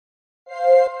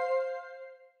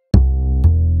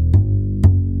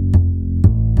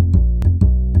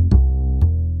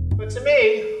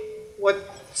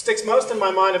sticks most in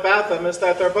my mind about them is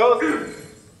that they're both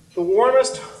the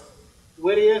warmest,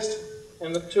 wittiest,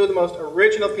 and two of the most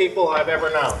original people I've ever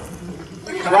known.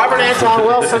 Robert Anton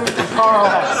Wilson and Karl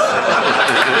Hess.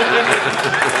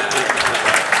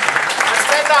 That's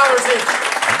 $10 each.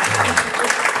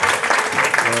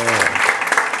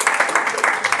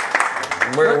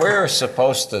 We're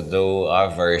supposed to do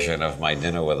our version of My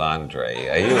Dinner with Andre.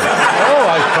 Are you?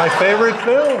 Oh, my favorite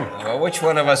film. Well, which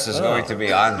one of us is going to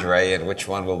be Andre and which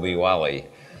one will be Wally?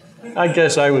 I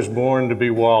guess I was born to be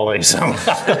Wally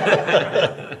somehow.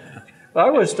 I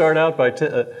would start out by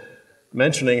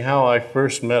mentioning how I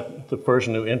first met the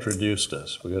person who introduced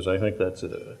us, because I think that's,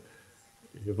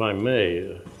 if I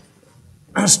may,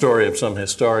 a story of some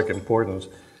historic importance.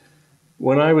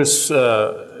 When I was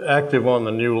active on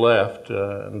the New Left,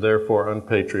 and therefore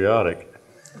unpatriotic,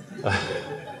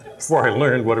 before I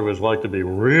learned what it was like to be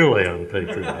really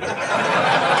unpatriotic,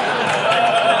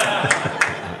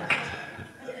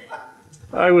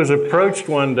 I was approached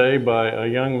one day by a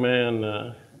young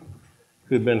man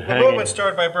who'd been hanging. The movement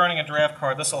started by burning a draft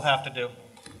card. This will have to do.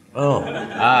 Oh.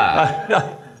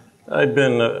 I'd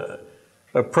been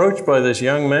approached by this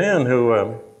young man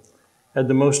who had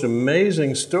the most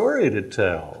amazing story to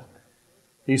tell.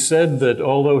 He said that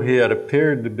although he had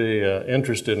appeared to be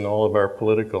interested in all of our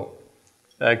political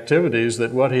activities,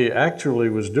 that what he actually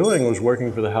was doing was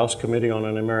working for the House Committee on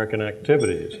Un-American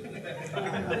Activities.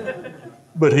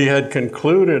 But he had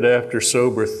concluded after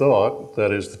sober thought,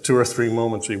 that is, the 2 or 3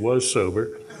 moments he was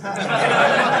sober,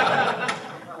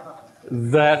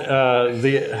 that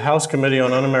the House Committee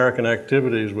on Un-American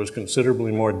Activities was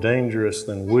considerably more dangerous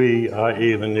than we,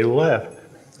 i.e. the New Left.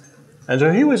 And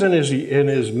so he was in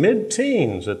his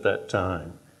mid-teens at that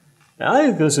time. Now, I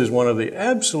think this is one of the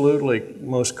absolutely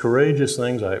most courageous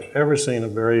things I've ever seen a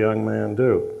very young man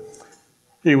do.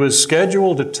 He was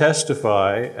scheduled to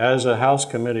testify as a House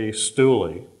Committee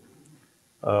stoolie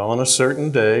on a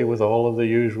certain day with all of the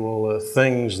usual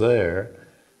things there.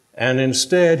 And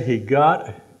instead,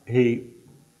 he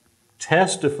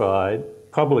testified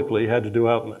publicly, had to do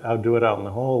it out in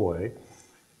the hallway,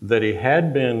 that he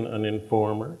had been an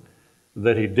informer,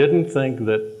 that he didn't think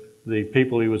that the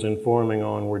people he was informing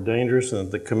on were dangerous, and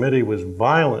that the committee was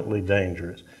violently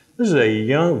dangerous. This is a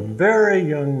young, very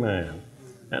young man,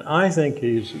 and I think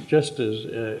he's just as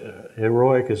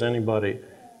heroic as anybody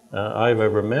I've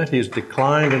ever met. He's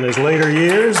declined in his later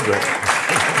years, but...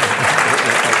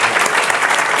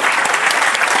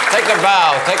 Take a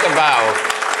bow, take a bow.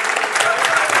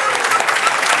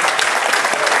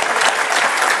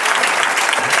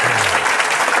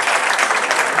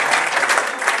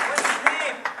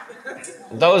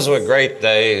 Those were great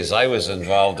days. I was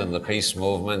involved in the peace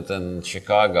movement in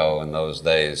Chicago in those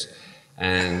days,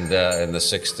 and in the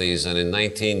 60s. And in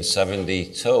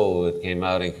 1972, it came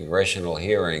out in congressional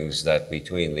hearings that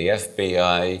between the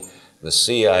FBI, the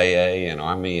CIA, and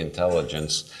Army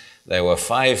intelligence, there were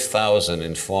 5,000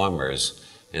 informers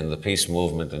in the peace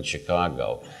movement in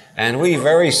Chicago. And we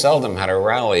very seldom had a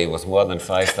rally with more than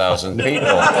 5,000 people. And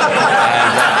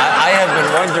I have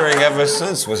been wondering ever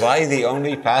since, was I the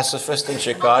only pacifist in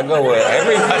Chicago? Were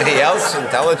everybody else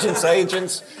intelligence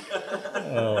agents?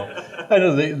 I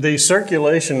know the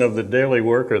circulation of the Daily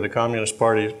Worker, the Communist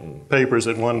Party papers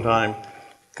at one time,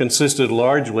 consisted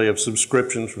largely of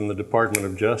subscriptions from the Department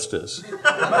of Justice.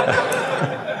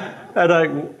 And I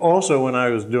also, when I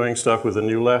was doing stuff with the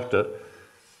New Left,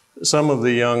 some of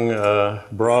the young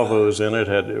bravos in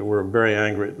it were very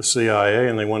angry at the CIA,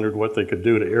 and they wondered what they could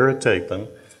do to irritate them.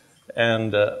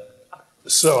 And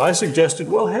so I suggested,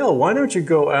 well, hell, why don't you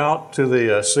go out to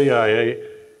the CIA,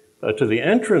 to the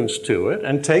entrance to it,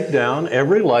 and take down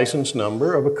every license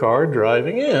number of a car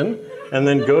driving in, and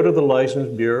then go to the License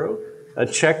Bureau,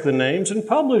 check the names, and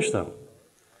publish them,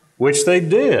 which they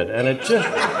did. And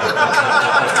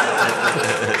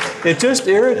it just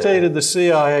irritated the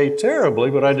CIA terribly,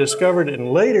 but I discovered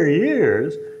in later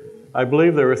years, I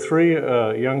believe there were 3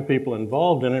 young people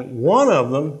involved in it. One of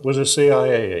them was a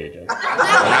CIA agent.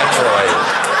 Naturally.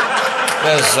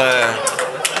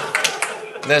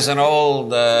 There's an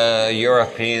old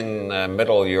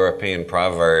Middle European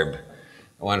proverb: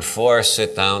 when 4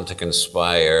 sit down to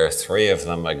conspire, 3 of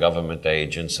them are government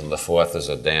agents and the 4th is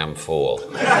a damn fool.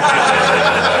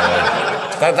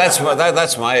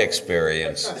 That's my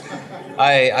experience.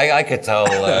 I could tell,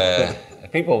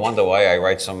 people wonder why I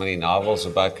write so many novels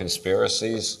about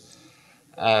conspiracies.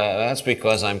 That's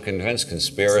because I'm convinced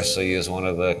conspiracy is one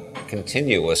of the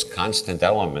continuous, constant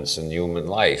elements in human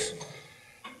life.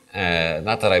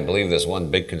 Not that I believe there's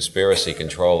one big conspiracy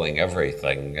controlling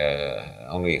everything.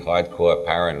 Only hardcore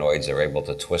paranoids are able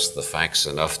to twist the facts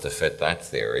enough to fit that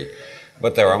theory.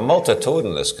 But there are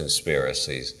multitudinous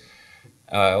conspiracies.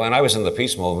 When I was in the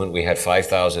peace movement, we had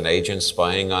 5,000 agents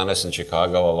spying on us in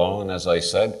Chicago alone, as I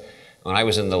said. When I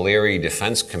was in the Leary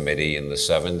Defense Committee in the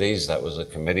 70s, that was a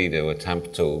committee to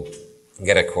attempt to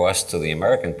get across to the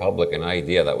American public an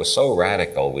idea that was so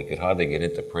radical we could hardly get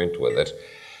into print with it.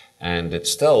 And it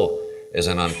still is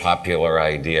an unpopular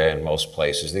idea in most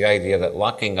places. The idea that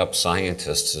locking up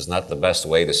scientists is not the best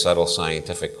way to settle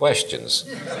scientific questions.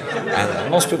 And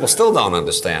most people still don't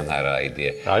understand that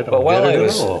idea. I don't but while get it I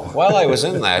was, at all. while I was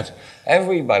in that,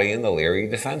 everybody in the Leary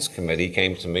Defense Committee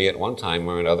came to me at one time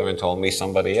or another and told me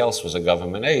somebody else was a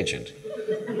government agent.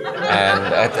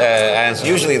 And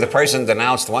usually the person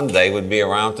denounced one day would be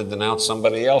around to denounce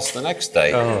somebody else the next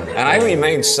day. And I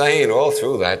remained sane all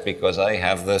through that because I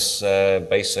have this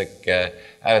basic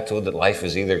attitude that life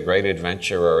is either great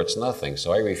adventure or it's nothing.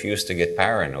 So I refuse to get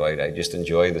paranoid. I just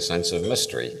enjoy the sense of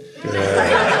mystery.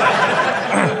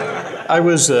 I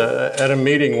was at a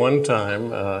meeting one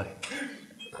time,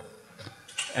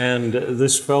 and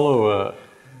this fellow,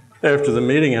 after the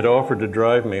meeting, had offered to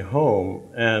drive me home.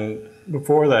 And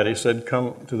before that, he said,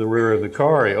 come to the rear of the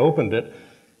car. He opened it,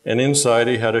 and inside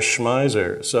he had a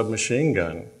Schmeiser submachine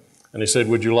gun. And he said,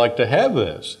 would you like to have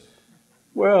this?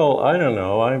 Well, I don't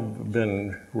know. I've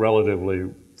been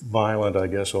relatively violent, I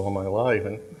guess, all my life.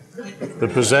 And the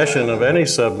possession of any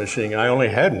submachine, I only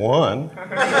had one.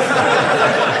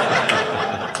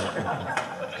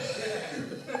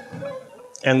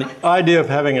 And the idea of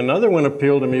having another one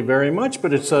appealed to me very much,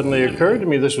 but it suddenly occurred to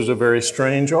me this was a very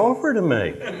strange offer to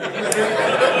make.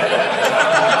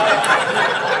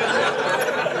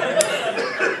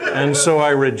 And so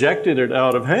I rejected it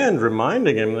out of hand,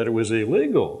 reminding him that it was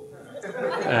illegal.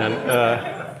 And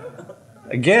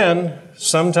again,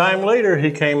 sometime later,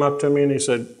 he came up to me and he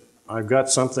said, I've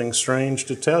got something strange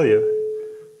to tell you.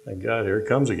 Thank God, here it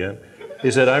comes again. He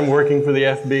said, I'm working for the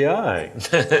FBI.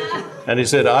 And he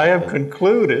said, I have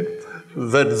concluded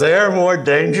that they're more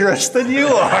dangerous than you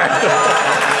are.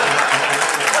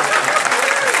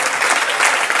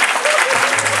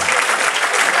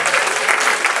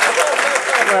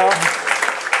 Well,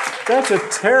 that's a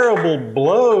terrible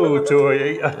blow to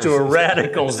a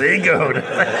radical's ego.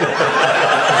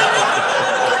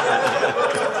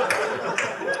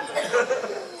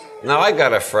 Now, I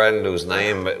got a friend whose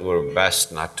name it were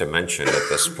best not to mention at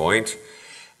this point.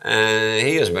 And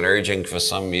he has been urging for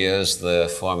some years the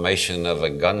formation of a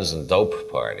guns and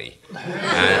dope party.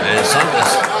 And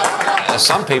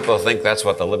some people think that's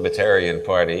what the Libertarian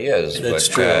Party is. That's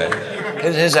but true.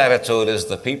 His attitude is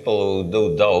the people who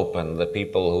do dope and the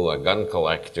people who are gun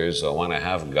collectors or want to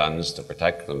have guns to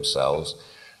protect themselves,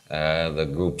 the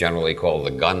group generally called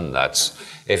the gun nuts,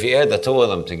 if you add the two of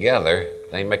them together,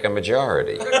 they make a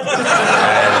majority.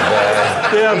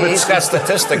 And he's got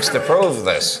statistics to prove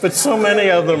this. But so many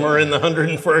of them are in the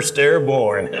 101st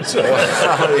Airborne. So.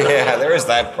 Yeah, there is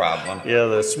that problem. Yeah,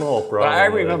 the small problem. But I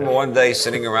remember one day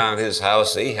sitting around his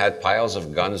house, he had piles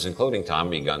of guns, including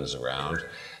Tommy guns around,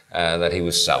 that he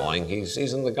was selling. He's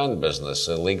in the gun business,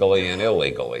 legally and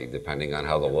illegally, depending on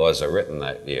how the laws are written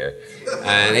that year.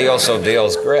 And he also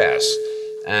deals grass.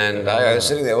 And I was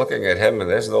sitting there looking at him, and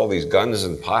there's all these guns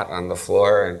and pot on the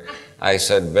floor. And I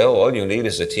said, Bill, all you need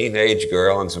is a teenage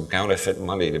girl and some counterfeit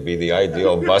money to be the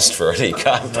ideal bust for any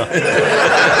cop.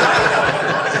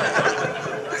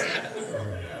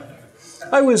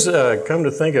 I was, come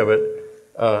to think of it,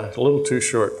 a little too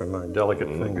short for my delicate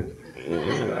fingers.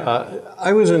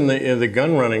 I was in the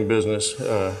gun running business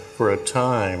for a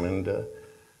time, and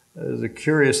the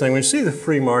curious thing, when you see the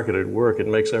free market at work, it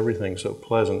makes everything so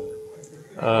pleasant.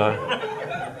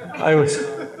 I was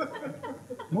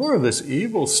more of this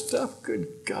evil stuff. Good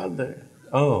God, there.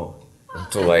 Oh,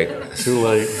 Too late. too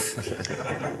late.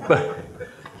 But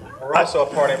We're also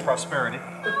a party of prosperity.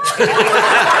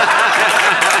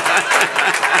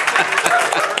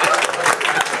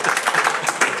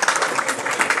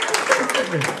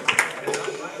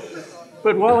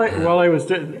 But while I was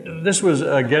this was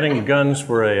getting guns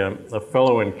for a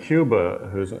fellow in Cuba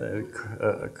whose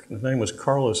name was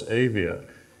Carlos Avia.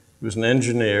 He was an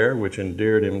engineer, which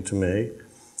endeared him to me,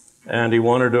 and he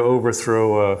wanted to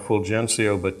overthrow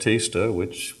Fulgencio Batista,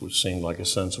 which seemed like a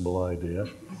sensible idea.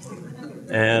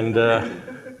 And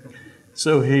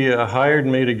so he hired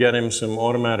me to get him some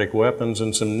automatic weapons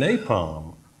and some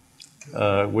napalm,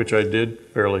 which I did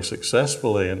fairly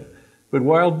successfully. But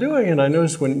while doing it, I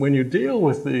noticed when you deal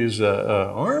with these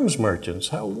arms merchants,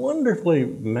 how wonderfully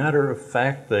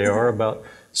matter-of-fact they are about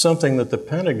something that the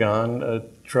Pentagon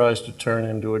tries to turn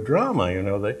into a drama. You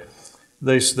know,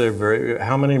 they're very.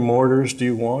 How many mortars do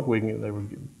you want?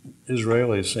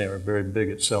 Israelis are very big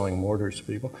at selling mortars to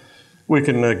people. We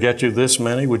can get you this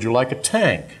many. Would you like a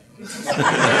tank? You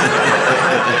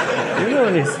know,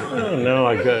 and oh no,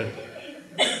 I got it.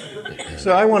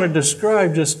 So I want to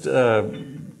describe just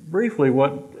briefly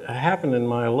what happened in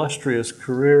my illustrious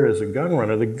career as a gun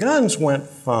runner. The guns went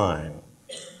fine.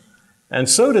 And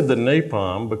so did the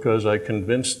napalm, because I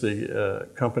convinced the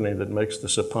company that makes the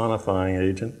saponifying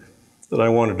agent that I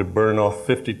wanted to burn off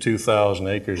 52,000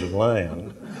 acres of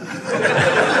land.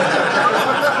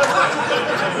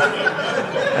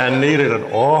 And needed an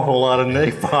awful lot of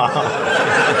napalm.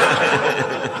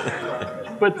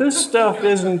 But this stuff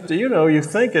isn't, you know, you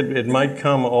think it might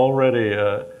come already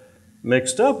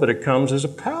mixed up, but it comes as a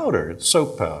powder. It's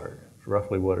soap powder. It's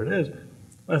roughly what it is.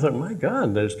 I thought, my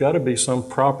God, there's got to be some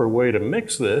proper way to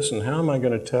mix this, and how am I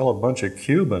going to tell a bunch of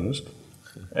Cubans,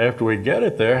 after we get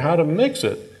it there, how to mix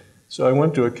it? So I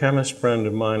went to a chemist friend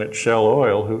of mine at Shell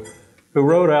Oil who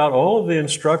wrote out all of the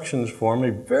instructions for me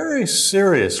very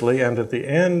seriously, and at the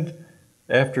end,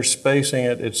 after spacing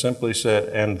it, it simply said,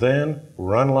 and then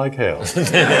run like hell.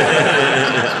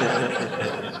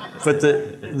 But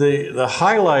the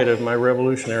highlight of my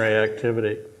revolutionary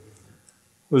activity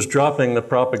was dropping the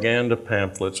propaganda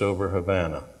pamphlets over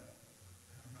Havana.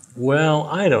 Well,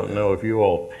 I don't know if you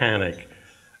all panic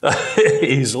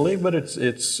easily, but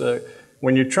it's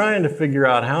when you're trying to figure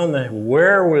out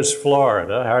where was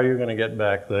Florida, how are you going to get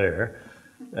back there,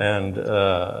 and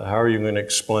how are you going to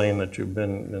explain that you've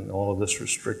been in all of this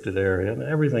restricted area, and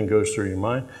everything goes through your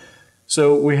mind.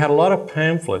 So we had a lot of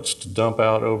pamphlets to dump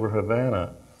out over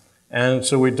Havana, and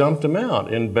so we dumped them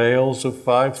out in bales of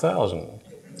 5,000.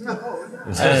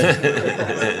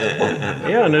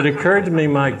 And it occurred to me,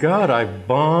 my God, I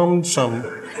bombed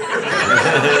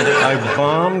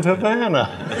Havana.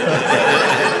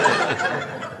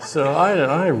 So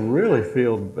I really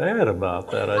feel bad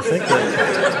about that. I think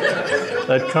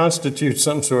that constitutes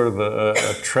some sort of a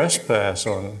trespass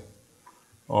on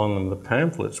them. The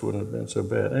pamphlets wouldn't have been so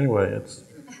bad. Anyway,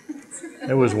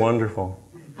 it was wonderful.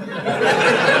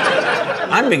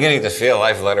 I'm beginning to feel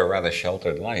I've led a rather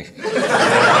sheltered life.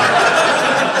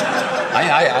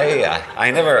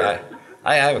 I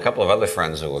have a couple of other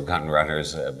friends who were gun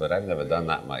runners, but I've never done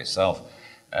that myself.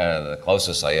 The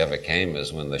closest I ever came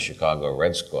is when the Chicago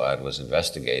Red Squad was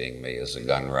investigating me as a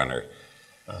gun runner,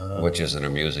 which is an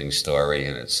amusing story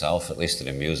in itself. At least it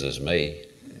amuses me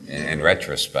in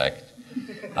retrospect.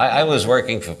 I was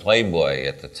working for Playboy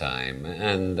at the time,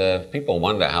 and people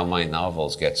wonder how my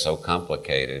novels get so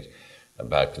complicated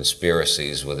about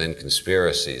conspiracies within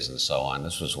conspiracies and so on.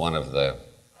 This was one of the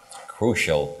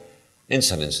crucial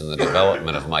incidents in the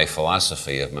development of my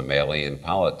philosophy of mammalian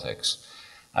politics.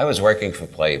 I was working for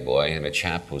Playboy, and a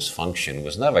chap whose function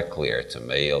was never clear to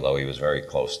me, although he was very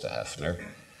close to Hefner,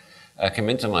 came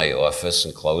into my office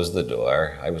and closed the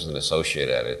door. I was an associate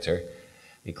editor.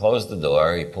 He closed the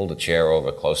door, he pulled a chair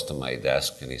over close to my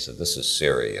desk, and he said, "This is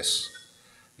serious.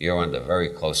 You're under very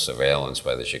close surveillance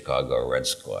by the Chicago Red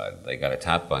Squad. They got a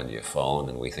tap on your phone,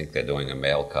 and we think they're doing a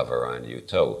mail cover on you,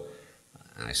 too."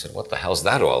 And I said, "What the hell's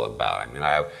that all about?" I mean,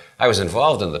 I was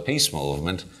involved in the peace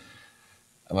movement,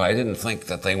 but I didn't think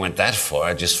that they went that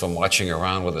far just from watching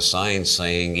around with a sign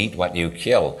saying, "Eat what you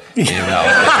kill." You know,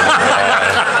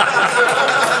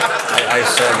 I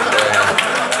said,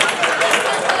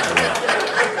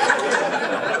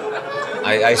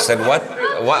 I said,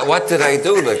 what did I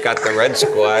do that got the Red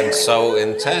Squad so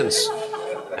intense?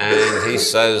 And he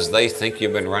says, "They think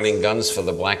you've been running guns for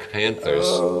the Black Panthers."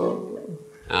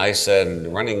 I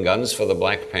said, "Running guns for the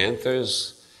Black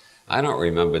Panthers? I don't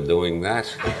remember doing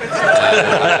that."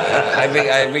 I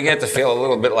began to feel a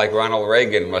little bit like Ronald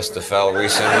Reagan must have felt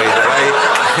recently.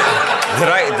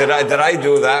 Did I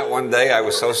do that one day? I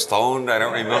was so stoned, I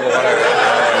don't remember what I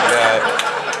did.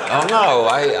 Oh no,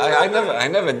 I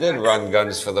never did run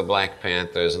guns for the Black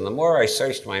Panthers. And the more I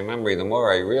searched my memory, the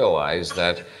more I realized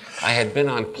that I had been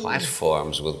on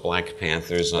platforms with Black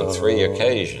Panthers on 3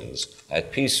 occasions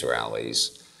at peace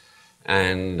rallies.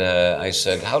 And I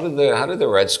said, how did the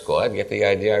Red Squad get the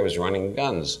idea I was running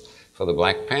guns for the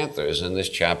Black Panthers? And this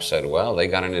chap said, "Well, they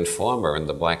got an informer in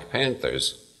the Black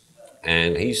Panthers,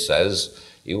 and he says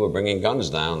you were bringing guns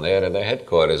down there to their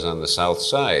headquarters on the south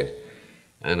side."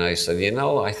 And I said, "You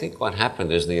know, I think what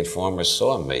happened is the informer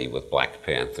saw me with Black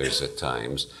Panthers at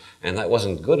times, and that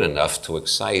wasn't good enough to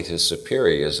excite his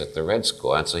superiors at the Red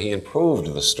Squad, so he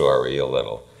improved the story a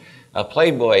little." A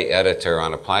Playboy editor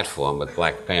on a platform with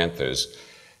Black Panthers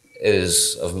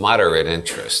is of moderate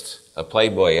interest. A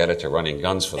Playboy editor running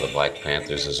guns for the Black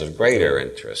Panthers is of greater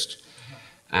interest.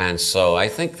 And so I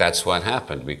think that's what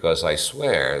happened, because I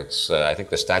swear, I think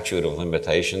the statute of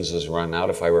limitations has run out.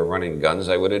 If I were running guns,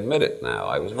 I would admit it now.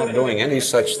 I was not doing any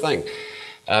such thing.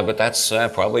 But that's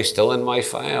probably still in my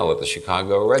file at the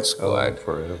Chicago Red Squad. Oh,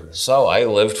 forever. So I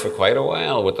lived for quite a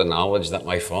while with the knowledge that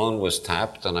my phone was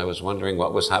tapped and I was wondering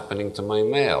what was happening to my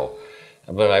mail.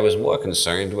 But I was more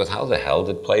concerned with how the hell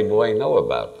did Playboy know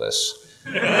about this?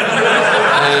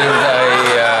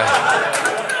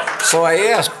 So I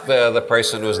asked the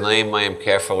person whose name I am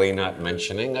carefully not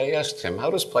mentioning, I asked him, how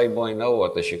does Playboy know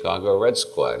what the Chicago Red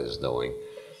Squad is doing?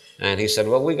 And he said,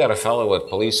 well, we got a fellow at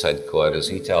police headquarters.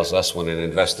 He tells us when an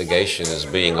investigation is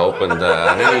being opened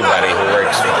on anybody who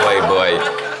works for Playboy.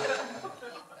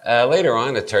 Later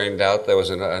on, it turned out there was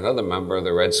another member of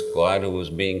the Red Squad who was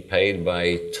being paid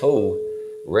by two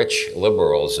rich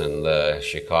liberals in the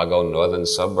Chicago northern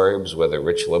suburbs where the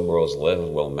rich liberals live,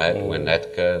 Wilmette,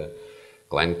 Winnetka,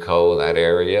 Glencoe, that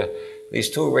area. These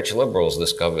two rich liberals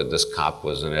discovered this cop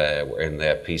was in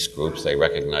their peace groups. They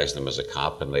recognized him as a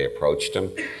cop and they approached him.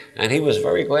 And he was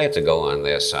very glad to go on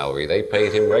their salary. They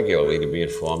paid him regularly to be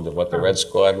informed of what the Red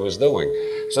Squad was doing.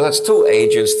 So that's two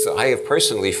agents I have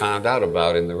personally found out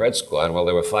about in the Red Squad. Well,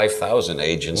 there were 5,000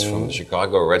 agents from the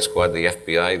Chicago Red Squad, the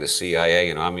FBI, the CIA,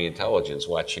 and Army intelligence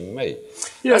watching me.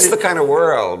 Yeah, that's the kind of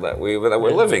world that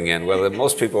we're living in, whether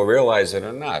most people realize it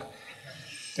or not.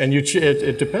 And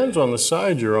it depends on the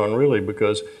side you're on, really,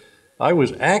 because I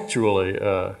was actually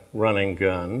running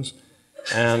guns,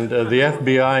 and the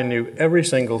FBI knew every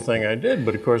single thing I did,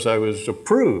 but of course I was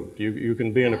approved. You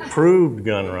can be an approved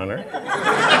gun runner.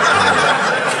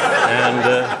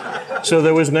 And so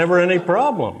there was never any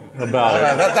problem about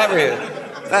it.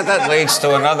 That leads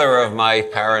to another of my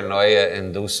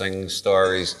paranoia-inducing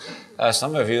stories.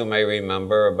 Some of you may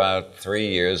remember about 3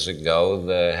 years ago,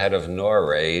 the head of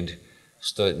NORAID,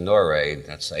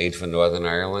 that's Aid for Northern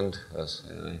Ireland.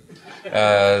 The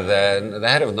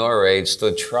head of NORAID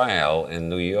stood trial in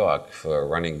New York for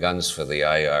running guns for the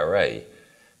IRA.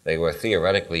 They were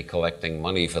theoretically collecting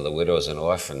money for the widows and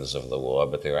orphans of the war,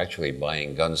 but they were actually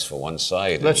buying guns for one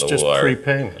side of the war. That's just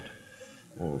prepayment.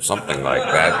 Something like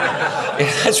that.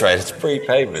 Yeah, that's right, it's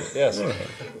prepayment, yes.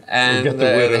 And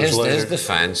his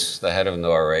defense, the head of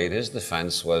NORAID, his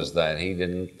defense was that he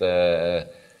didn't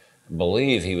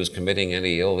believe he was committing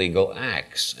any illegal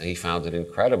acts. He found it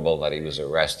incredible that he was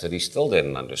arrested. He still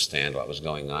didn't understand what was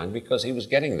going on because he was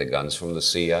getting the guns from the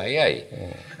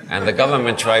CIA. And the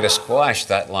government tried to squash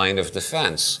that line of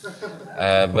defense.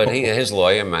 But his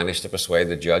lawyer managed to persuade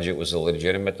the judge it was a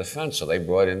legitimate defense, so they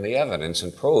brought in the evidence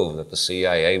and proved that the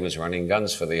CIA was running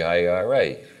guns for the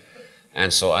IRA.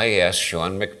 And so I asked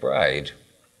Sean McBride,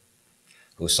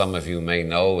 who some of you may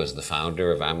know as the founder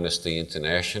of Amnesty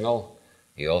International.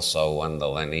 He also won the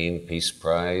Lenin Peace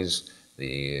Prize, the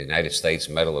United States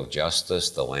Medal of Justice,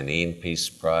 the Lenin Peace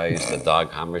Prize, the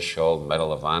Dag Hammarskjöld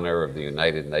Medal of Honor of the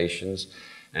United Nations.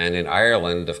 And in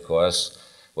Ireland, of course,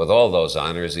 with all those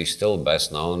honors, he's still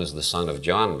best known as the son of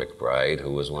John McBride,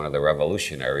 who was one of the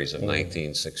revolutionaries of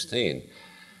 1916.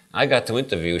 I got to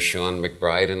interview Sean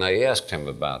McBride, and I asked him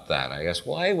about that. I asked,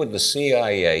 why would the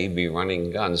CIA be running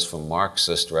guns for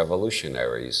Marxist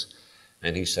revolutionaries?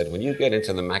 And he said, when you get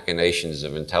into the machinations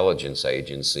of intelligence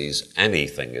agencies,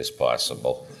 anything is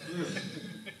possible.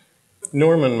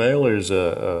 Norman Mailer's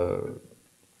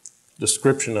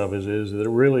description of it is that it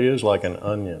really is like an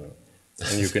onion.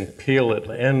 And you can peel it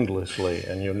endlessly,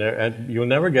 and you'll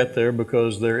never get there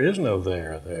because there is no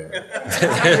there.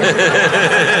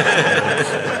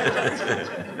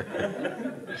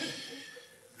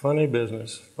 Funny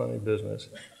business, funny business.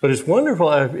 But it's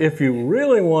wonderful if you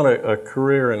really want a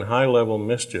career in high-level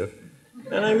mischief,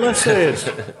 and I must say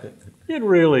it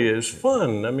really is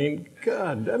fun. I mean,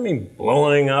 God,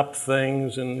 blowing up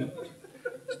things and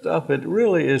stuff, it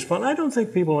really is fun. I don't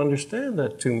think people understand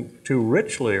that too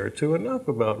richly or too enough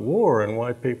about war and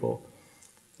why people,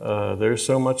 there's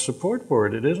so much support for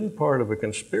it. It isn't part of a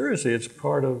conspiracy, it's a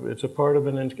part of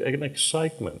an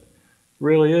excitement. It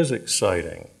really is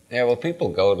exciting. Yeah, well, people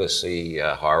go to see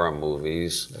horror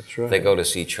movies. That's right. They go to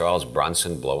see Charles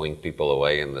Bronson blowing people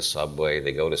away in the subway.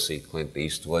 They go to see Clint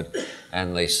Eastwood,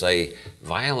 and they say,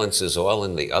 violence is all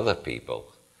in the other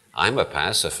people. I'm a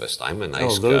pacifist. I'm a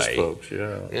nice guy. Oh, those folks,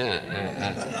 yeah.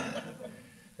 Yeah.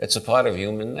 It's a part of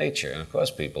human nature, and of course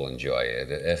people enjoy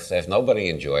it. If nobody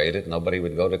enjoyed it, nobody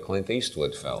would go to Clint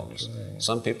Eastwood films. Right.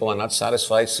 Some people are not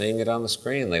satisfied seeing it on the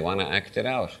screen. They want to act it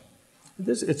out.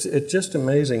 It's just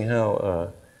amazing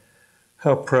how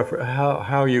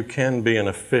you can be an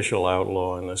official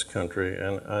outlaw in this country,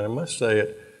 and I must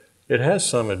say it has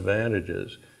some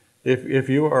advantages. If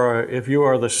you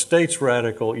are the state's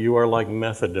radical, you are like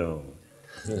methadone.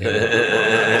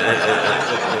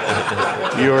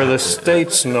 You are the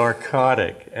state's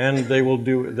narcotic, and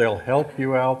they'll help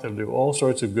you out. They'll do all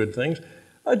sorts of good things.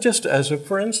 Just as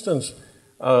for instance,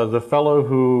 the fellow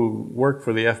who worked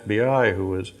for the FBI, who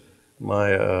was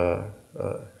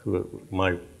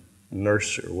my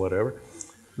nurse or whatever,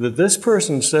 that this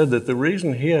person said that the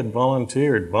reason he had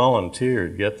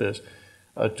volunteered, get this,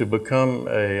 to become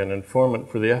an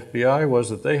informant for the FBI was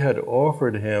that they had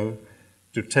offered him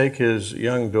to take his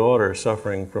young daughter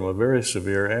suffering from a very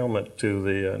severe ailment to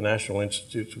the National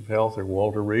Institutes of Health or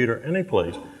Walter Reed or any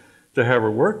place to have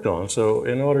her worked on. So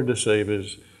in order to save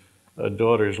his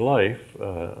daughter's life,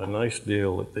 a nice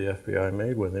deal that the FBI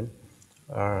made with him,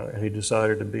 he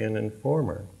decided to be an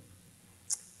informer.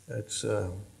 It's,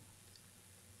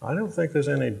 I don't think there's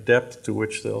any depth to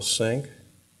which they'll sink.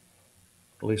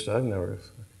 At least I've never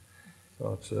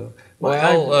thought so.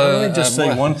 Well, let me just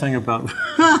say one thing about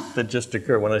that just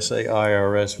occurred when I say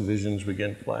IRS, visions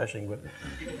begin flashing. But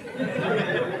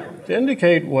to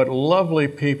indicate what lovely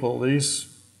people these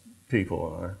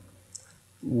people are,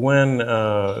 when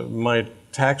my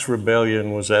tax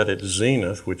rebellion was at its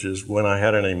zenith, which is when I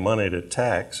had any money to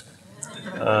tax,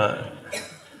 the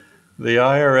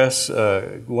IRS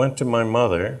went to my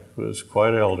mother, who was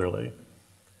quite elderly,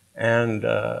 and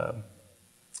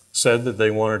said that they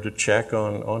wanted to check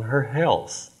on her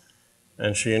health.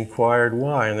 And she inquired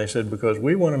why, and they said, because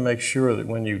we want to make sure that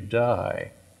when you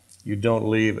die, you don't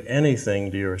leave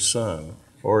anything to your son,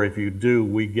 or if you do,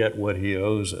 we get what he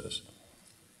owes us.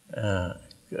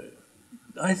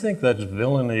 I think that's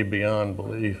villainy beyond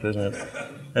belief, isn't it?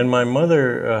 And my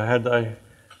mother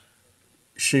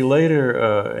she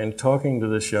later, in talking to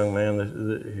this young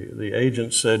man, the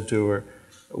agent said to her,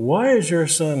 "Why is your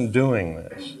son doing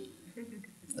this?"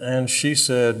 And she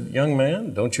said, "Young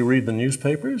man, don't you read the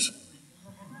newspapers?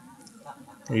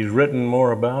 He's written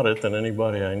more about it than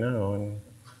anybody I know."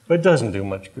 But it doesn't do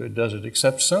much good, does it?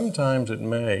 Except sometimes it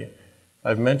may.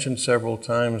 I've mentioned several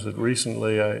times that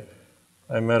recently I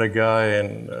met a guy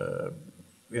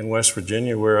in West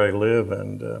Virginia where I live,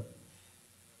 and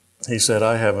he said,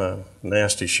 "I have a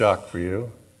nasty shock for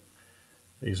you."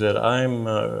 He said,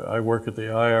 I work at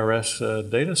the IRS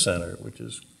data center, which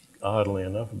is oddly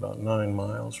enough about 9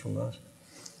 miles from us.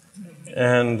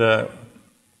 And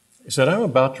he said, "I'm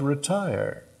about to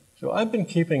retire." So I've been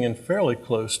keeping in fairly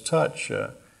close touch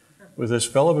with this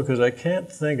fellow because I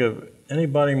can't think of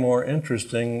anybody more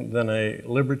interesting than a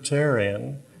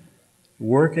libertarian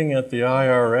working at the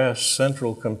IRS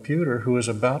central computer who is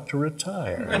about to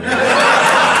retire.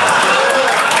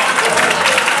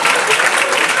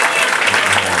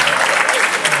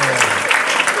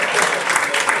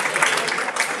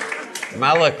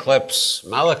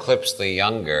 Malaclips the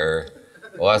Younger,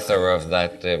 author of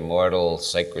that immortal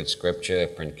sacred scripture,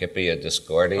 Principia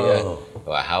Discordia,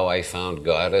 about how I found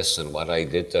Goddess and what I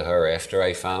did to her after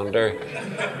I found her,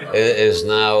 is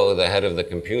now the head of the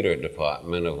computer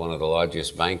department of one of the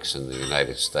largest banks in the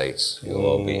United States. You'll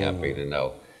all be happy to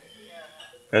know.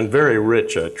 And very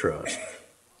rich, I trust.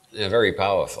 Yeah, very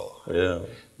powerful. Yeah.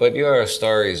 But your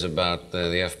stories about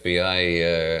the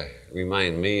FBI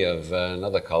remind me of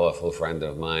another colorful friend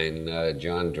of mine,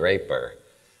 John Draper,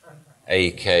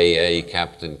 a.k.a.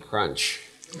 Captain Crunch.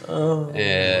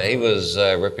 He was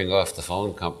ripping off the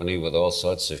phone company with all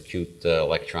sorts of cute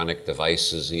electronic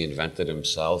devices he invented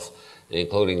himself,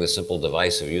 including the simple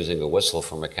device of using a whistle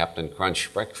from a Captain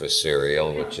Crunch breakfast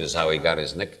cereal, which is how he got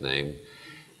his nickname.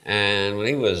 And when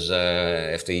he was,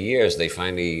 after years, they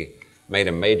finally made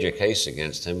a major case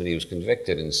against him, and he was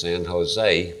convicted in San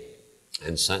Jose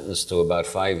and sentenced to about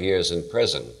 5 years in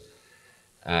prison,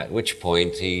 at which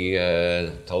point he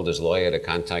told his lawyer to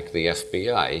contact the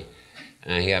FBI.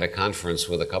 He had a conference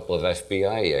with a couple of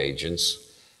FBI agents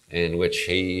in which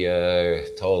he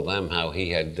told them how he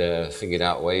had figured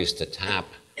out ways to tap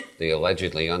the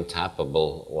allegedly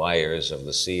untappable wires of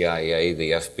the CIA,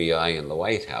 the FBI, and the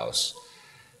White House,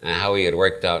 and how he had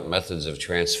worked out methods of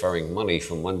transferring money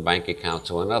from one bank account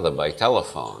to another by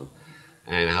telephone,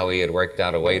 and how he had worked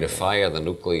out a way to fire the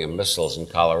nuclear missiles in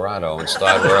Colorado and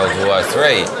start World War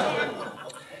III.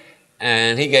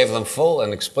 And he gave them full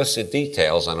and explicit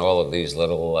details on all of these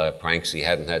little pranks he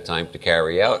hadn't had time to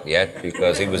carry out yet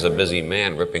because he was a busy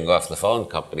man ripping off the phone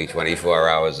company 24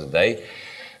 hours a day.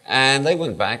 And they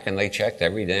went back and they checked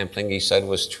every damn thing he said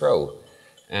was true.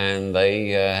 And they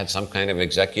had some kind of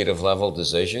executive level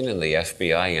decision, and the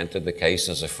FBI entered the case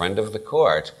as a friend of the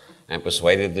court and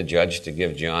persuaded the judge to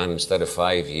give John, instead of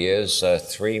 5 years,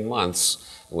 3 months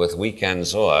with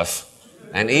weekends off.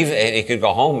 And even he could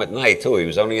go home at night, too. He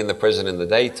was only in the prison in the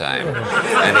daytime.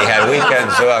 And he had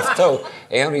weekends off, too.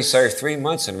 He only served 3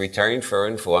 months in return for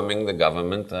informing the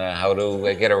government how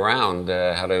to get around,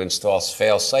 how to install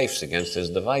fail-safes against his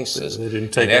devices. They didn't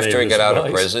take and after any he got out of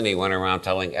advice. prison, he went around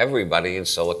telling everybody in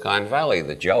Silicon Valley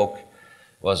the joke.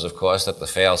 was, of course, that the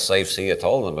fail-safes he had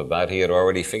told them about, he had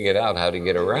already figured out how to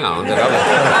get around.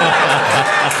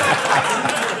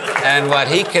 And what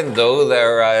he can do,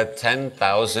 there are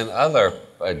 10,000 other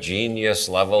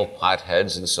genius-level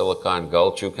potheads in Silicon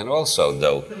Gulch who can also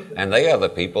do. And they are the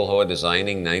people who are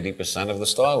designing 90% of the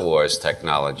Star Wars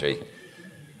technology.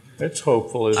 It's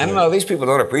hopeful, isn't it? I don't know, these people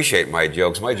don't appreciate my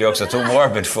jokes. My jokes are too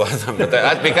morbid for them, but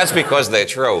that's because they're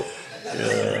true.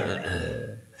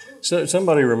 So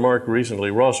somebody remarked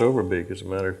recently, Ross Overbeek, as a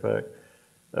matter of fact,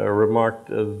 remarked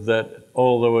that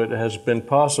although it has been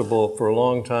possible for a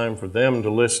long time for them to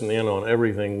listen in on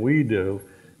everything we do,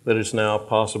 that it's now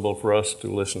possible for us to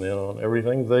listen in on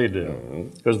everything they do.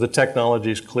 Because the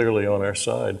technology is clearly on our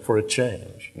side for a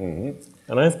change.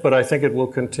 But I think it will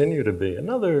continue to be.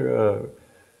 Another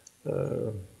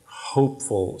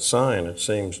hopeful sign, it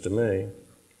seems to me.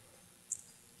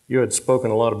 You had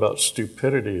spoken a lot about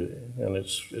stupidity and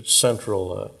its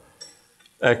central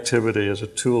activity as a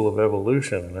tool of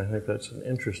evolution, and I think that's an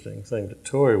interesting thing to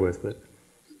toy with. But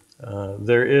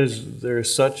there is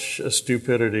such a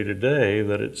stupidity today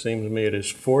that it seems to me it is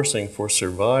forcing for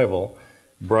survival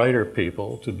brighter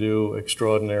people to do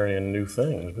extraordinary and new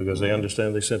things because they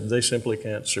understand they simply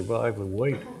can't survive the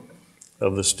weight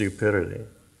of the stupidity.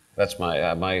 That's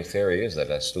my theory is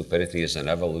that stupidity is an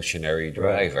evolutionary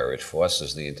driver. Right. It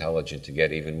forces the intelligent to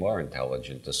get even more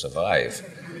intelligent to survive.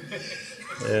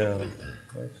 Yeah.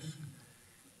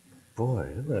 Boy,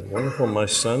 isn't that wonderful? My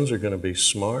sons are going to be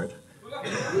smart.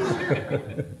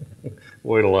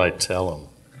 Wait till I tell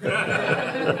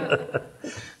them.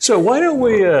 So why don't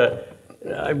we,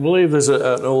 I believe there's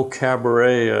an old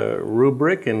cabaret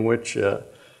rubric in which the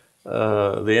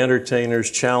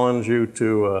entertainers challenge you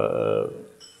to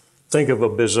think of a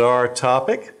bizarre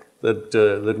topic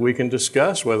that we can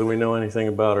discuss, whether we know anything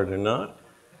about it or not.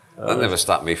 That never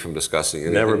stopped me from discussing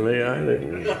it. Never me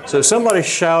either. So somebody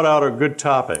shout out a good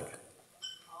topic.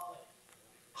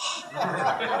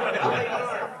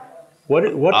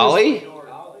 What Ollie?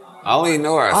 Ollie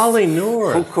North. Ollie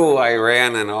North. Cuckoo,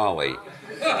 Iran, and Ollie.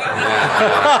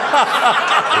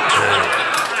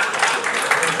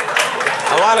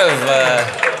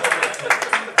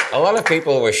 A lot of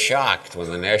people were shocked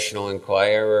when the National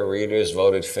Enquirer readers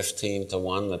voted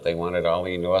 15-1 that they wanted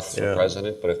Ollie North for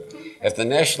president. But if the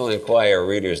National Enquirer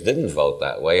readers didn't vote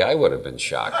that way, I would have been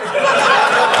shocked.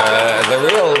 The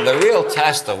real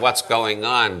test of what's going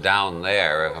on down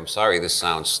there, I'm sorry this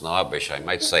sounds snobbish, I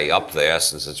might say up there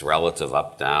since it's relative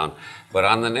up-down, but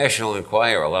on the National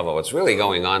Enquirer level, what's really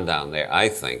going on down there, I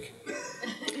think,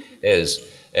 is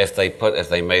if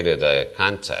they made it a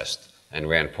contest and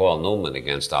ran Paul Newman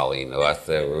against Ollie North,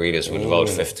 the readers would vote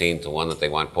 15-1 that they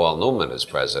want Paul Newman as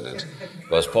president,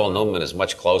 because Paul Newman is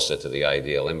much closer to the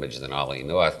ideal image than Ollie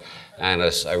North. And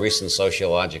a recent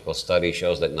sociological study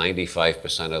shows that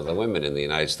 95% of the women in the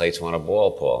United States want to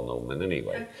ball Paul Newman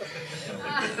anyway.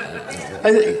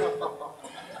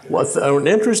 An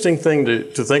interesting thing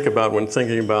to think about when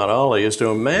thinking about Ollie is to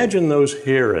imagine those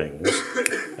hearings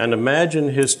and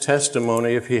imagine his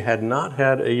testimony if he had not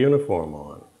had a uniform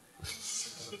on.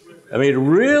 I mean, it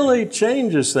really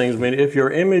changes things. I mean, if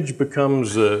your image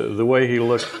becomes the way he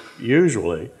looked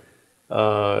usually,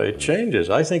 it changes.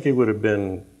 I think he would have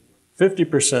been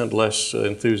 50% less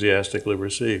enthusiastically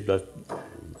received.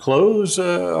 Clothes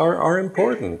are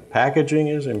important. Packaging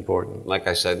is important. Like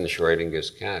I said in Schrodinger's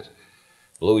cat,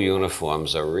 blue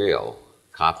uniforms are real.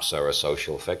 Cops are a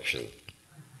social fiction.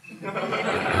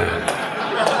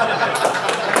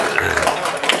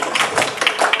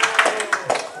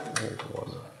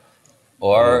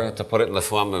 Or, to put it in the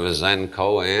form of a Zen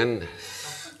koan,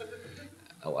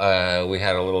 we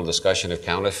had a little discussion of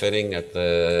counterfeiting at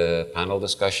the panel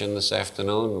discussion this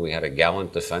afternoon. We had a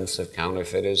gallant defense of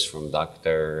counterfeiters from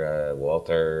Dr.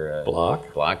 Walter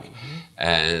Block.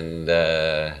 And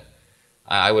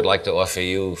I would like to offer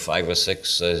you 5 or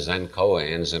 6 Zen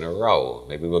koans in a row.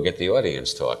 Maybe we'll get the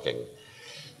audience talking.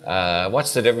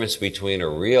 What's the difference between a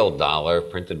real dollar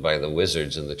printed by the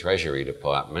wizards in the Treasury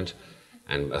Department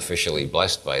and officially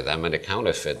blessed by them, and a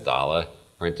counterfeit dollar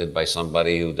printed by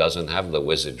somebody who doesn't have the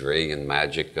wizardry and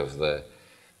magic of the...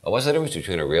 What's the difference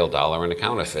between a real dollar and a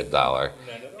counterfeit dollar?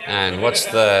 And what's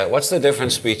the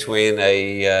difference between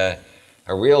a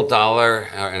real dollar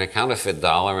and a counterfeit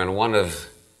dollar and one of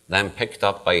them picked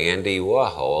up by Andy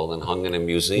Warhol and hung in a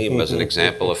museum as an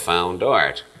example of found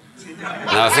art?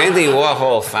 Now, if Andy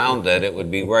Warhol found it, it would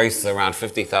be worth around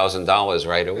 $50,000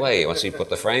 right away once he put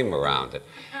the frame around it.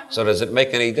 So does it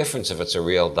make any difference if it's a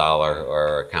real dollar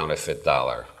or a counterfeit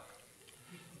dollar?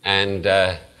 And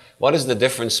what is the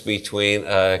difference between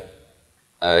a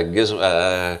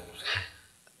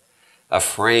a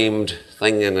framed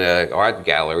thing in an art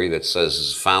gallery that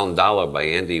says "Found $1 by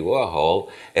Andy Warhol"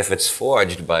 if it's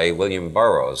forged by William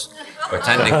Burroughs,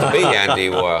 pretending to be Andy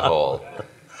Warhol?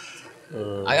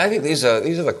 I think these are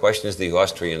the questions the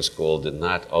Austrian school did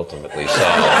not ultimately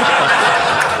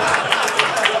solve.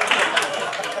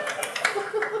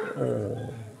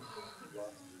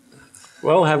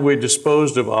 Well, have we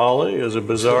disposed of Ollie as a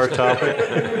bizarre topic?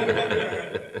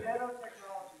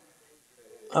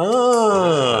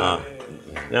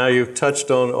 Now you've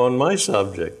touched on my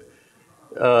subject.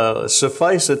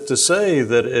 Suffice it to say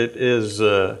that it is,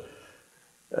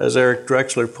 as Eric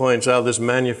Drexler points out, this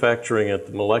manufacturing at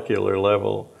the molecular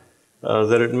level,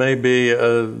 that it may be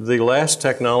the last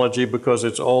technology because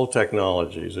it's all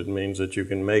technologies. It means that you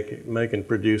can make and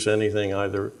produce anything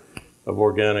either of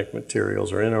organic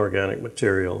materials or inorganic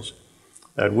materials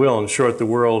at will. In short, the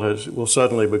world will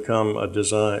suddenly become a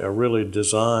really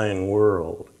design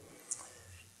world.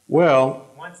 Well,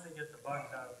 once they get the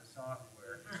bugs out of the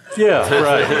software. Yeah,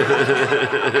 right.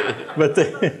 But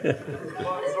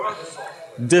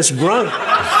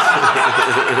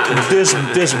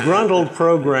disgruntled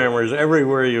programmers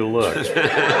everywhere you look.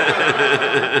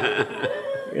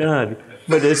 God.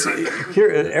 But here,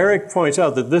 Eric points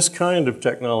out that this kind of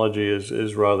technology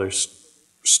is rather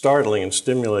startling and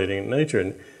stimulating in nature.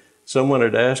 And someone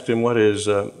had asked him what his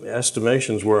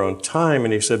estimations were on time,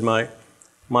 and he said, my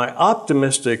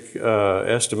optimistic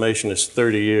estimation is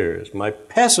 30 years. My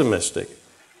pessimistic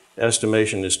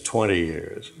estimation is 20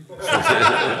 years.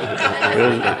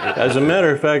 As a matter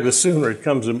of fact, the sooner it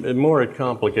comes, the more it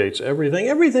complicates everything.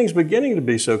 Everything's beginning to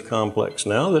be so complex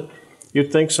now that you'd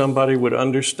think somebody would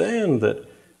understand that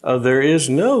there is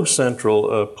no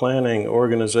central planning,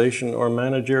 organization, or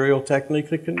managerial technique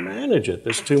that can manage it.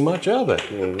 There's too much of it.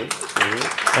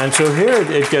 And so here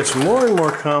it gets more and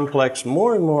more complex,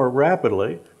 more and more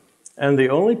rapidly, and the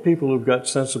only people who've got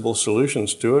sensible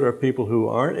solutions to it are people who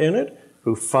aren't in it,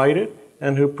 who fight it,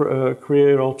 and who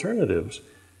create alternatives.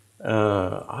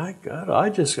 I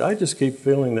just keep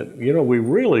feeling that, we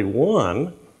really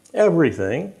won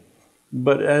everything,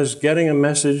 but as getting a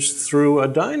message through a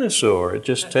dinosaur, it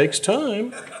just takes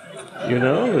time.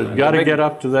 You've got to get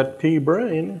up to that pea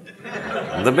brain.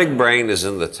 The big brain is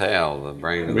in the tail. The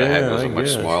brain in the head was a much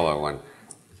smaller one.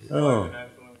 Oh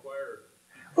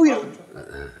yeah.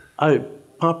 I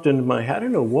popped into my head. I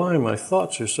don't know why my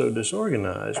thoughts are so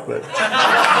disorganized, but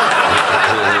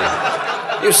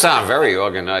you sound very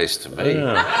organized to me.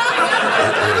 Yeah.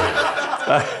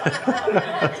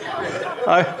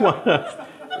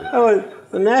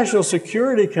 The National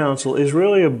Security Council is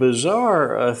really a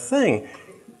bizarre thing.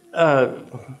 I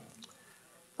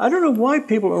don't know why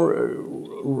people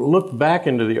look back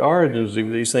into the origins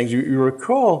of these things. You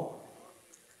recall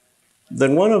that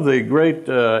one of the great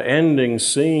ending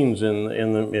scenes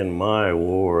in my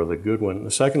war, the good one,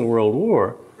 the Second World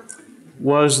War,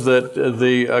 was that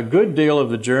a good deal of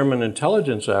the German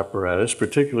intelligence apparatus,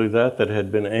 particularly that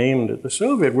had been aimed at the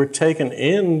Soviet, were taken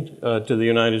in to the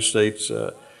United States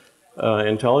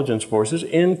intelligence forces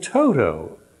in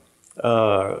toto.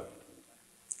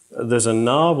 There's a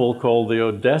novel called The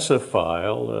Odessa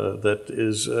File that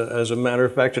is, as a matter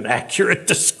of fact, an accurate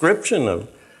description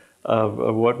of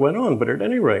what went on. But at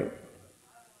any rate,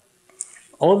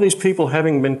 all of these people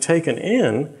having been taken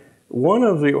in, one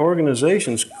of the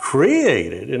organizations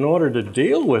created in order to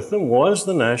deal with them was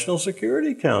the National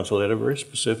Security Council. It had a very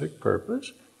specific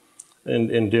purpose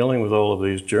in dealing with all of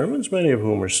these Germans, many of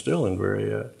whom are still in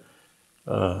very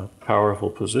powerful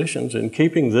positions, in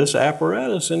keeping this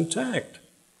apparatus intact.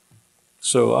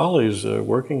 So Ollie's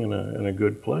working in a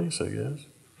good place, I guess.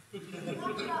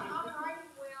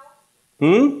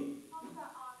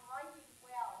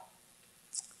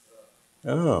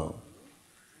 Oh.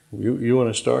 You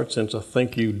want to start, since I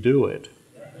think you do it.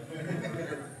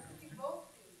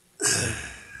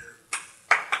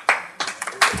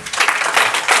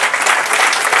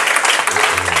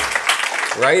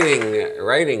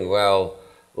 Writing well,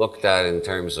 looked at in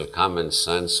terms of common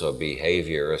sense or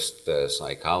behaviorist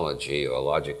psychology or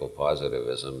logical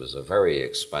positivism, is a very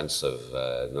expensive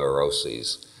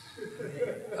neuroses.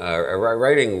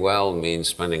 Writing well means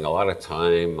spending a lot of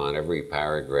time on every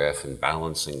paragraph and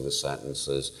balancing the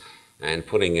sentences and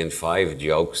putting in 5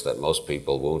 jokes that most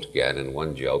people won't get and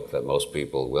 1 joke that most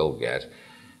people will get,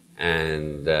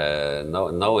 and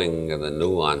knowing the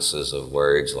nuances of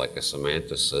words like a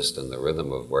semanticist and the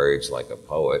rhythm of words like a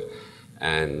poet,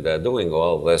 and doing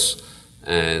all this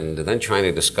and then trying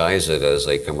to disguise it as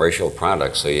a commercial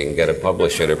product so you can get a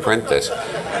publisher to print it.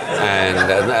 And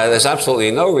there's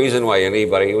absolutely no reason why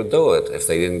anybody would do it if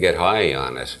they didn't get high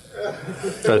on it.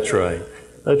 That's right.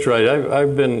 That's right.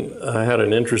 I had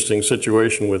an interesting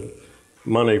situation with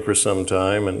money for some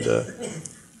time, and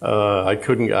I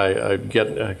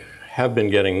have been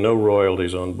getting no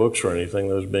royalties on books or anything.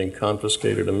 Those being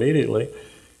confiscated immediately.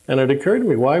 And it occurred to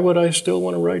me, why would I still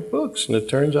want to write books? And it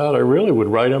turns out I really would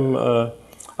write them.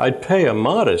 I'd pay a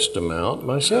modest amount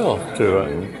myself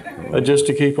to just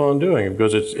to keep on doing it,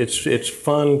 because it's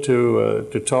fun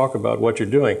to talk about what you're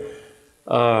doing.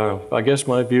 I guess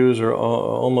my views are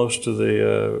almost to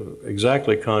the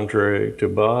exactly contrary to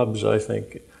Bob's. I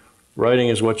think writing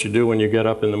is what you do when you get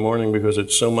up in the morning, because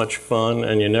it's so much fun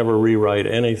and you never rewrite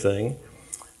anything.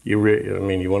 You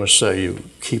want to say you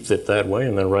keep it that way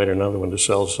and then write another one to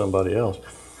sell to somebody else.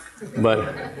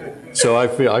 But so I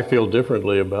feel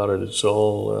differently about it. It's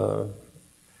all.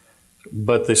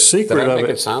 But the secret of it. Did I make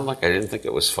it sound like I didn't think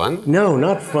it was fun? No,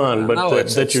 not fun, but no,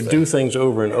 that you do things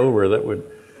over and over. That would.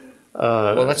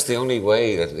 Well, that's the only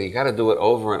way. You got to do it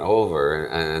over and over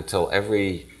until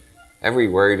every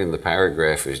word in the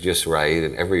paragraph is just right,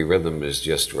 and every rhythm is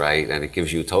just right, and it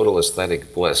gives you total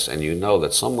aesthetic bliss. And you know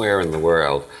that somewhere in the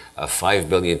world, of 5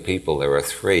 billion people, there are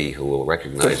 3 who will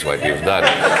recognize what you've done.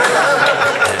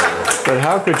 But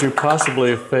how could you possibly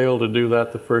have failed to do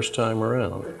that the first time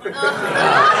around?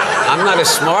 I'm not as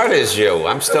smart as you.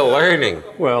 I'm still learning.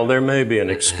 Well, there may be an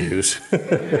excuse.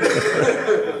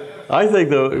 I think,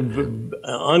 though,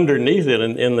 underneath it,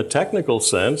 in the technical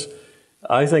sense,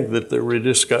 I think that the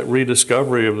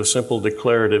rediscovery of the simple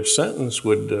declarative sentence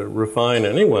would refine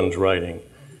anyone's writing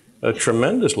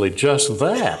tremendously. Just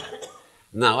that.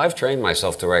 Now, I've trained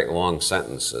myself to write long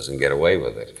sentences and get away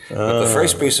with it. But the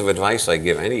first piece of advice I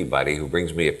give anybody who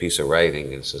brings me a piece of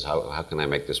writing and says, how can I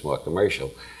make this more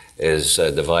commercial, is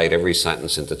divide every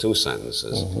sentence into 2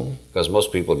 sentences. Because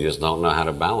most people just don't know how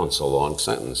to balance a long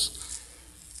sentence.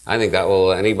 I think that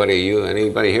will, anybody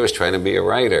here is trying to be a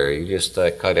writer. You just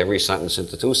cut every sentence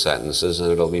into 2 sentences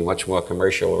and it'll be much more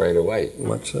commercial right away.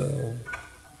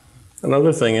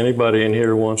 Another thing, anybody in here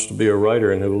who wants to be a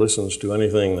writer and who listens to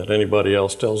anything that anybody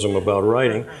else tells them about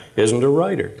writing isn't a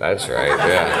writer. That's right,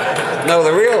 yeah. No,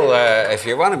 the real, if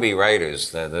you want to be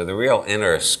writers, the real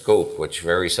inner scoop, which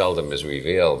very seldom is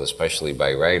revealed, especially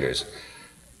by writers,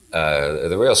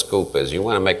 the real scoop is you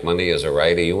want to make money as a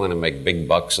writer, you want to make big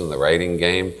bucks in the writing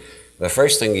game. The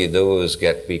first thing you do is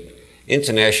be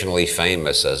internationally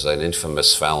famous as an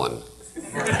infamous felon.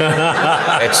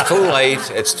 It's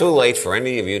too late for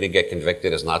any of you to get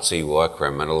convicted as Nazi war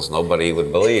criminals. Nobody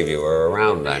would believe you were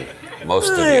around then.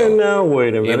 Most of you. Now,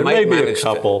 wait a minute. Maybe a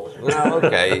couple. Well,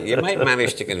 okay. You might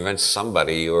manage to convince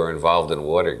somebody you were involved in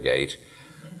Watergate.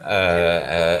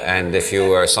 And if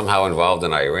you are somehow involved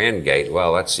in Iran Gate,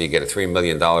 well, you get a $3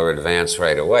 million advance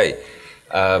right away.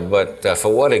 But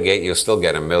for Watergate, you'll still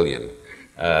get $1 million.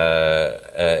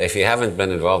 If you haven't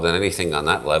been involved in anything on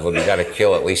that level, you've got to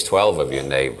kill at least 12 of your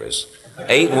neighbors.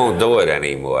 8 won't do it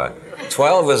anymore.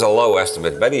 12 is a low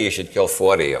estimate. Better you should kill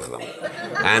 40 of them.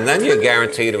 And then you're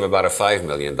guaranteed of about a $5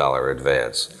 million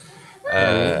advance.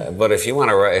 But if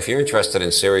you're interested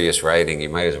in serious writing, you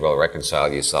might as well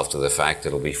reconcile yourself to the fact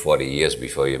it'll be 40 years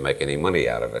before you make any money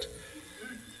out of it.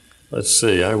 Let's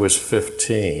see, I was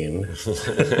 15.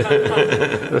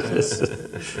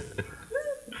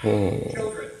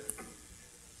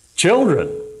 Children.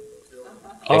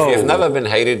 If you've never been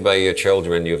hated by your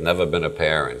children, you've never been a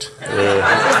parent. No,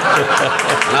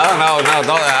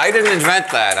 I didn't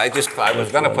invent that. I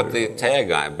was going to put the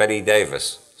tag on. Betty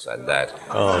Davis said that.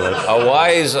 A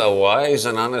wise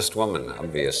and honest woman,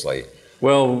 obviously.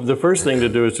 Well, the first thing to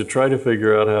do is to try to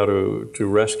figure out how to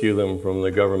rescue them from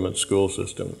the government school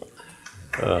system.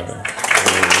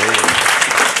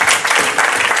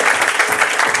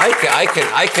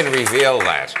 I can reveal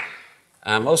that.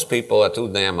 Most people are too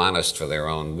damn honest for their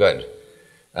own good.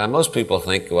 Most people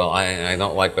think, well, I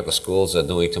don't like what the schools are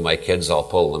doing to my kids, I'll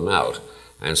pull them out.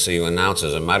 And so you announce,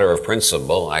 as a matter of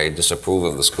principle, I disapprove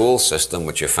of the school system,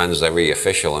 which offends every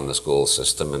official in the school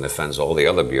system and offends all the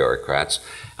other bureaucrats.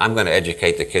 I'm going to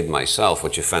educate the kid myself,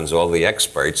 which offends all the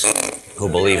experts who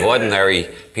believe ordinary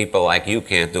people like you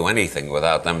can't do anything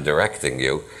without them directing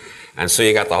you. And so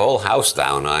you got the whole house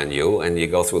down on you, and you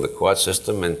go through the court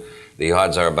system, and the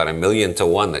odds are about 1,000,000 to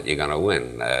 1 that you're going to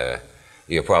win.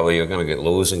 You're going to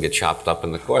lose and get chopped up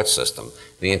in the court system.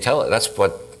 That's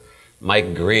what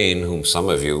Mike Green, whom some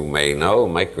of you may know,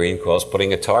 Mike Green calls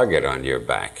putting a target on your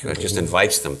back. It just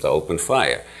invites them to open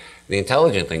fire. The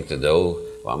intelligent thing to do,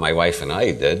 what my wife and I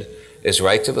did, is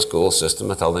write to the school system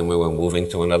and tell them we were moving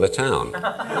to another town.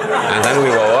 And then we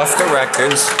were off the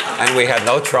records, and we had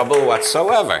no trouble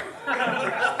whatsoever.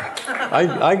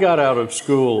 I got out of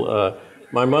school.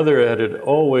 My mother had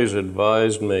always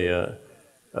advised me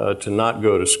to not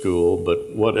go to school,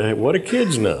 but what do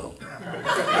kids know?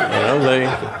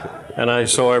 And I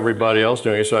saw everybody else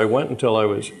doing it, so I went until I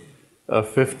was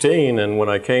 15, and when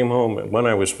I came home, when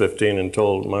I was 15 and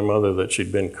told my mother that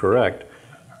she'd been correct,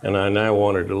 and I now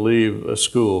wanted to leave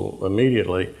school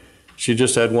immediately, she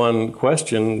just had one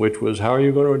question, which was, how are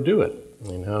you going to do it? I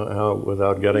mean, how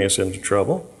without getting us into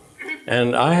trouble?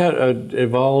 And I had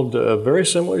evolved a very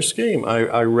similar scheme.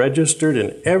 I registered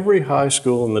in every high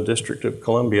school in the District of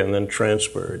Columbia and then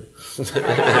transferred.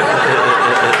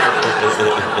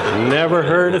 Never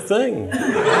heard a thing.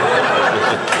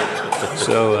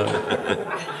 So.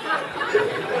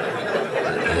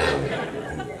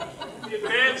 The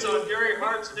advance on Gary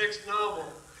Hart's next novel.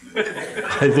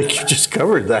 I think you just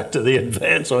covered that, to the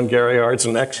advance on Gary Hart's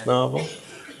next novel.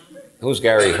 Who's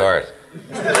Gary Hart?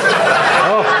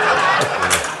 Oh,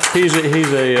 he's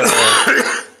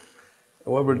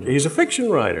a fiction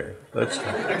writer. That's.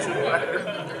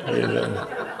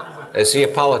 Is he a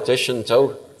politician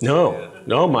too? No,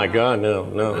 my God, no,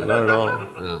 not at all.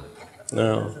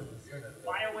 No.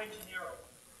 Bioengineer.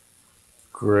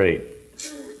 Great.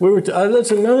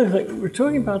 That's another thing. We're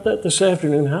talking about that this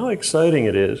afternoon. How exciting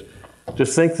it is to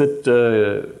think that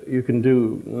you can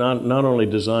do not only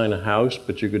design a house,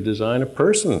 but you could design a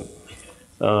person.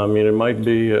 I mean, it might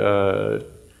be.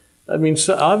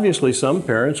 Obviously, some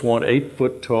parents want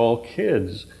 8-foot-tall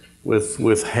kids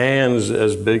with hands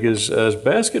as big as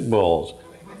basketballs,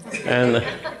 and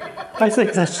I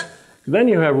think then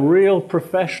you have real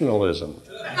professionalism.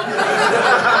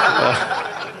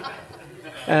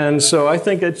 And so I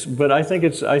think it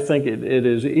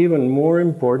is even more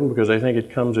important, because I think it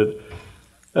comes at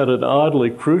an oddly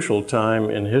crucial time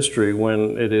in history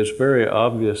when it is very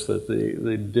obvious that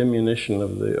the diminution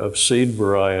of seed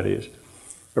varieties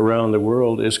around the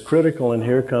world is critical, and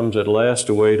here comes at last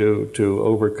a way to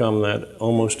overcome that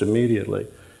almost immediately.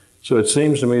 So it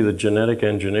seems to me that genetic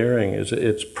engineering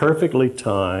it's perfectly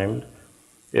timed.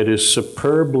 It is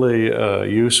superbly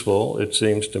useful, it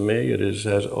seems to me. It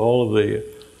has all of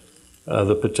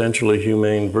the potentially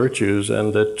humane virtues,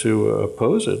 and that to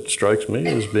oppose it strikes me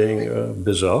as being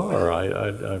bizarre.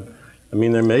 I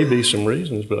mean, there may be some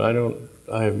reasons, but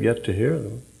I have yet to hear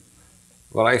them.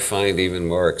 What I find even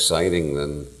more exciting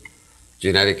than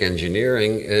genetic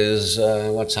engineering is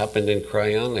what's happened in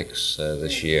cryonics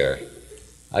this year.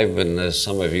 I've been, as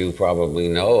some of you probably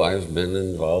know, I've been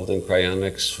involved in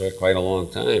cryonics for quite a long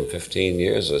time, 15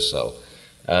 years or so.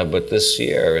 But this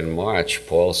year, in March,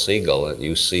 Paul Siegel at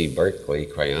UC Berkeley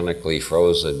cryonically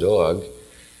froze a dog,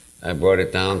 brought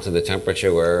it down to the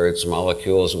temperature where its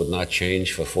molecules would not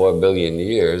change for 4 billion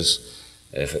years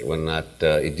if it were not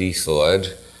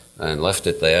de-thawed, and left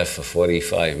it there for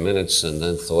 45 minutes and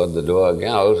then thawed the dog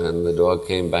out, and the dog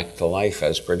came back to life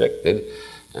as predicted.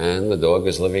 And the dog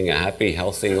is living a happy,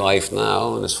 healthy life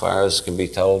now, and as far as can be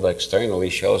told externally,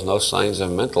 shows no signs of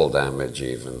mental damage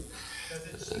even. Does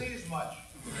it sneeze much?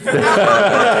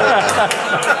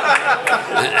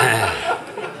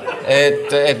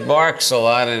 It barks a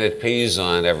lot and it pees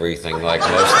on everything like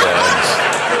most dogs.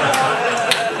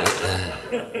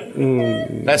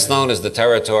 That's known as the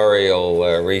territorial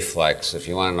reflex. If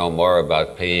you want to know more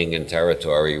about peeing in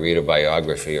territory, read a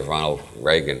biography of Ronald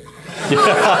Reagan.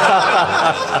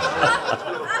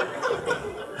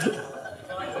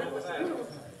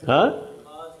 Huh?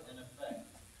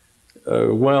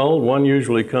 Well, one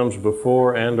usually comes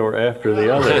before and or after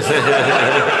the other.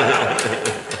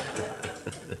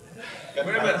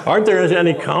 Aren't there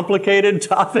any complicated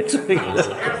topics? What do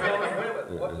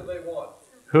they want?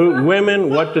 Women,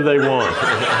 what do they want?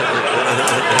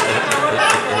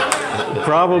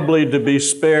 Probably to be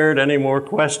spared any more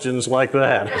questions like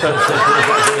that.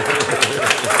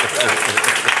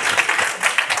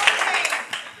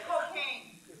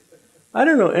 I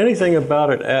don't know anything about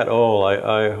it at all.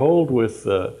 I hold with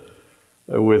Bob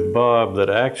that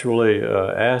actually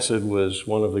acid was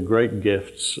one of the great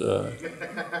gifts to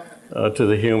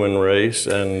the human race,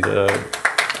 and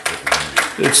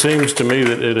it seems to me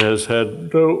that it has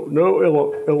had no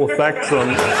ill effects on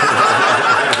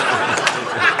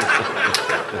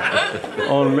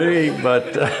me,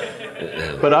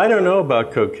 but I don't know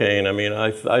about cocaine. I mean,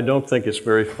 I don't think it's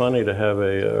very funny to have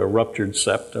a ruptured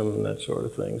septum and that sort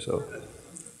of thing. So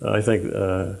I think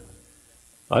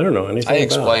I don't know anything about it. I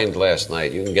explained last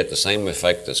night, you can get the same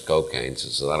effect as cocaine,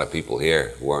 since a lot of people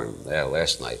here weren't there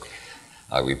last night.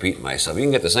 I'll repeat myself. You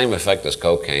can get the same effect as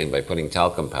cocaine by putting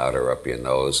talcum powder up your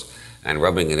nose and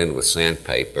rubbing it in with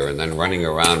sandpaper and then running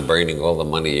around burning all the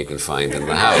money you can find in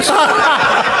the house.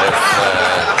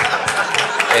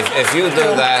 If you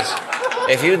do that,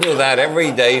 if you do that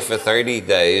every day for 30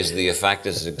 days, the effect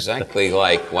is exactly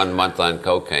like 1 month on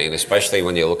cocaine, especially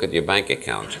when you look at your bank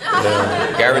account.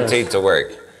 Guaranteed to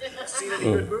work. Seen any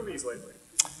good movies lately?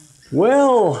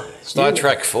 Well, Star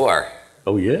Trek 4.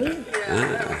 oh yeah?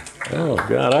 Oh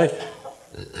God, I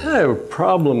have a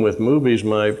problem with movies.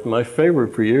 My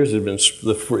favorite for years has been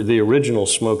the original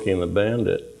Smokey and the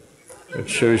Bandit. It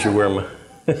shows you where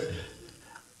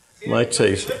my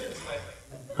taste.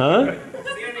 Huh? See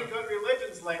any good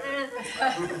religions lately?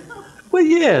 Well,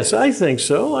 yes, I think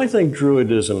so. I think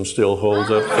Druidism still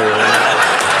holds up fairly.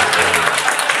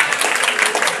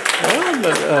 Well,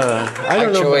 but I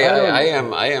don't know. Actually,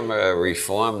 I am a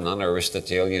reformed,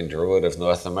 non-Aristotelian Druid of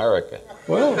North America.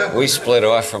 Well, We split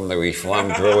off from the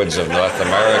reformed Druids of North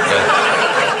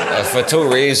America for two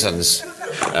reasons.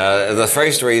 The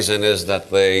first reason is that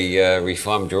the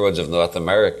Reformed Druids of North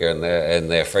America, in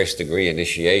their first degree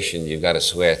initiation, you've got to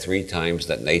swear 3 times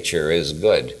that nature is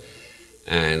good.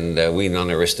 And we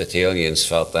non-Aristotelians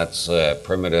felt that's a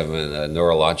primitive and a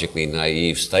neurologically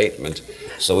naive statement.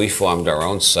 So we formed our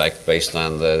own sect based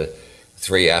on the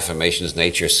 3 affirmations,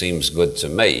 nature seems good to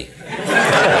me.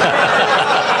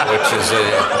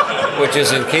 Which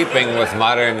is in keeping with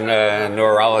modern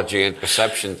neurology and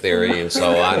perception theory and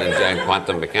so on, and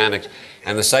quantum mechanics.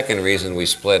 And the second reason we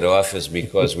split off is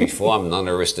because Reformed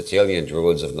non-Aristotelian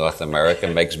Druids of North America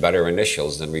makes better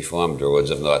initials than Reformed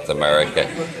Druids of North America.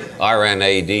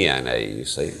 RNA-DNA, you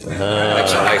see. Makes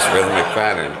a nice rhythmic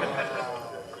pattern.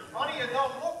 Funny you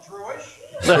don't look Druish.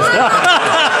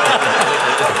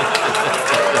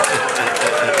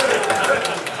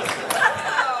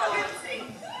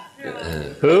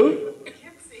 who?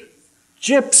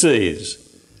 Gypsies.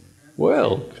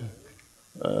 Well,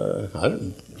 I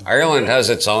don't. Ireland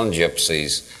has its own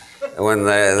gypsies. When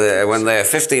they're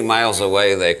 50 miles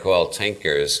away, they call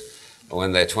tinkers.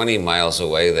 When they're 20 miles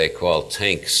away, they call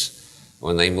tinks.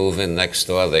 When they move in next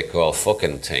door, they call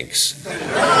fucking tinks.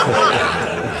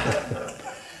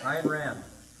 Ayn Rand.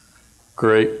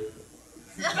 Great.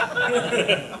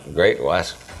 Great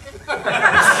what? Jimmy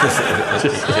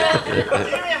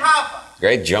Hoffa.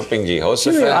 Great jumping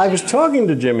Jehoshaphat. I was talking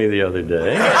to Jimmy the other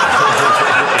day.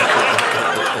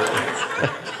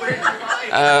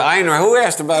 Ayn Rand. Who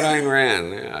asked about Ayn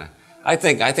Rand? Yeah. I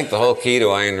think the whole key to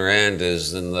Ayn Rand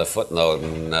is in the footnote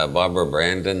in Barbara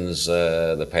Brandon's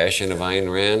The Passion of Ayn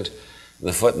Rand.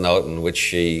 The footnote in which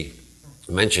she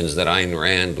mentions that Ayn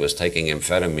Rand was taking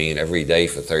amphetamine every day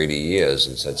for 30 years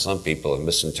and said some people have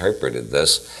misinterpreted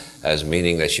this as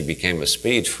meaning that she became a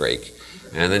speed freak.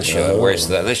 And then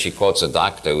she quotes a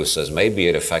doctor who says maybe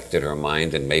it affected her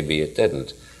mind and maybe it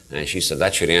didn't. And she said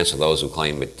that should answer those who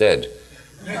claim it did.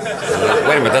 Wait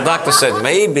a minute, the doctor said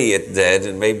maybe it did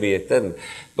and maybe it didn't.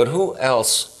 But who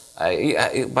else,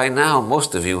 by now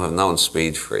most of you have known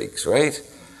speed freaks, right?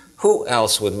 Who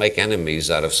else would make enemies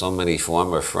out of so many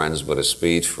former friends but a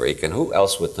speed freak? And who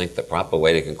else would think the proper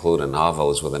way to conclude a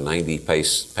novel is with a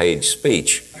 90-page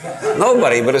speech?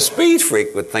 Nobody but a speed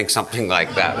freak would think something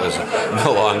like that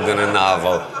belonged in a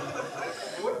novel.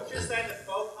 Wouldn't you say that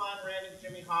both Ayn Rand and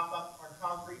Jimmy Hoffa are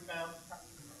concrete bound?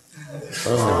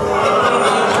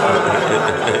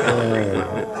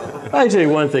 I tell you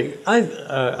one thing.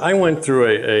 I went through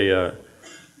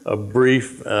a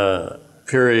brief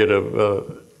period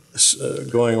of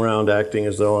going around acting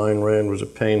as though Ayn Rand was a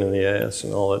pain in the ass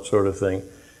and all that sort of thing.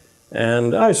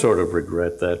 And I sort of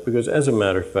regret that because, as a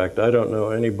matter of fact, I don't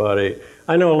know anybody.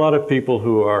 I know a lot of people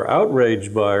who are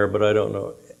outraged by her, but I don't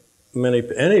know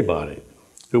anybody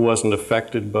who wasn't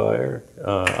affected by her.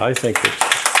 I think that.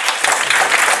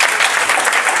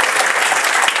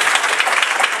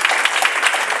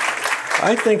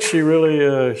 I think she really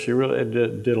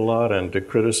did a lot, and to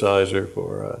criticize her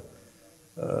for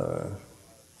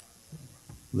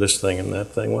this thing and that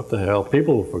thing, what the hell?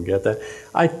 People will forget that.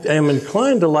 I am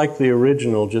inclined to like the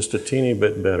original just a teeny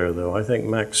bit better, though. I think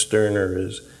Max Stirner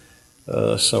is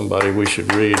somebody we should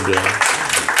read with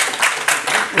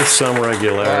some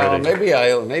regularity.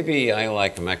 Well, maybe I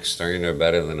like Max Stirner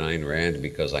better than Ayn Rand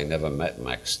because I never met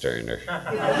Max Stirner.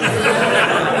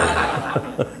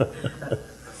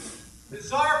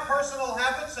 Bizarre personal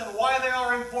habits and why they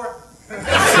are important.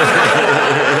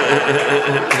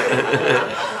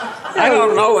 I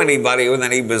don't know anybody with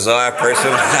any bizarre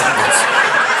personal habits.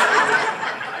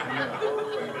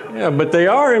 Yeah, but they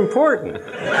are important.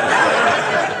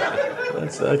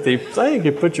 I think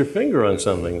you put your finger on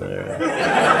something there.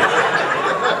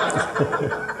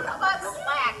 How about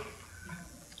slack?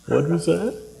 What was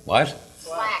that? What?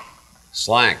 Slack.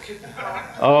 Slack.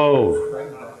 Oh,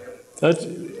 that's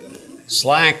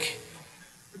Slack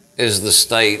is the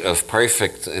state of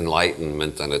perfect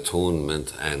enlightenment and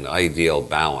attunement and ideal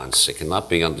balance. It cannot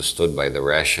be understood by the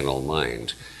rational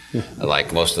mind,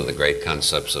 like most of the great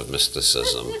concepts of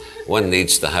mysticism. One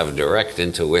needs to have direct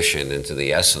intuition into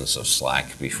the essence of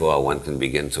slack before one can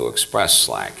begin to express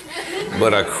slack.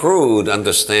 But a crude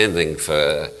understanding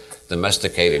for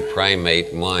domesticated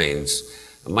primate minds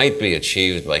might be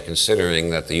achieved by considering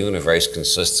that the universe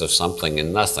consists of something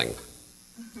and nothing.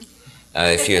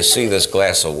 If you see this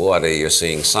glass of water, you're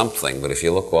seeing something, but if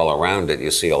you look all around it, you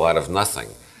see a lot of nothing.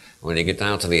 When you get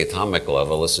down to the atomic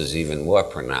level, this is even more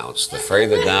pronounced. The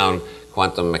further down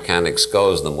quantum mechanics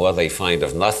goes, the more they find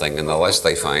of nothing and the less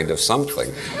they find of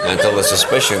something, until the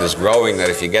suspicion is growing that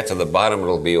if you get to the bottom,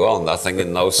 it'll be all nothing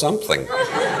and no something.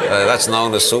 That's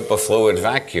known as superfluid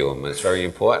vacuum. It's very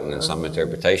important in some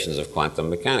interpretations of quantum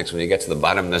mechanics. When you get to the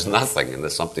bottom, there's nothing, and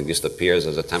there's something just appears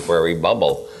as a temporary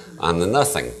bubble on the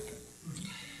nothing.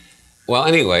 Well,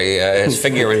 anyway, its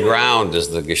figure and ground is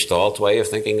the Gestalt way of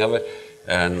thinking of it.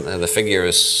 And the figure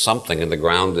is something and the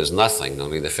ground is nothing,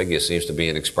 only the figure seems to be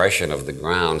an expression of the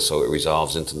ground, so it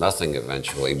resolves into nothing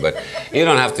eventually. But you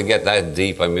don't have to get that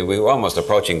deep. I mean, we were almost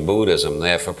approaching Buddhism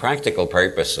there. For practical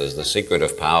purposes, the secret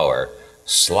of power,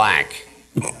 slack,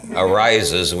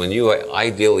 arises when you are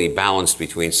ideally balanced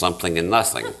between something and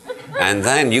nothing. And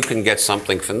then you can get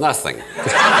something for nothing.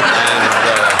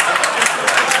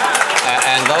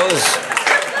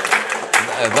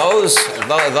 And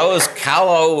those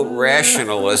callow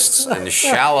rationalists and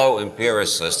shallow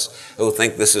empiricists who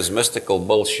think this is mystical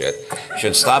bullshit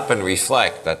should stop and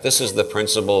reflect that this is the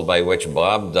principle by which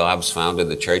Bob Dobbs founded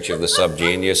the Church of the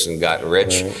Subgenius and got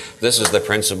rich. This is the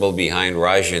principle behind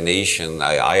Rajneesh and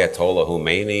Ayatollah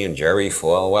Khomeini and Jerry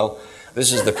Falwell.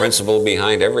 This is the principle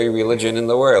behind every religion in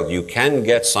the world. You can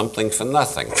get something for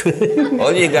nothing.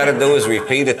 All you got to do is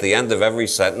repeat at the end of every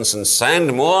sentence and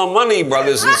send more money,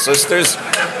 brothers and sisters.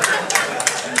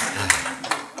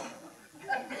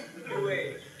 New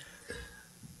Age.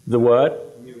 The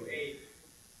what? New Age.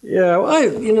 Yeah,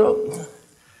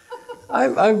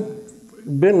 I've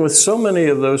been with so many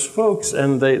of those folks,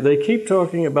 and they keep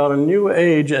talking about a new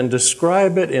age and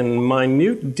describe it in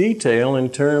minute detail in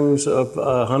terms of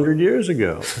 100 years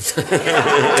ago.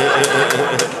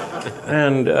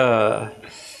 And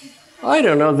I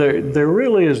don't know, there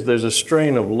really is, there's a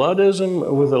strain of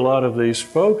Luddism with a lot of these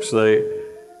folks.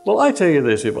 Well, I tell you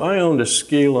this, if I owned a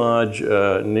ski lodge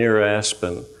near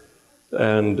Aspen,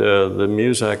 and the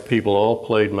Muzak people all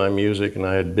played my music, and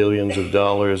I had billions of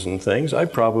dollars and things, I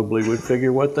probably would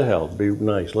figure, what the hell, be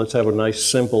nice. Let's have a nice,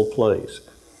 simple place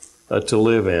to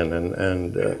live in,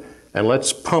 and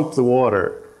let's pump the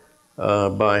water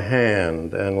by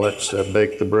hand, and let's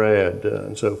bake the bread,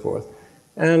 and so forth.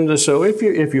 And so if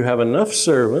you have enough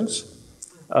servants,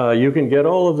 you can get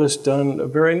all of this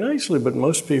done very nicely, but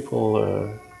most people,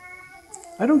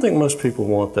 I don't think most people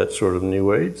want that sort of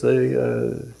new age.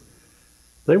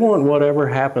 They want whatever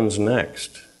happens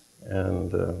next.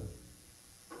 And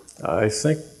I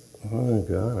think, oh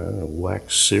God, I'm going to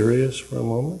wax serious for a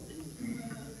moment.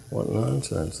 What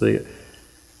nonsense.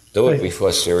 Do it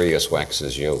before Sirius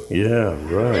waxes you. Yeah,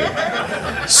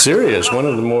 right. Sirius, one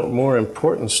of the more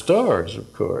important stars,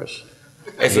 of course.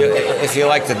 If you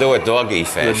like to do it doggy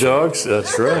fashion. The dogs,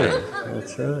 that's right.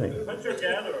 That's right.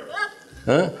 Hunter-gatherer.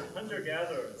 Huh?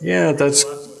 Hunter-gatherer. Yeah, that's...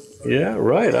 Yeah,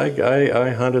 right.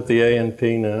 I hunt at the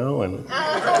A&P now and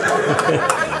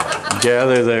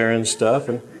gather there and stuff.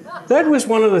 And that was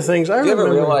one of the things I remember. Do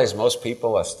you ever realize most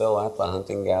people are still at the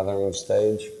hunting-gathering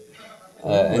stage?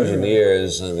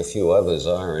 Engineers and a few others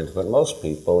aren't, but most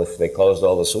people, if they closed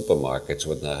all the supermarkets,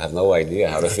 would have no idea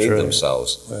how to feed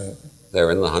themselves. Right. They're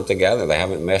in the hunter-gatherer. They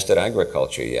haven't mastered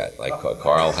agriculture yet, like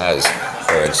Karl Hess,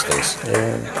 for instance.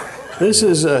 Yeah. This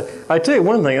is, I tell you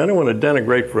one thing, I don't want to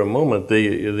denigrate for a moment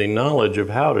the knowledge of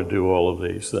how to do all of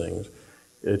these things.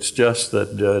 It's just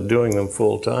that doing them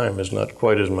full time is not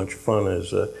quite as much fun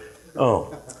as,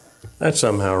 that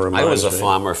somehow reminds me. I was a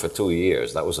farmer for 2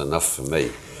 years. That was enough for me.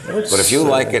 But if you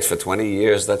like it for 20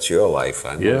 years, that's your life.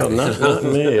 Yeah, not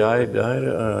me.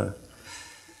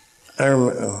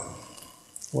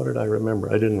 What did I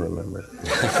remember? I didn't remember.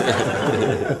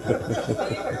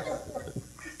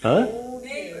 Huh?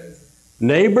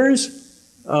 Neighbors?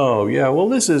 Oh, yeah. Well,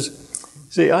 this is.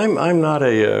 See, I'm not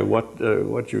a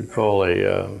what you'd call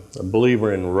a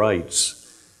believer in rights.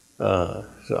 So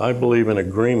I believe in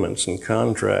agreements and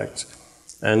contracts.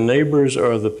 And neighbors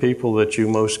are the people that you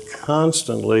most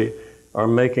constantly are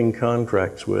making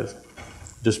contracts with,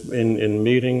 just in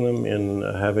meeting them, in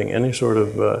having any sort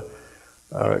of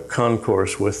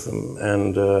concourse with them,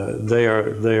 and they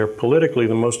are politically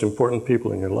the most important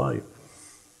people in your life.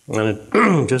 And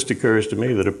it just occurs to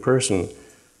me that a person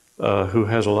who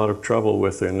has a lot of trouble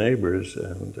with their neighbors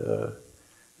and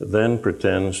then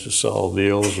pretends to solve the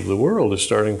ills of the world is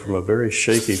starting from a very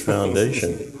shaky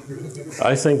foundation.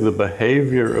 I think the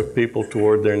behavior of people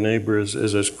toward their neighbors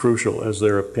is as crucial as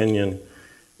their opinion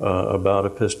about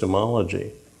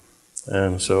epistemology.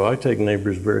 And so I take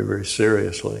neighbors very, very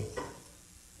seriously.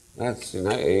 That's,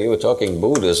 you were talking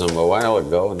Buddhism a while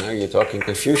ago, and now you're talking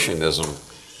Confucianism.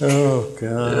 Oh,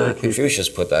 God. Confucius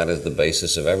put that as the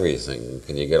basis of everything.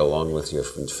 Can you get along with your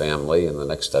family? And the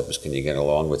next step is, can you get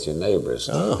along with your neighbors?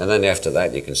 Oh. And then after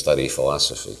that, you can study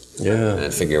philosophy. Yeah.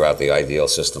 And figure out the ideal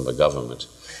system of government.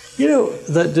 You know,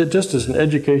 that just as an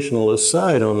educational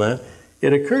aside on that,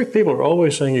 it occurs people are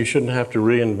always saying you shouldn't have to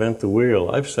reinvent the wheel.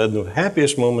 I've said the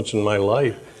happiest moments in my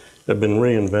life have been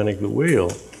reinventing the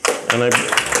wheel. And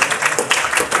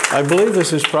I believe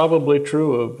this is probably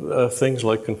true of things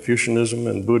like Confucianism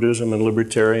and Buddhism and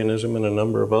libertarianism and a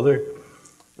number of other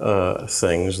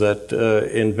things, that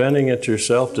inventing it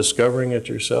yourself, discovering it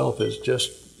yourself is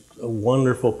just a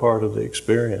wonderful part of the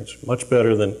experience. Much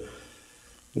better than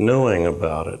knowing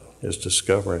about it is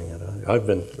discovering it. I've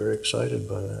been very excited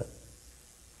by that.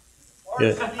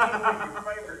 Water skiing with your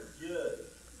favorite judge.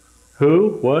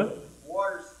 Who? What?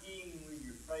 Water skiing with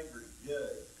your favorite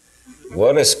judge.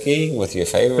 Water skiing with your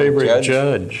favorite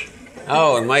judge?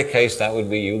 Oh, in my case, that would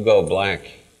be Hugo Black.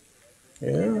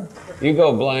 Yeah.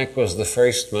 Hugo Black was the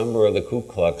first member of the Ku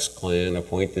Klux Klan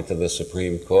appointed to the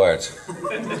Supreme Court.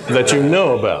 That you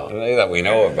know about? That we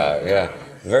know about, yeah.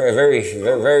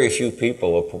 Very few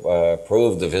people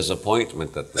approved of his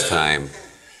appointment at the time.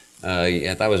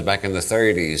 That was back in the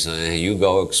 30s.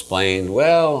 Hugo explained,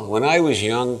 well, when I was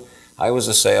young, I was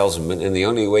a salesman, and the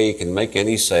only way you can make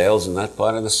any sales in that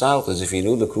part of the South is if you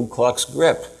knew the Ku Klux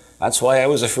grip. That's why I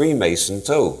was a Freemason,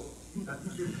 too.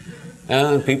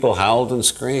 And people howled and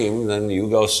screamed, and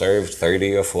Hugo served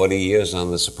 30 or 40 years on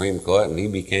the Supreme Court, and he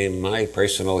became my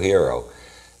personal hero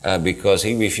because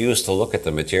he refused to look at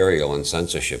the material in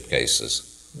censorship cases.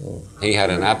 He had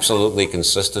an absolutely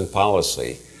consistent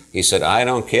policy. He said, I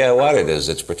don't care what it is,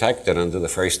 it's protected under the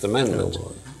First Amendment.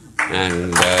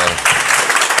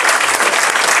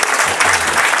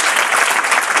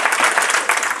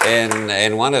 And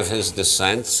in one of his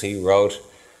dissents, he wrote,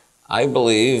 I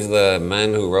believe the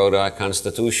men who wrote our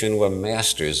Constitution were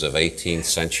masters of 18th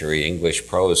century English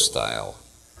prose style.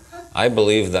 I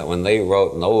believe that when they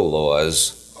wrote no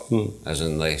laws, as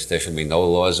in there should be no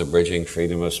laws abridging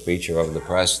freedom of speech or of the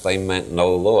press, they meant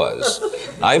no laws.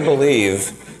 I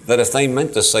believe that if they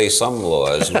meant to say some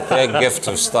laws, with their gift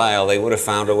of style, they would have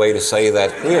found a way to say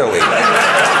that clearly.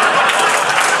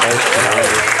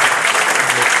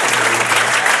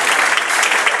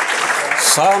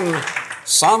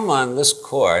 Some on this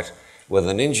court, with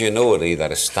an ingenuity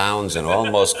that astounds and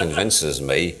almost convinces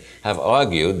me, have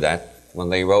argued that when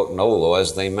they wrote no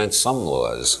laws, they meant some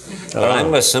laws. But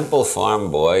I'm a simple farm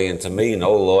boy, and to me,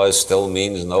 no laws still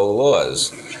means no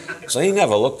laws. So he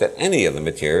never looked at any of the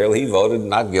material. He voted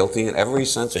not guilty in every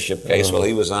censorship case while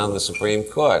he was on the Supreme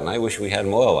Court, and I wish we had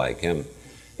more like him,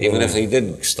 even if he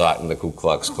did start in the Ku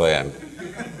Klux Klan.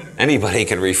 Anybody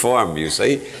can reform, you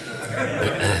see.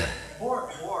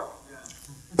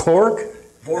 Pork?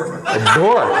 Bork.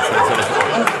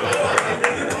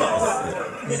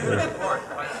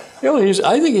 You know,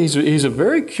 I think he's a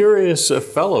very curious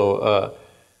fellow.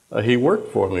 He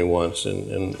worked for me once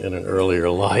in an earlier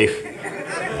life.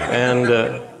 And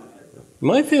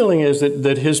my feeling is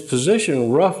that his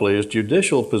position, roughly, his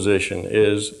judicial position,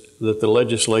 is that the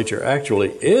legislature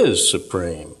actually is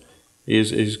supreme.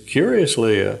 He's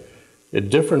curiously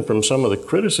different from some of the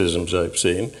criticisms I've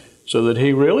seen, so that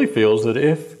he really feels that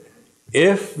if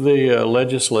the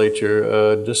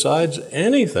legislature decides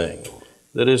anything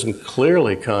that isn't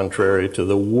clearly contrary to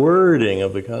the wording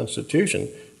of the Constitution,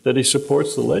 that he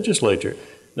supports the legislature.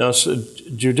 Now,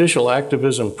 judicial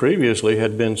activism previously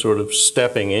had been sort of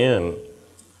stepping in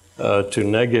to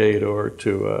negate or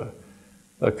to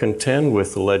contend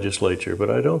with the legislature, but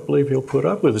I don't believe he'll put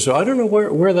up with it. So I don't know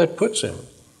where that puts him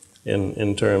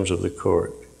in terms of the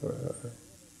court.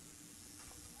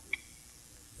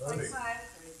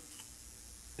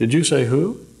 Did you say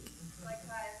who?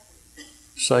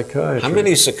 Psychiatry. How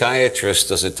many psychiatrists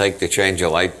does it take to change a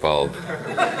light bulb?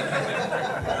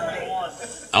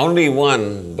 Only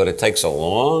one, but it takes a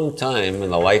long time,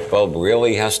 and the light bulb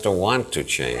really has to want to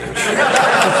change.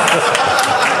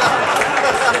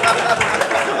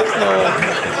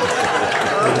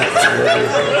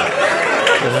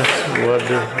 That's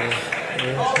wonderful.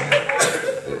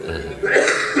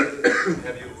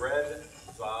 Have you read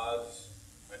Zaz,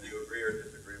 and do you agree or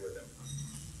disagree with him?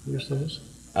 Who's this?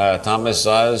 Thomas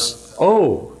Zaz?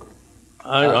 Oh,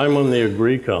 I'm on the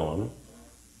agree column.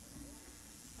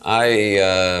 I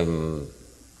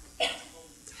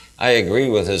agree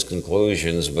with his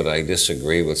conclusions, but I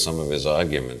disagree with some of his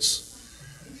arguments.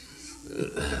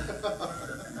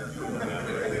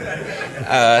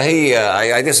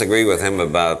 I disagree with him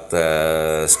about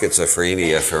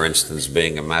schizophrenia, for instance,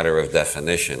 being a matter of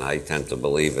definition. I tend to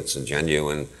believe it's a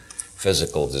genuine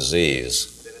physical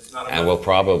disease and will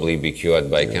probably be cured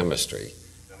by chemistry.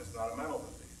 Then it's not a mental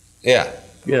disease. Yeah.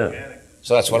 Yeah.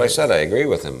 So that's what I said. I agree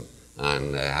with him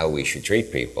on how we should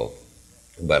treat people.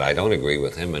 But I don't agree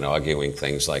with him in arguing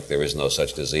things like there is no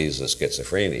such disease as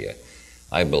schizophrenia.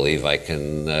 I believe I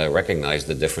can recognize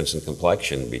the difference in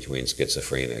complexion between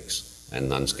schizophrenics and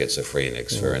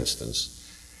non-schizophrenics, for instance.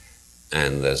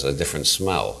 And there's a different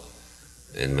smell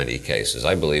in many cases.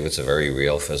 I believe it's a very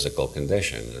real physical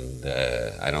condition, and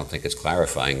I don't think it's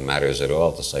clarifying matters at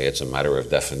all to say it's a matter of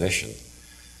definition.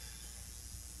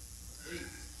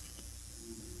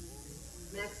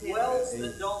 Wells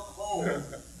that don't hold.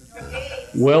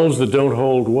 Wells that don't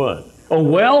hold what? Oh,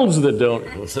 welds that don't.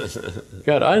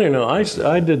 God, I don't know.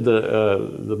 I did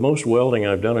the most welding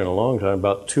I've done in a long time,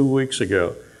 about 2 weeks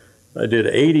ago. I did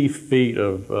 80 feet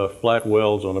of flat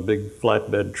welds on a big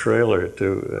flatbed trailer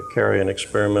to carry an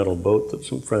experimental boat that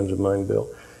some friends of mine built.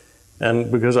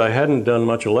 And because I hadn't done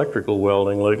much electrical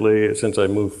welding lately, since I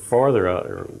moved farther out,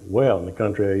 or well, in the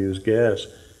country I use gas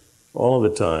all of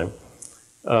the time.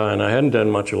 And I hadn't done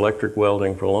much electric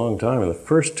welding for a long time, and the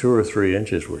first 2 or 3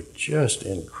 inches were just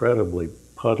incredibly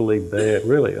puddly, bad,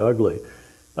 really ugly.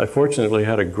 I fortunately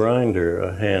had a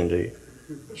grinder handy,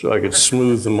 so I could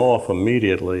smooth them off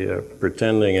immediately,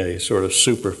 pretending a sort of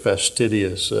super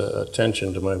fastidious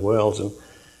attention to my welds.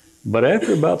 But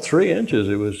after about 3 inches,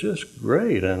 it was just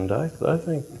great, and I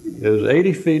think it was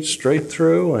 80 feet straight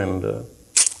through, and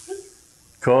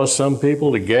caused some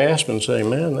people to gasp and say,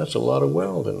 "Man, that's a lot of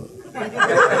welding." Yuppies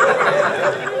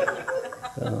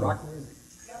and puppies. You know what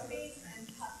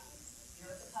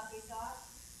the puppies are?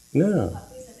 No.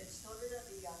 Puppies are the children of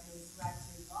the yuppies who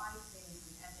actually buy things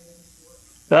and enter into work.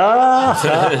 Ah,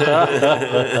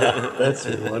 that's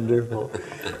wonderful.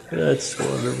 That's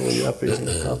wonderful, yuppies and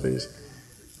puppies.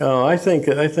 Oh, I think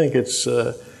it's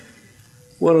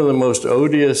one of the most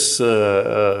odious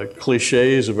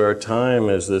cliches of our time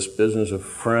is this business of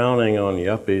frowning on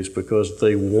yuppies because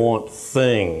they want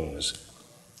things,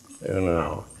 you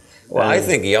know. Well, I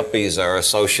think yuppies are a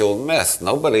social myth.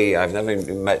 I've never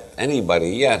met anybody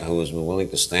yet who's been willing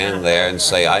to stand there and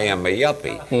say, "I am a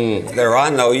yuppie." There are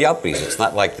no yuppies. It's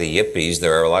not like the yippies.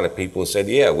 There are a lot of people who said,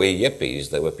 "Yeah, we're yippies."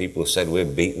 There were people who said, "We're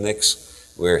beatniks,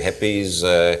 we're hippies,"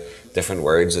 different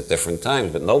words at different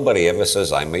times. But nobody ever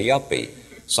says, "I'm a yuppie."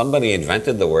 Somebody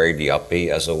invented the word yuppie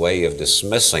as a way of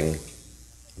dismissing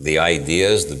the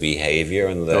ideas, the behavior,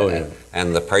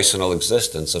 and the personal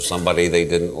existence of somebody they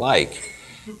didn't like.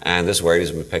 And this word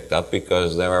has been picked up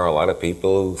because there are a lot of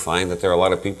people who find that there are a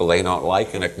lot of people they don't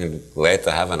like and are glad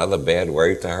to have another bad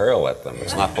word to hurl at them.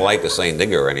 It's not polite to say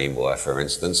nigger anymore, for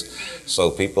instance. So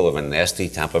people of a nasty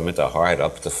temperament are hard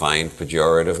up to find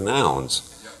pejorative nouns.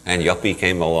 And yuppie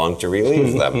came along to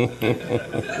relieve them.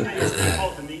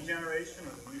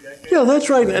 Yeah, that's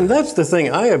right, and that's the thing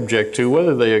I object to.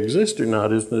 Whether they exist or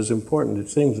not isn't as important, it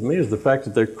seems to me, as the fact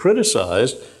that they're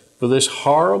criticized for this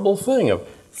horrible thing of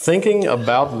thinking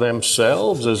about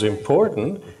themselves as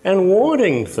important and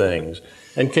wanting things.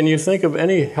 And can you think of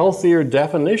any healthier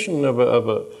definition of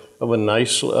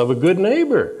a good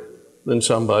neighbor than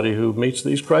somebody who meets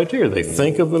these criteria? They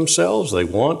think of themselves, they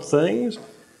want things.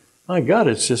 My God,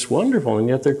 it's just wonderful, and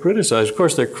yet they're criticized. Of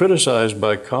course, they're criticized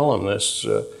by columnists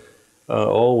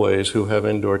always who have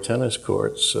indoor tennis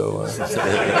courts. So.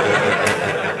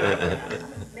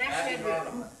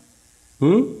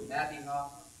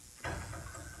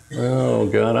 Oh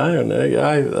God, I don't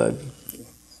know.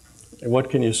 What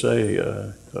can you say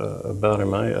about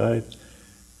him?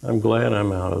 I'm glad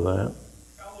I'm out of that.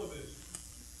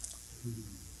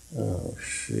 Oh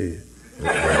shit.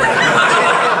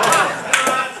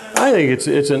 I think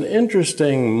it's an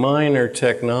interesting minor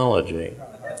technology.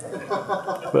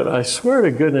 But I swear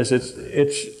to goodness,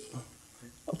 it's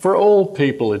for old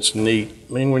people, it's neat.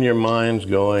 I mean, when your mind's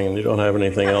going and you don't have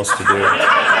anything else to do.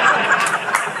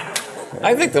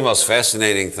 I think the most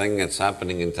fascinating thing that's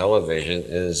happening in television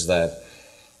is that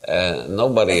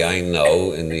nobody I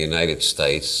know in the United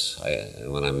States,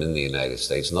 when I'm in the United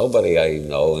States, nobody I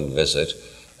know and visit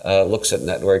looks at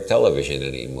network television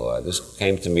anymore. This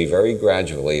came to me very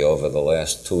gradually over the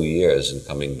last 2 years in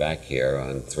coming back here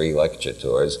on 3 lecture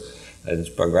tours. It's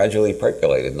gradually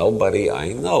percolated. Nobody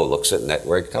I know looks at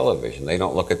network television. They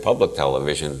don't look at public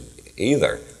television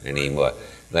either anymore.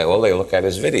 All they look at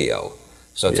is video.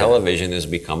 So television has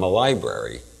become a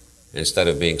library. Instead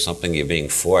of being something you're being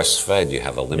force-fed, you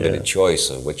have a limited choice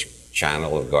of which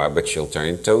channel of garbage you'll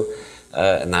turn to.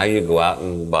 Now you go out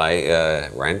and buy,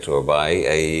 rent or buy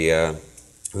a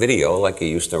video like you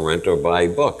used to rent or buy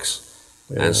books.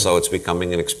 And so it's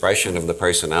becoming an expression of the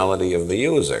personality of the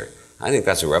user. I think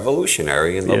that's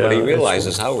revolutionary, and nobody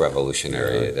realizes how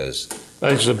revolutionary it is.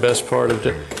 That's the best part of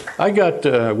it. We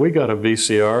got a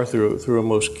VCR through a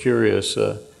most curious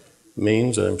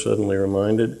means, I'm suddenly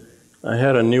reminded. I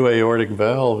had a new aortic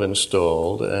valve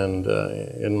installed, and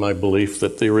in my belief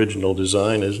that the original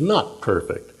design is not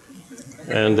perfect,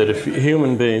 and that if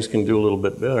human beings can do a little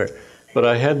bit better. But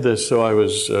I had this, so I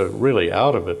was really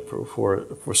out of it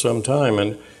for some time,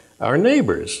 and our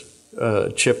neighbors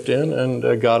chipped in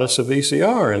and got us a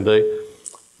VCR, and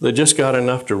they just got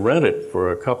enough to rent it for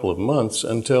a couple of months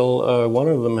until one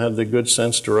of them had the good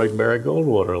sense to write Barry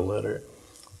Goldwater a letter.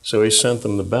 So he sent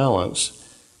them the balance.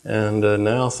 And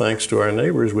now, thanks to our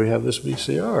neighbors, we have this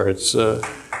VCR. It's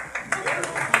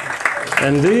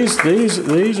and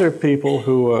these are people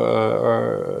who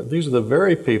these are the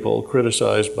very people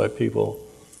criticized by people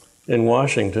in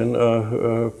Washington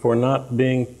for not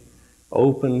being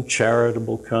open,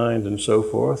 charitable, kind, and so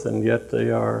forth, and yet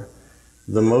they are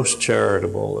the most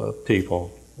charitable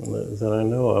people that I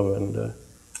know of. And that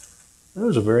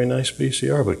was a very nice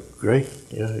VCR, but great.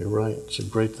 Yeah, you're right. It's a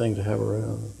great thing to have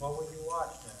around. What would you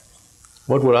watch next?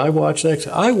 What would I watch next?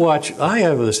 I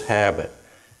have this habit.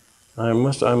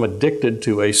 I'm addicted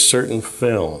to a certain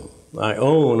film. I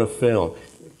own a film.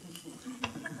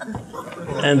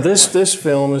 And this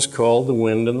film is called The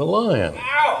Wind and the Lion.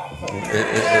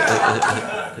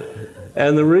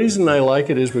 And the reason I like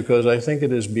it is because I think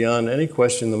it is beyond any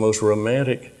question the most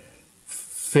romantic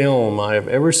film I have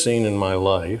ever seen in my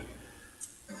life.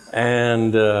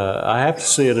 And I have to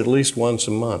see it at least once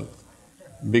a month,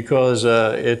 because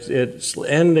its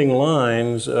ending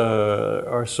lines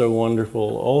are so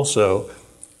wonderful also.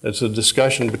 It's a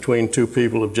discussion between two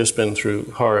people who have just been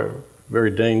through hard,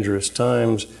 very dangerous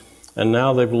times, and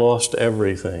now they've lost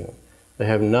everything. They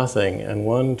have nothing, and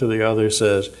one to the other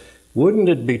says, wouldn't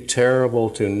it be terrible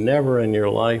to never in your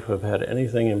life have had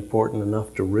anything important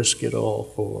enough to risk it all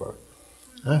for?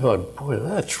 I thought, boy,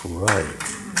 that's right.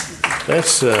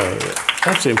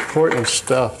 That's important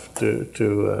stuff to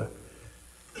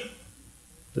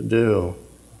do.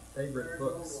 Favorite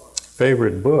books?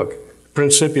 Favorite book?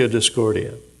 Principia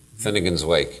Discordia. Finnegan's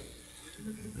Wake.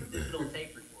 Digital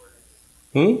tape recorder.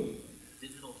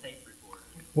 Digital tape recorder.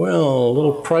 Well, a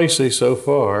little pricey so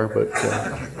far, but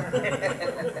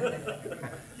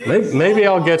maybe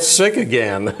I'll get sick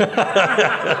again.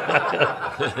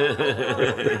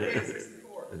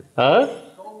 Huh?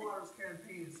 Goldwater's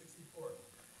campaign in '64.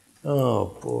 Oh,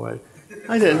 boy.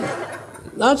 I didn't.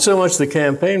 Not so much the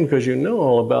campaign, because you know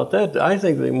all about that. I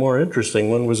think the more interesting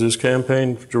one was his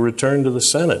campaign to return to the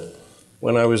Senate,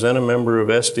 when I was then a member of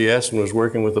SDS and was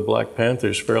working with the Black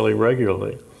Panthers fairly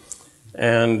regularly.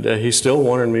 And he still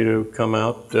wanted me to come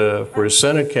out for his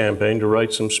Senate campaign to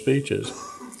write some speeches.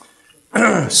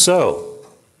 So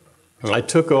I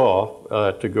took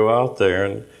off to go out there,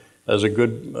 and as a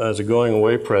going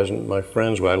away present, my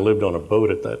friends, well, I lived on a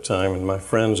boat at that time, and my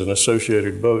friends in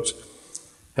Associated Boats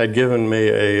had given me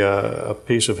a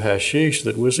piece of hashish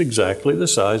that was exactly the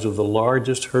size of the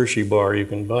largest Hershey bar you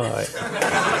can buy,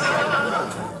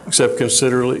 except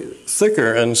considerably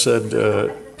thicker, and said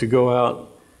to go out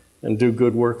and do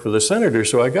good work for the senator.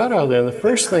 So I got out there, and the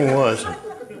first thing was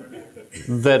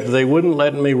that they wouldn't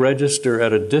let me register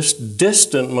at a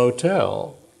distant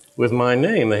motel with my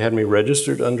name. They had me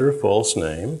registered under a false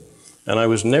name, and I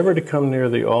was never to come near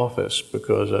the office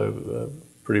because I'm a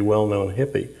pretty well-known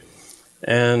hippie.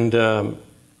 And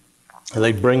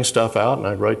they'd bring stuff out, and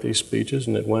I'd write these speeches,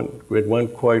 and it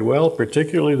went quite well,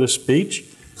 particularly the speech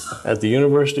at the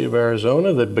University of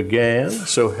Arizona that began,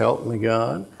 so help me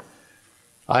God,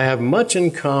 I have much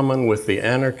in common with the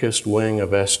anarchist wing of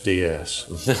SDS.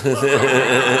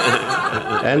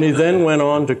 And he then went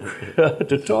on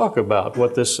to talk about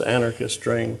what this anarchist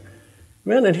strain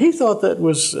meant, and he thought that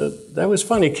was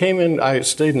fun. He came in, I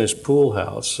stayed in his pool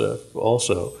house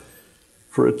also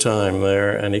for a time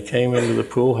there, and he came into the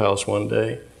pool house one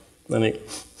day, and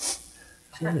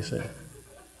he said,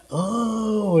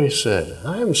 oh, he said,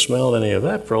 I haven't smelled any of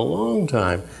that for a long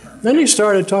time. Then he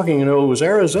started talking, it was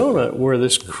Arizona where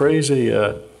this crazy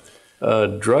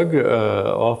drug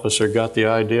officer got the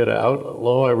idea to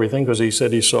outlaw everything, because he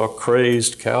said he saw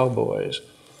crazed cowboys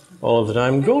all of the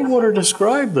time. Goldwater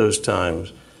described those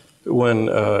times when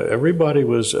everybody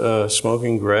was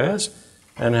smoking grass,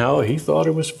 and how he thought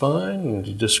it was fine, and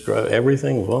he described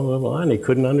everything, blah, blah, blah, and he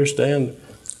couldn't understand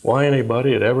why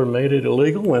anybody had ever made it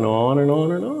illegal, went on and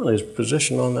on and on. His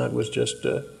position on that was just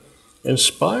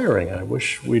inspiring. I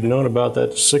wish we'd known about that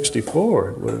in '64.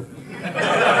 It would have...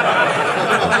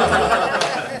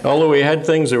 Although he had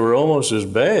things that were almost as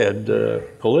bad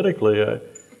politically.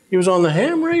 He was on the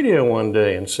ham radio one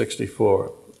day in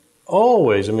 '64.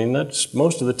 Always. I mean, that's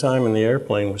most of the time in the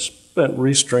airplane was spent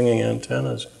restringing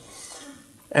antennas.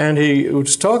 And he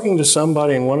was talking to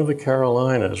somebody in one of the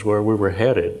Carolinas where we were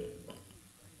headed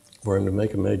for him to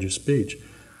make a major speech.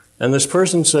 And this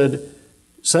person said,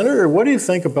 "Senator, what do you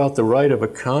think about the right of a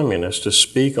communist to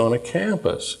speak on a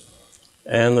campus?"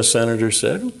 And the senator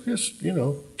said, just, you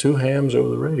know, 2 hams over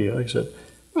the radio. He said,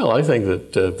 "Well, I think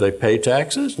that if they pay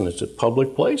taxes and it's a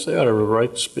public place, they ought to have a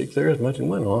right to speak there as much," and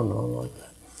went on and on like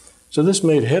that. So this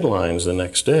made headlines the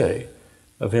next day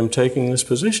of him taking this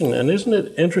position. And isn't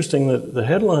it interesting that the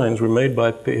headlines were made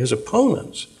by his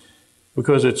opponents?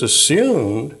 Because it's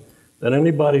assumed that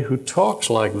anybody who talks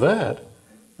like that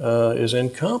is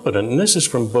incompetent. And this is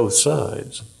from both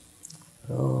sides.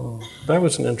 Oh, that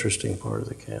was an interesting part of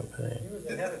the campaign. He was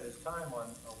ahead of his time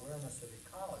on awareness of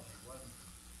ecology, wasn't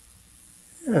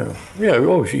he? Yeah,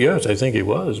 oh yes, I think he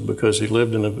was, because he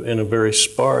lived in a very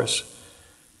sparse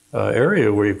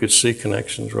area where you could see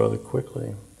connections rather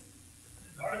quickly.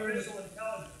 Artificial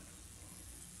intelligence.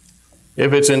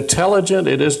 If it's intelligent,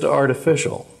 it is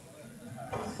artificial.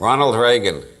 Ronald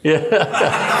Reagan. Yeah.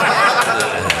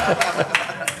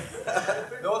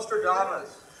 Nostradamus.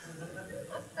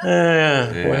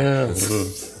 Well,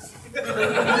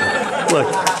 look,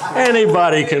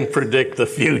 anybody can predict the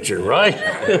future, right?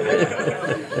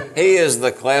 He is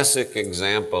the classic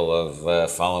example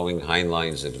of following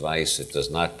Heinlein's advice: it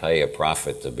does not pay a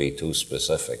prophet to be too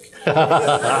specific.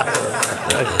 Natural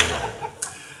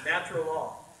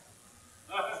law.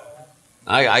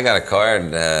 I got a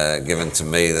card given to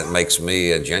me that makes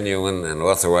me a genuine and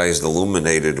authorized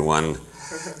illuminated one,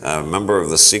 a member of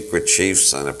the secret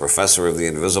chiefs and a professor of the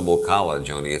invisible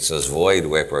college, only it says void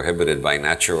where prohibited by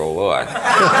natural law. So,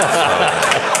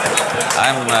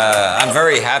 I'm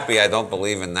very happy I don't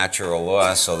believe in natural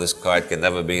law, so this card can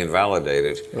never be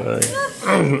invalidated. Right.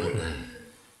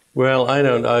 Well,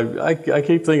 I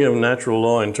keep thinking of natural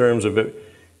law in terms of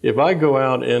if I go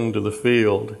out into the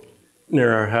field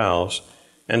near our house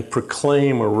and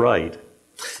proclaim a right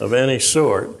of any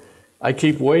sort, I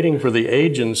keep waiting for the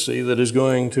agency that is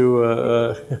going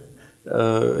to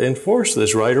enforce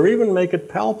this right or even make it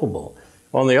palpable.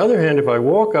 On the other hand, if I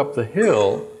walk up the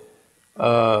hill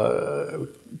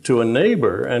to a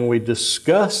neighbor and we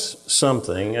discuss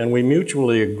something and we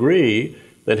mutually agree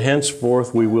that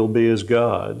henceforth we will be as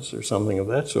gods or something of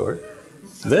that sort,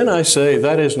 then I say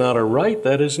that is not a right,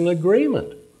 that is an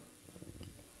agreement.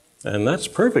 And that's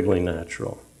perfectly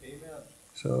natural. Amen.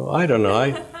 So I don't know.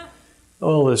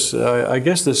 I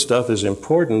guess this stuff is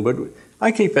important, but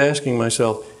I keep asking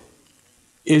myself,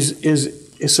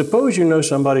 suppose you know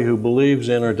somebody who believes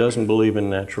in or doesn't believe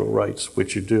in natural rights,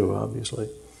 which you do,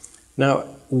 obviously. Now,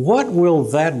 what will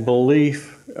that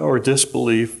belief or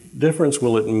disbelief difference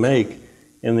will it make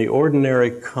in the ordinary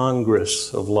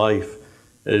congress of life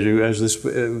as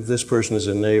this person is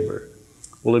a neighbor?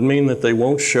 Will it mean that they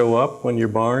won't show up when your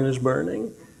barn is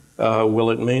burning?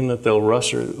 Will it mean that they'll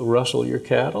rustle your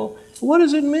cattle? What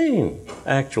does it mean,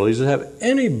 actually? Does it have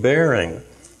any bearing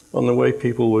on the way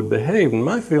people would behave? And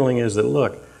my feeling is that,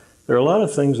 look, there are a lot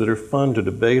of things that are fun to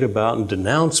debate about and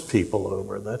denounce people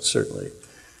over. That's certainly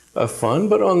fun.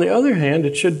 But on the other hand,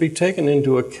 it should be taken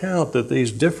into account that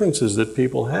these differences that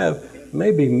people have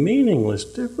may be meaningless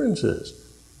differences.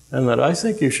 And that I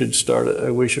think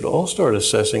we should all start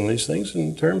assessing these things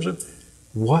in terms of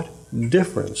what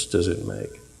difference does it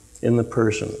make in the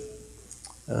person.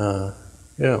 Yeah.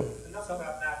 Enough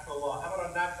about natural law. How about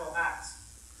unnatural acts?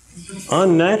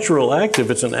 Unnatural act, if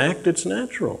it's an act, it's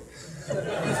natural.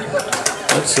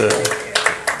 That's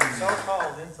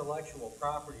So-called intellectual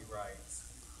property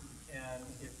rights. And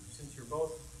since you're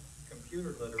both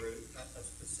computer literate, a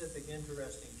specific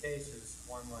interesting case is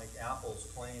one like Apple's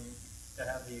claim to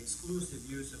have the exclusive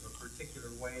use of a particular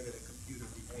way that a computer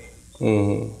behaves.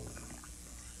 Mm-hmm.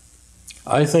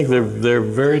 I think they're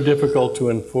very difficult to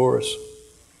enforce.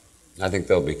 I think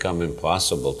they'll become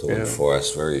impossible to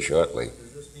enforce very shortly.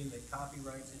 Does this mean that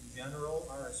copyrights in general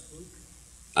are a spook?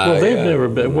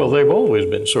 Well, they've always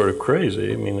been sort of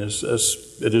crazy. I mean, as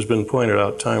it has been pointed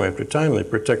out time after time, they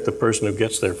protect the person who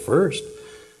gets there first,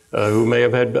 who may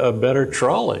have had a better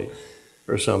trolley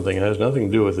or something. It has nothing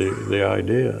to do with the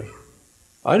idea.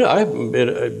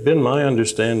 It's been my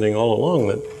understanding all along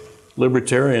that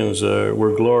libertarians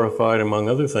were glorified, among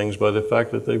other things, by the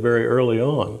fact that they very early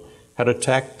on had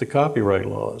attacked the copyright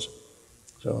laws.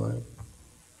 So,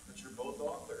 but you're both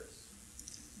authors.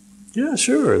 yeah,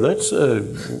 sure. That's.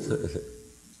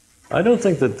 I don't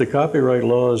think that the copyright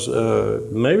laws.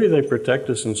 Maybe they protect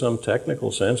us in some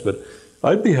technical sense, but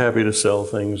I'd be happy to sell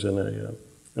things in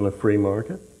a free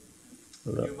market.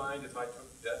 Would you mind if I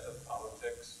took debt of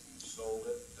politics and sold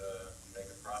it to make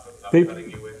a profit without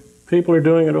cutting you in? People are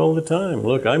doing it all the time.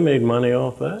 Look, I made money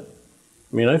off that.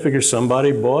 I mean, I figure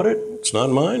somebody bought it. It's not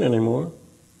mine anymore.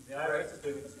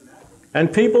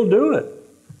 And people do it.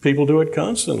 People do it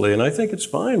constantly, and I think it's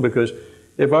fine, because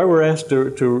if I were asked to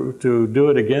do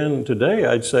it again today,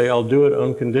 I'd say I'll do it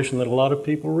on condition that a lot of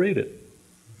people read it.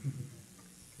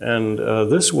 And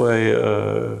this way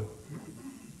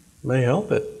may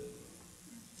help it.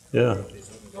 Yeah.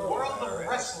 The world of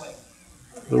wrestling.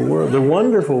 The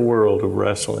wonderful world of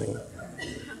wrestling.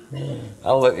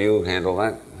 I'll let you handle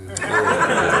that.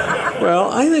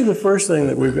 Well, I think the first thing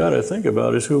that we've got to think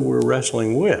about is who we're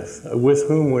wrestling with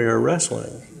whom we are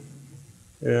wrestling.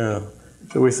 Yeah.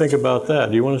 So we think about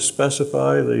that. Do you want to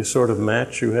specify the sort of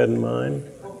match you had in mind?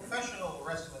 Professional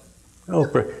wrestling. Oh,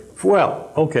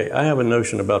 well, okay, I have a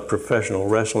notion about professional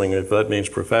wrestling, if that means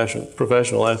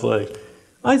professional athletics.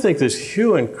 I think this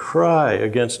hue and cry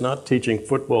against not teaching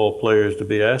football players to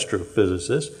be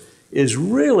astrophysicists is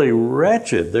really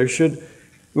wretched. There's a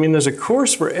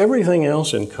course for everything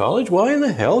else in college. Why in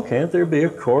the hell can't there be a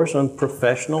course on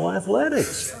professional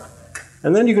athletics?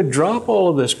 And then you could drop all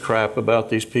of this crap about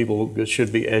these people that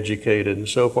should be educated and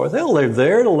so forth. Hell, they're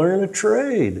there to learn a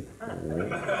trade.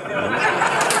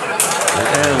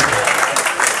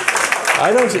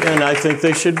 And I think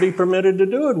they should be permitted to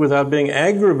do it without being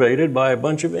aggravated by a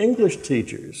bunch of English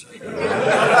teachers.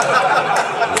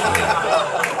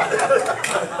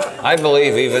 I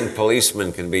believe even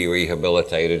policemen can be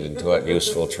rehabilitated and taught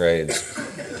useful trades.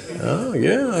 Oh,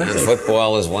 yeah. And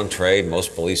football is one trade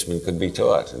most policemen could be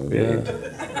taught. Indeed. A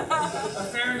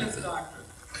fairness doctrine.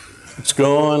 It's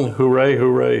gone. Hooray,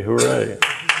 hooray, hooray.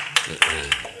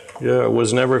 Yeah, it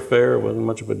was never fair. It wasn't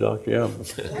much of a doctor. Yeah.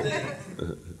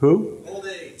 Who? Old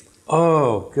age.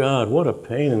 Oh, God, what a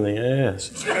pain in the ass.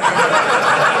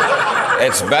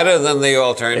 It's better than the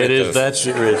alternative. It is that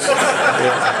serious.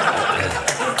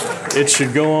 It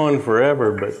should go on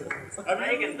forever, but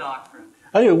Reagan doctrine.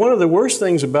 I think one of the worst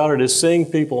things about it is seeing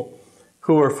people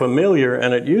who are familiar,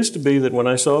 and it used to be that when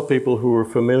I saw people who were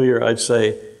familiar, I'd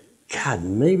say, God,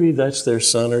 maybe that's their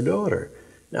son or daughter.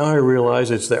 Now I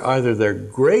realize it's either their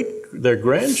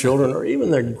grandchildren or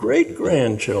even their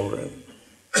great-grandchildren.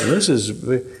 And this is,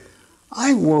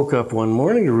 I woke up one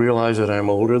morning to realize that I'm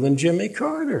older than Jimmy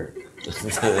Carter. This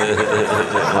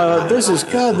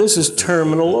is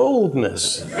terminal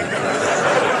oldness.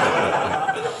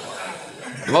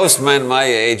 Most men my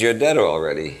age are dead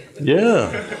already. Yeah.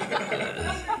 Favorite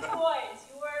toys,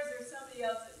 yours or somebody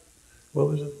else's? What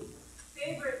was it?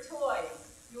 Favorite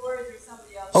toys, yours or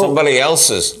somebody else's? Oh. Somebody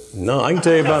else's. No, I can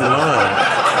tell you about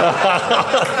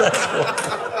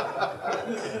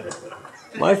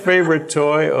mine. My favorite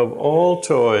toy of all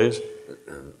toys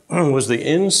was the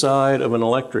inside of an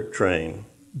electric train,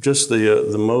 just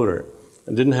the motor.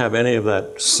 It didn't have any of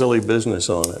that silly business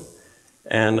on it.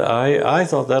 And I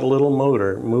thought that little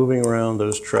motor moving around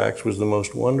those tracks was the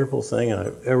most wonderful thing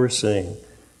I've ever seen.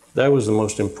 That was the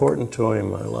most important toy in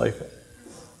my life,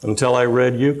 until I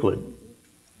read Euclid.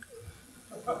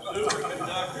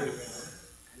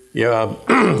 Yeah,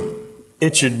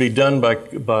 it should be done by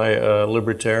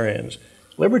libertarians.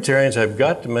 Libertarians have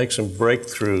got to make some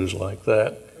breakthroughs like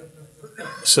that.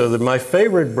 So that my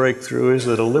favorite breakthrough is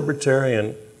that a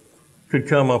libertarian could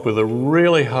come up with a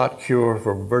really hot cure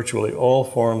for virtually all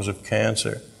forms of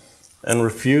cancer and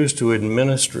refuse to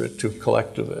administer it to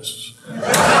collectivists. Would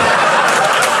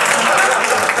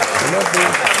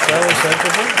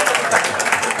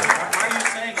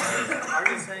Are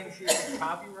you saying she should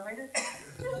copyright it?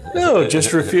 No,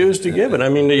 just refuse to give it. I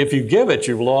mean, if you give it,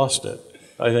 you've lost it.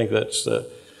 I think that's the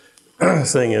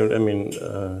thing. I mean,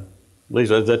 at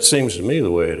least that seems to me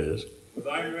the way it is. Was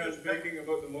Iron speaking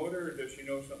about the motor, or does she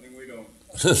know something we don't?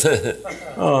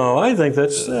 Oh, I think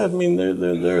that's. I mean,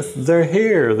 they're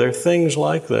here. There are things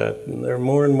like that, and there are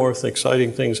more and more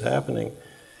exciting things happening.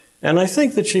 And I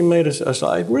think that she made us.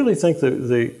 I really think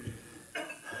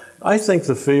I think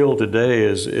the field today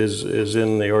is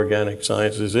in the organic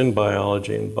sciences, in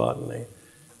biology and botany,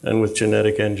 and with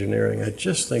genetic engineering. I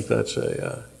just think that's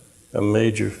a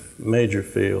major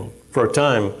field. For a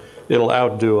time, it'll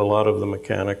outdo a lot of the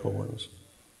mechanical ones.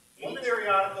 What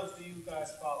periodicals do you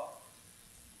guys follow?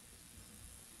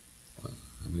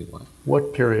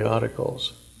 What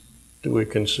periodicals? do we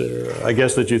consider? I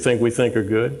guess that you think we think are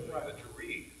good?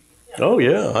 Oh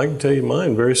yeah, I can tell you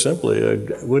mine very simply.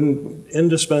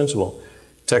 Indispensable.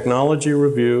 Technology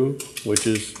Review, which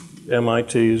is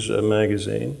MIT's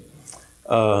magazine,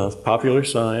 Popular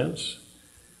Science,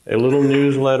 a little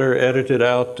newsletter edited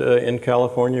out in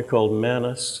California called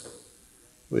Manus,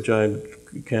 which I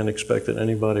can't expect that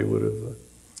anybody would have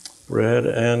read,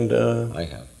 and I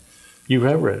have. You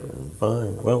have read it?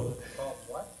 Fine. Well,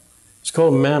 it's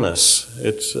called Manus.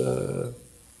 It's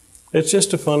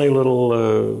just a funny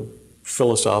little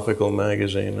philosophical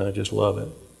magazine. I just love it.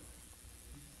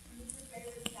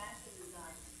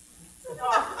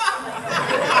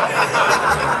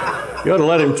 You ought to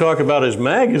let him talk about his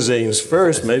magazines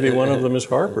first. Maybe one of them is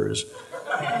Harper's.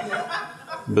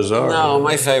 Bizarre. No,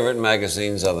 my favorite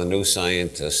magazines are The New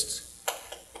Scientist,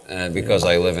 because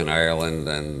I live in Ireland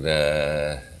and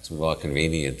it's more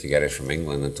convenient to get it from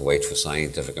England than to wait for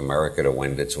Scientific America to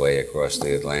wend its way across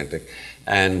the Atlantic.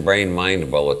 And Brain Mind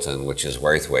Bulletin, which is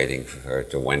worth waiting for it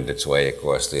to wend its way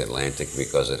across the Atlantic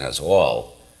because it has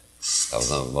all of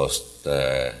the most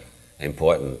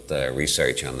important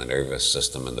research on the nervous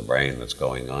system and the brain that's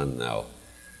going on now.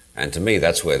 And to me,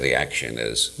 that's where the action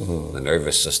is, the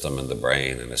nervous system and the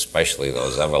brain, and especially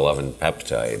those ever-loving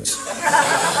peptides.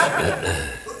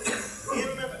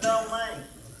 Intimate domain.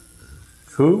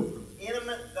 Who?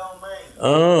 Intimate domain.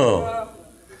 Oh.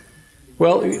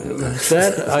 Well,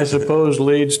 that, I suppose,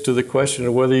 leads to the question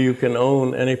of whether you can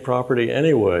own any property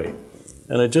anyway.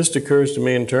 And it just occurs to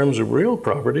me in terms of real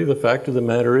property, the fact of the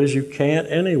matter is you can't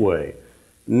anyway.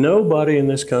 Nobody in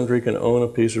this country can own a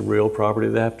piece of real property.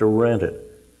 They have to rent it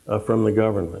from the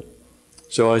government.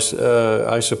 So I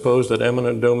suppose that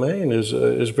eminent domain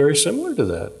is very similar to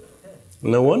that.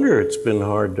 No wonder it's been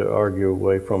hard to argue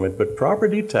away from it, but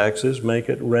property taxes make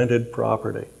it rented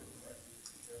property.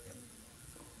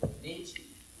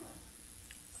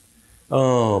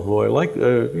 Oh boy, like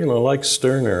like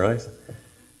Stirner,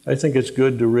 I think it's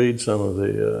good to read some of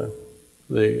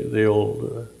the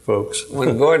old folks.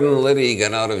 When Gordon Liddy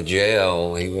got out of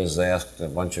jail, he was asked a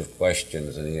bunch of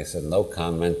questions, and he said no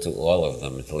comment to all of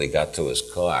them until he got to his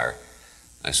car.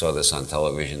 I saw this on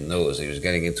television news. He was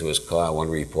getting into his car. One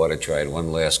reporter tried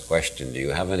one last question. Do you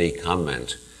have any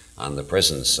comment on the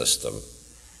prison system?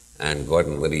 And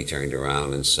Gordon Liddy turned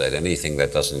around and said, anything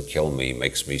that doesn't kill me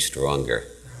makes me stronger.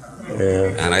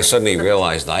 Yeah. And I suddenly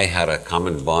realized I had a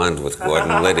common bond with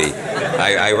Gordon Liddy.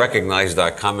 I recognized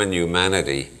our common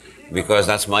humanity, because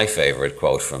that's my favorite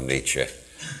quote from Nietzsche.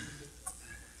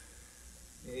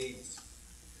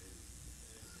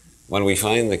 When we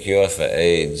find the cure for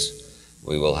AIDS,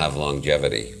 we will have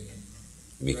longevity,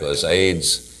 because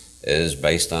AIDS is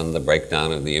based on the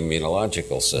breakdown of the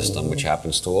immunological system, which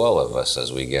happens to all of us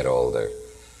as we get older.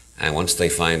 And once they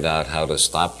find out how to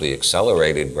stop the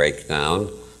accelerated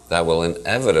breakdown, that will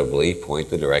inevitably point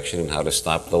the direction in how to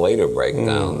stop the later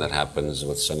breakdown that happens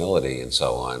with senility and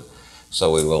so on. So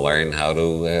we will learn how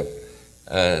to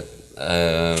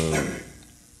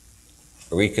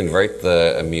reconvert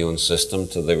the immune system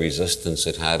to the resistance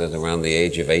it had at around the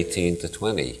age of 18 to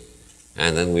 20.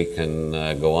 And then we can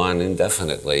go on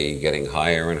indefinitely, getting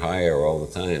higher and higher all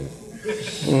the time.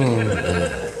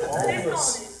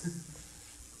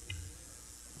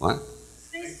 What?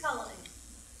 Space colony.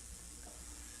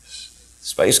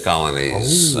 Space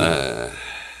colonies.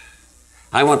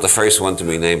 I want the first one to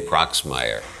be named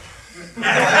Proxmire.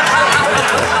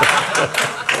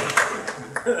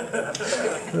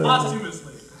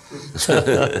 Posthumously.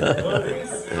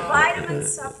 Vitamin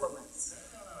supplements.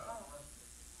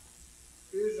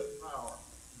 Fusion power.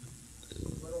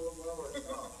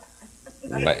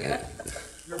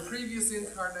 Your previous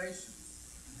incarnation.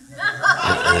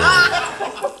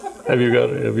 Have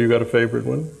you got a favorite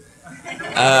one?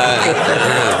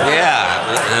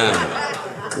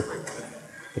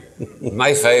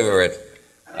 My favorite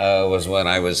was when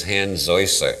I was Hans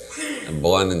Zeusser,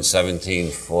 born in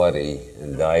 1740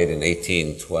 and died in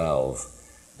 1812.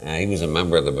 He was a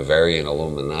member of the Bavarian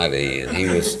Illuminati, and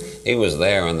he was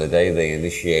there on the day they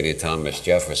initiated Thomas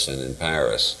Jefferson in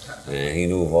Paris. And he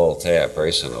knew Voltaire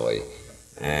personally,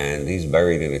 and he's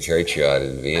buried in a churchyard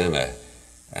in Vienna.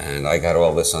 And I got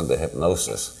all this under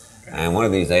hypnosis. And one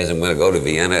of these days I'm going to go to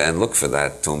Vienna and look for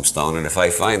that tombstone, and if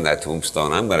I find that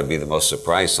tombstone, I'm going to be the most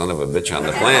surprised son of a bitch on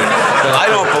the planet, because I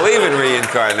don't believe in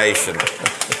reincarnation.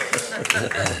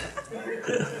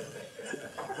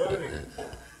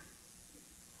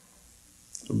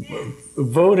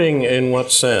 Voting in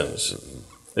what sense?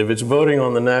 If it's voting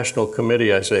on the National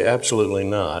Committee, I say absolutely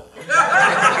not.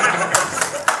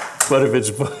 But if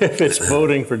it's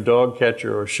voting for dog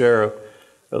catcher or sheriff,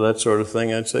 that sort of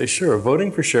thing, I'd say, sure,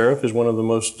 voting for sheriff is one of the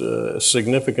most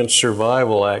significant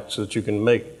survival acts that you can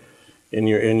make in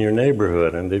your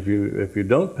neighborhood. And if you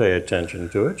don't pay attention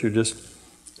to it, you're just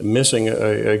missing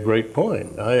a great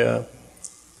point. I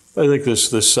think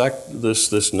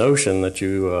this notion that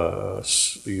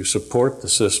you support the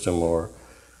system or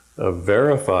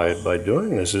verify it by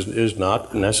doing this is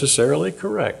not necessarily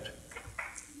correct.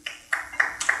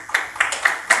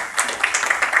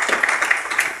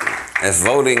 If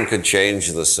voting could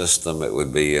change the system, it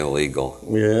would be illegal.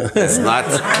 Yeah.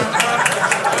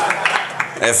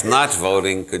 If not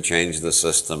voting could change the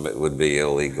system, it would be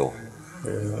illegal.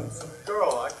 Yeah.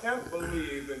 Carl, I can't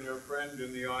believe in your friend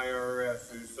in the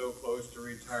IRS who's so close to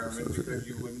retirement because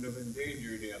you wouldn't have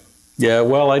endangered him. Yeah,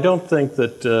 well, I don't think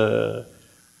that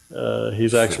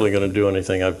he's actually going to do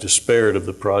anything. I've despaired of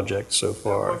the project so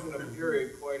far. It wasn't a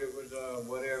period quite, it was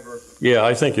whatever. Yeah,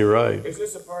 I think you're right. Is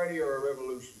this a party or a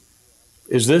revolution?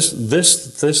 Is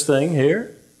this thing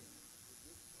here?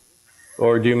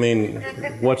 Or do you mean,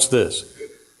 what's this?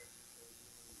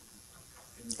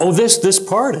 Oh, this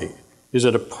party. Is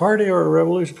it a party or a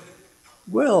revolution?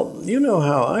 Well, you know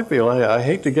how I feel. I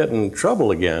hate to get in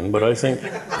trouble again, but I think,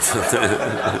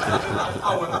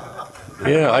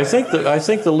 yeah, I think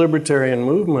the libertarian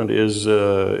movement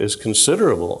is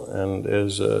considerable and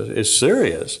is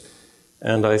serious,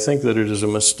 and I think that it is a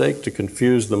mistake to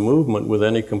confuse the movement with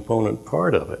any component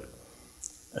part of it.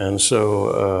 And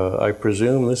so I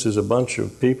presume this is a bunch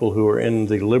of people who are in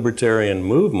the libertarian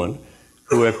movement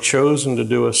who have chosen to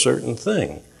do a certain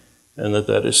thing, and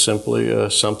that is simply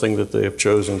something that they have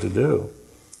chosen to do.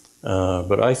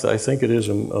 But I think it is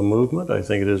a movement. I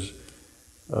think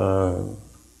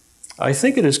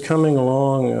it is coming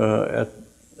along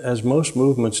as most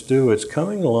movements do. It's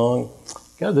coming along.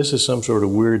 God, this is some sort of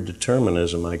weird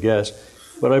determinism, I guess.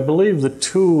 But I believe the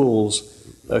tools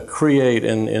create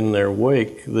in their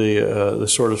wake the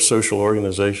sort of social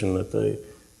organization that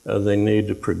they need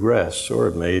to progress, or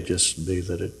it may just be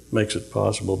that it makes it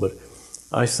possible. But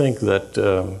I think that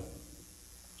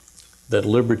that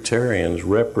libertarians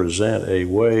represent a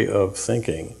way of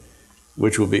thinking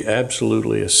which will be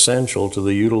absolutely essential to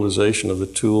the utilization of the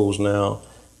tools now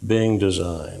being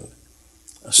designed.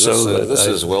 This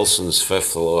is Wilson's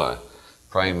fifth law.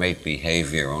 Primate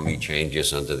behavior only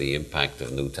changes under the impact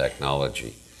of new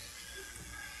technology.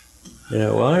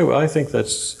 Yeah, well, I think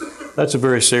that's a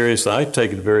very serious. I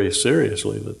take it very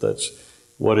seriously that's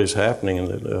what is happening, and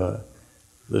that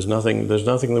there's nothing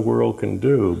the world can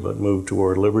do but move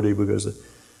toward liberty, because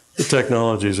the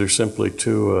technologies are simply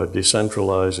too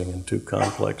decentralizing and too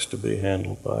complex to be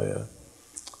handled by.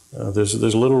 There's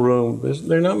little room.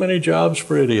 There are not many jobs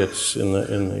for idiots in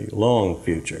the long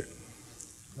future,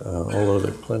 although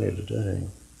there are plenty today.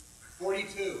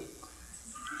 42.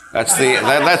 That's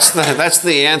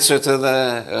the answer to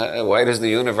the why does the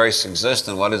universe exist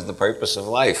and what is the purpose of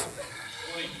life?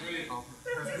 23.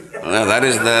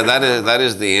 That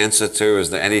is the answer to is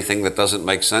there anything that doesn't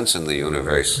make sense in the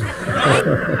universe.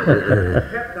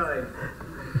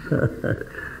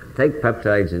 Take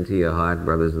peptides into your heart,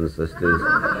 brothers and sisters.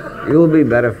 You'll be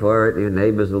better for it. Your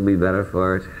neighbors will be better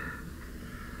for it.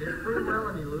 Is free will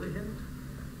an illusion?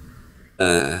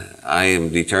 I am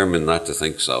determined not to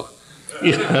think so.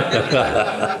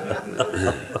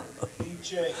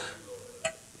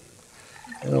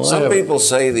 Some people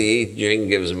say the I Ching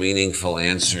gives meaningful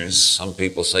answers. Some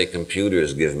people say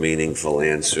computers give meaningful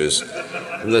answers.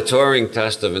 The Turing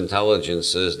test of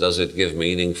intelligence is, does it give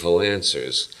meaningful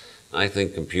answers? I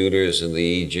think computers and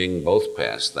the I Ching both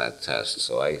pass that test.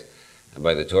 So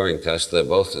by the Turing test, they're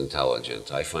both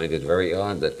intelligent. I find it very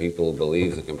odd that people who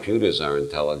believe the computers are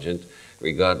intelligent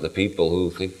regard the people who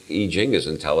think I Ching is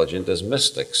intelligent as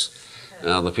mystics.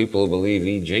 Now, the people who believe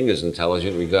I Ching is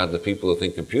intelligent regard the people who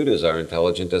think computers are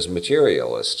intelligent as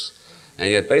materialists. And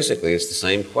yet, basically, it's the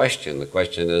same question. The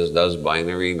question is, does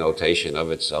binary notation of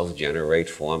itself generate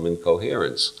form and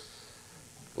coherence?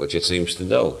 Which it seems to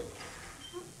do.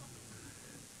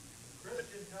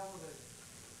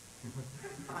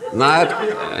 Not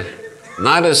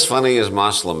as funny as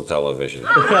Muslim television.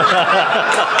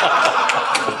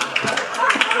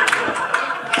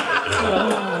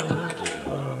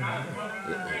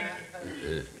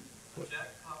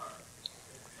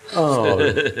 Oh,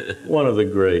 one of the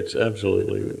greats,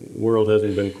 absolutely. The world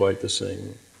hasn't been quite the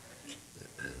same.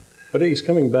 But he's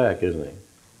coming back, isn't he? A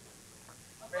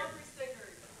bumper sticker.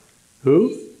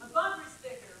 Who? A bumper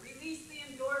sticker. Release the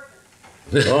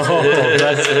endorphin. Oh,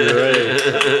 that's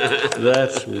great.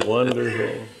 That's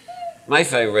wonderful. My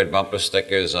favorite bumper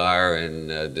stickers are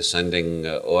in descending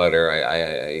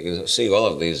order. You can see all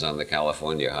of these on the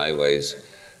California highways.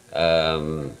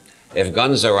 if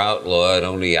guns are outlawed,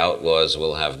 only outlaws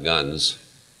will have guns.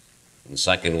 And the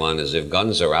second one is, if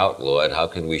guns are outlawed, how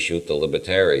can we shoot the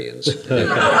libertarians?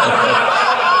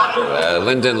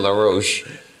 Lyndon LaRouche.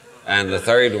 And the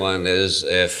third one is,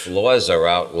 if laws are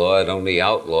outlawed, only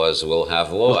outlaws will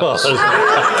have laws.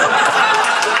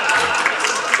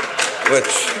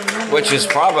 which is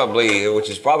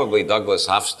probably Douglas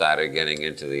Hofstadter getting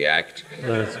into the act.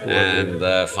 And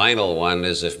the final one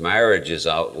is, if marriage is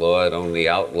outlawed, only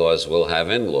outlaws will have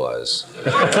in-laws.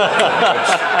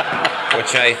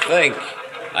 which I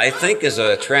think is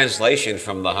a translation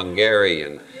from the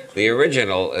Hungarian. The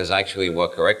original is actually more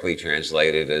correctly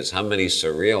translated as, how many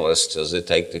surrealists does it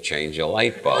take to change a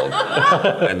light bulb?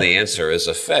 And the answer is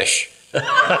a fish.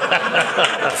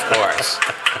 Of course.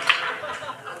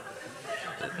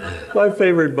 My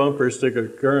favorite bumper sticker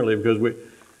currently, because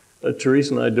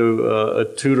Teresa and I do a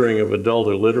tutoring of adult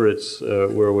illiterates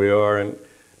where we are, and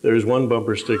there's one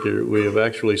bumper sticker we have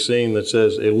actually seen that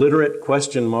says, "Illiterate ?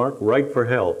 Write for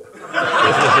help."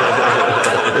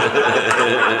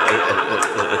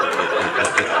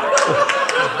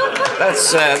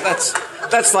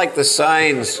 That's like the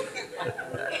signs.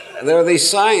 There are these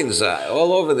signs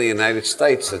all over the United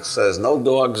States that says, "No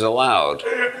dogs allowed,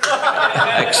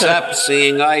 except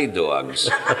seeing eye dogs."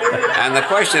 And the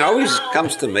question always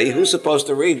comes to me, who's supposed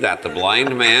to read that, the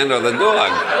blind man or the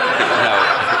dog?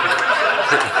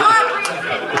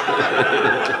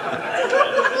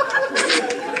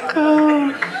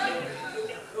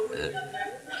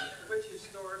 Which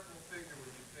historical figure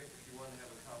would you pick if you want to have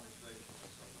a conversation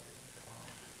with somebody?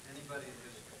 Anybody in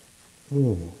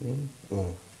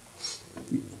history?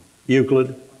 Euclid.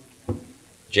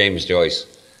 James Joyce.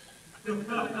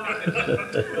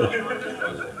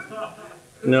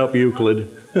 Nope, Euclid.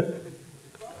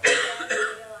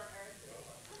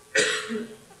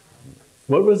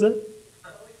 What was that?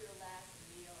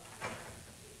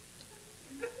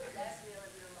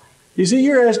 You see,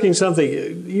 you're asking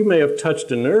something, you may have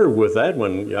touched a nerve with that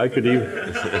one. I could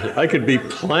be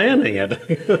planning it.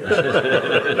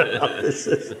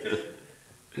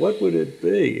 What would it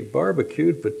be?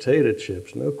 Barbecued potato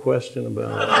chips, no question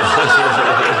about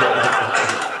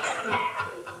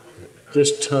it.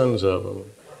 Just tons of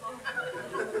them.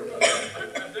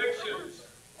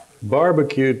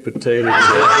 Barbecued potato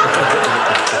chips.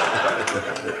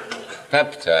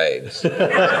 Peptides.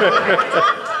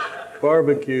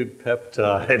 Barbecued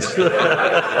peptides.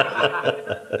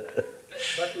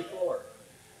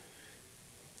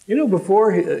 You know,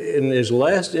 in his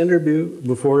last interview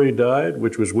before he died,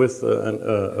 which was with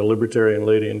a libertarian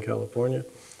lady in California,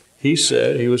 he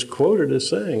said, he was quoted as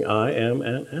saying, "I am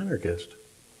an anarchist."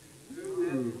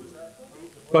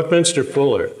 Buckminster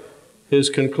Fuller. His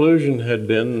conclusion had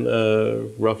been,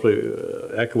 roughly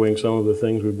echoing some of the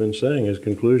things we've been saying, his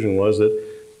conclusion was that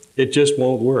it just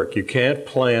won't work. You can't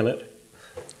plan it.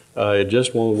 It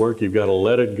just won't work. You've got to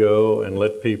let it go and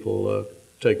let people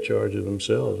take charge of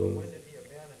themselves.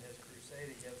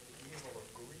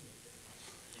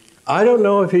 I don't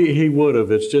know if he would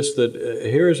have. It's just that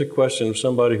here is a question of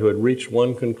somebody who had reached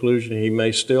one conclusion. He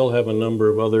may still have a number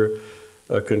of other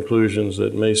conclusions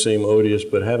that may seem odious,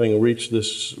 but having reached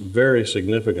this very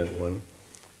significant one,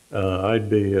 I'd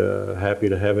be happy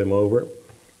to have him over.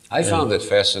 I found it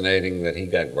fascinating that he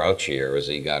got grouchier as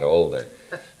he got older.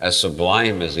 As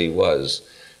sublime as he was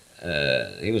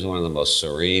one of the most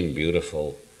serene,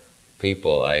 beautiful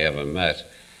people I ever met.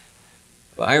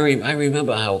 But I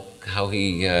remember how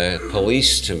he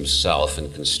policed himself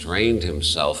and constrained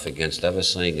himself against ever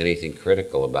saying anything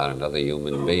critical about another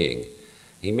human being.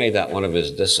 He made that one of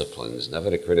his disciplines, never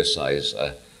to criticize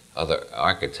other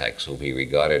architects whom he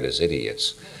regarded as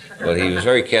idiots. But he was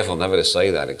very careful never to say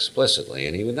that explicitly,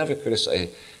 and he would never criticize.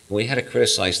 When he had to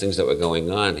criticize things that were going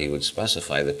on, he would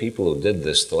specify the people who did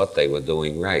this thought they were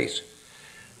doing right.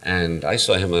 And I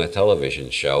saw him on a television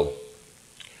show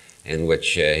in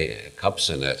which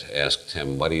Kupcinet asked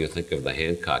him, "What do you think of the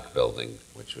Hancock building?"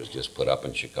 which was just put up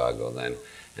in Chicago then.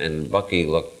 And Bucky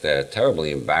looked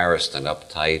terribly embarrassed and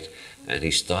uptight, and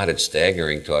he started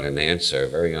staggering toward an answer,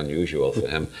 very unusual for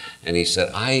him. And he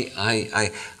said, I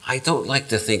don't like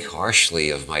to think harshly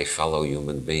of my fellow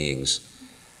human beings.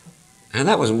 And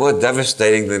that was more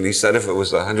devastating than he said if it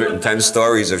was 110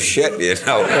 stories of shit, you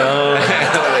know.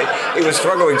 He was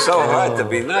struggling so hard to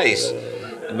be nice.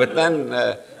 But then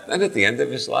at the end of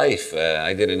his life,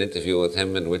 I did an interview with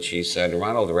him in which he said,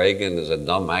 "Ronald Reagan is a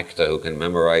dumb actor who can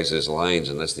memorize his lines,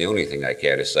 and that's the only thing I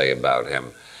care to say about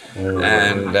him."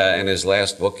 And in his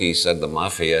last book, he said the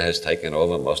mafia has taken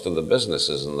over most of the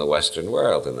businesses in the Western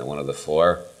world, and they're one of the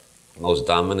 4 most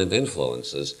dominant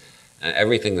influences. And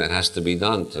everything that has to be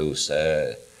done to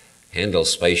handle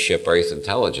spaceship Earth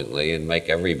intelligently and make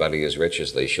everybody as rich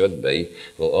as they should be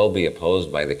will all be opposed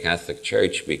by the Catholic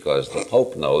Church, because the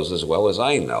Pope knows as well as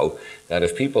I know that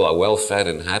if people are well fed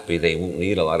and happy, they won't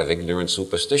need a lot of ignorant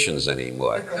superstitions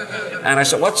anymore. And I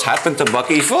said, what's happened to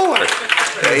Bucky Fuller?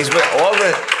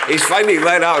 He's finally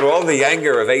let out all the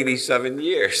anger of 87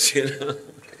 years, you know.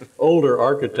 Older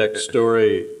Architect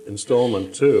Story,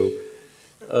 Installment 2.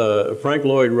 Frank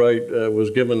Lloyd Wright was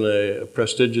given a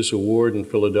prestigious award in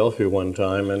Philadelphia one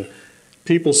time, and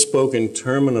people spoke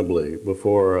interminably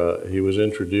before he was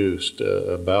introduced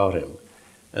about him.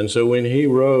 And so when he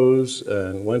rose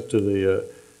and went to the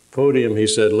podium, he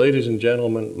said, "Ladies and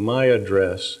gentlemen, my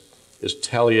address is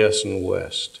Taliesin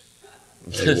West."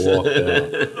 And he walked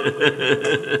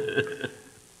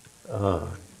out.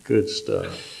 Good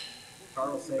stuff.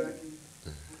 Carl Sagan.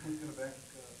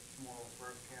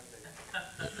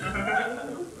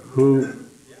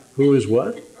 Who is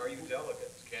what? Are you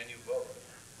delegates? Can you vote?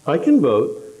 I can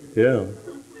vote, yeah.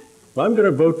 I'm going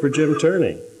to vote for Jim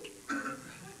Turney.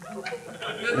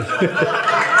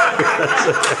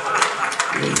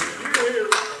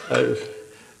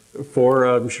 For,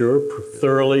 I'm sure,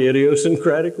 thoroughly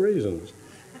idiosyncratic reasons.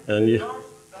 And you,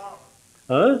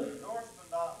 huh?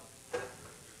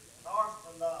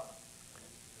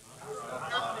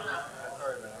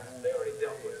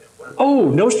 Oh,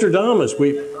 Nostradamus.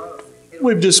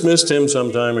 We've dismissed him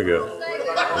some time ago.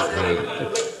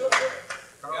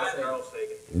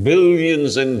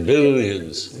 Billions and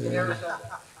billions.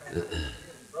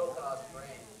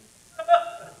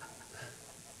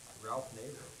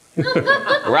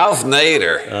 Ralph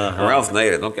Nader. Ralph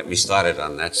Nader. Don't get me started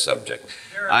on that subject.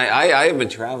 I have been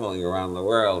traveling around the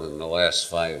world in the last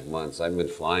 5 months. I've been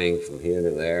flying from here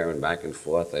to there and back and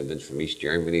forth. I've been from East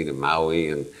Germany to Maui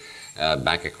and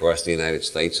back across the United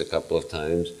States a couple of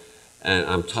times. And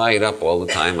I'm tied up all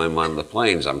the time I'm on the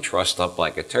planes. I'm trussed up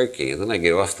like a turkey. And then I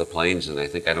get off the planes and I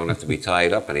think I don't have to be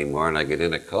tied up anymore. And I get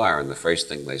in a car and the first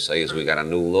thing they say is, "We got a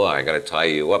new law. I got to tie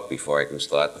you up before I can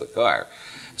start the car."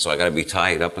 So I got to be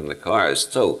tied up in the cars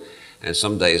too. And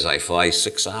some days I fly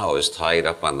 6 hours tied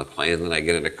up on the plane. Then I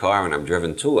get in a car and I'm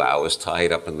driven 2 hours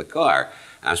tied up in the car.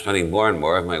 I'm spending more and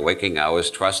more of my waking hours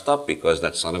trussed up because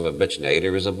that son of a bitch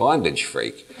Nader is a bondage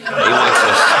freak. He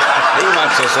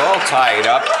wants us all tied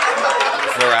up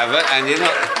forever. And you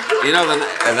know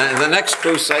the next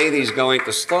crusade he's going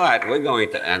to start, we're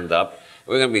going to end up,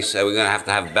 we're going to have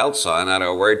to have belts on at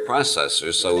our word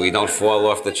processors so we don't fall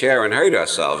off the chair and hurt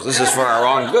ourselves. This is for our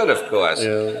own good, of course.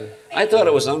 Yeah. I thought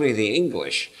it was only the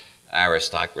English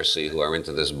aristocracy who are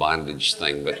into this bondage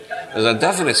thing, but there's a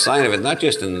definite sign of it, not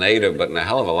just in Nader, but in a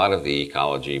hell of a lot of the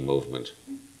ecology movement.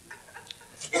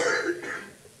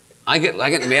 I get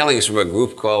mailings from a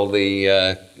group called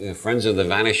the Friends of the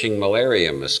Vanishing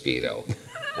Malaria Mosquito.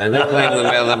 And they're claiming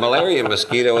the malaria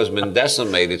mosquito has been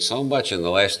decimated so much in the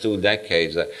last 2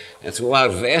 decades that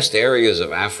throughout vast areas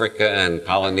of Africa and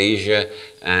Polynesia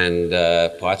and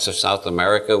parts of South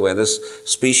America where this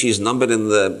species numbered in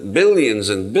the billions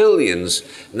and billions,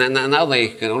 now they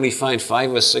can only find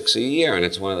 5 or 6 a year, and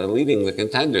it's one of the leading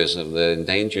contenders of the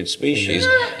endangered species.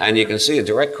 And you can see you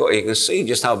can see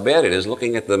just how bad it is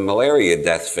looking at the malaria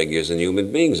death figures in human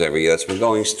beings every year. That's been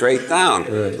going straight down,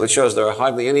 which shows there are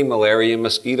hardly any malaria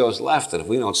mosquitoes left. And if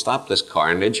we don't stop this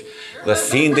carnage, the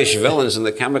fiendish villains in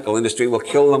the chemical industry will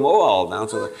kill them all down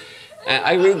to the... And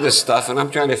I read this stuff and I'm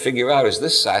trying to figure out, is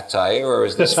this satire or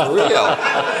is this for real?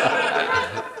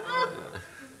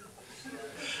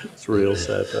 It's real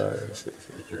satire.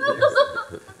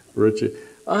 Richie,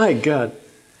 I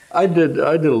did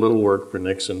a little work for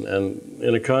Nixon, and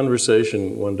in a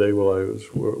conversation one day while I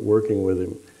was working with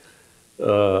him,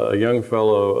 a young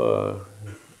fellow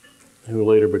who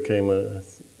later became an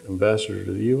ambassador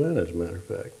to the UN, as a matter of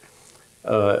fact,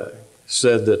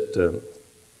 said that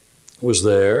was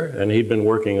there, and he'd been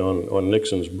working on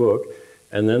Nixon's book,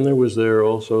 and then there was there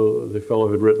also the fellow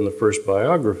who'd written the first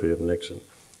biography of Nixon.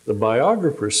 The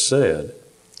biographer said,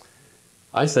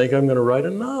 "I think I'm going to write a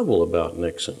novel about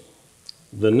Nixon."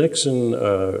 The Nixon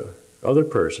other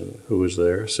person who was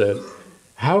there said,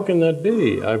 "How can that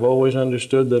be? I've always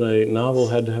understood that a novel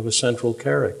had to have a central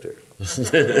character." And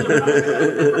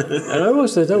I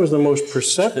always thought that was the most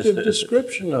perceptive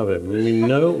description of him. I mean,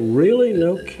 really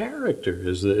no character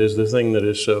is the thing that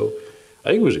is so... I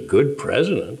think he was a good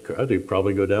president. God, he'd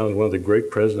probably go down as one of the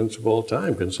great presidents of all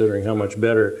time, considering how much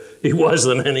better he was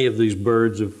than any of these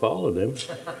birds who followed him.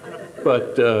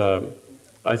 But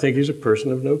I think he's a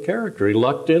person of no character. He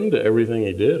lucked into everything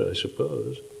he did, I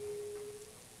suppose.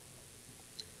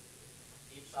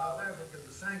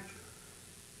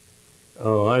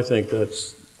 Oh, I think that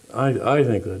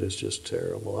is just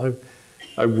terrible.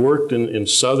 I worked in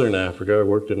southern Africa. I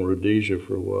worked in Rhodesia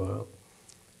for a while.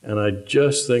 And I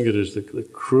just think it is the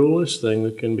cruelest thing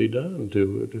that can be done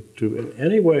to in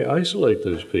any way isolate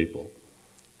those people.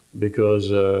 Because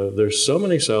there's so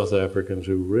many South Africans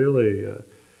who really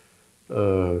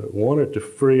wanted to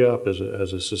free up as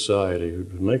a society, who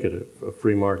make it a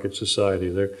free market society.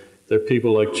 There are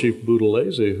people like Chief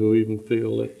Buthelezi who even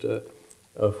feel that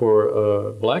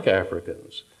for black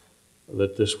Africans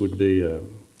that this would be a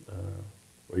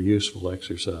useful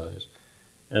exercise.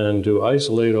 And to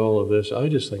isolate all of this, I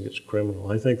just think it's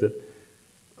criminal. I think that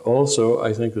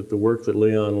the work that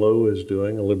Leon Lowe is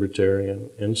doing, a libertarian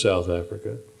in South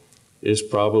Africa, is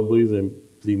probably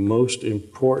the most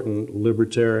important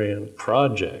libertarian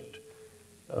project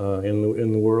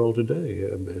in the world today.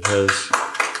 It has.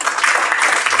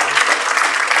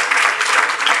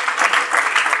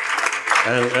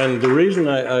 And the reason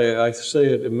I say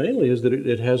it mainly is that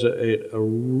it has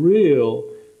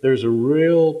there's a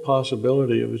real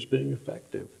possibility of its being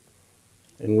effective,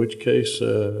 in which case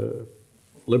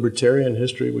libertarian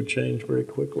history would change very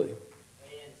quickly. And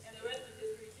the rest of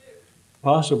history too.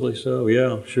 Possibly so,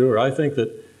 yeah, sure. I think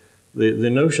that the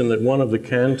notion that one of the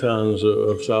cantons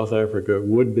of South Africa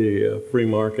would be a free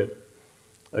market,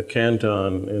 a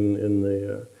canton in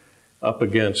the up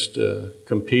against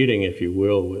competing, if you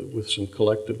will, with some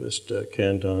collectivist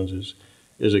cantons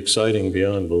is exciting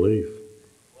beyond belief.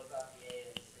 What about the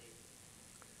ANC?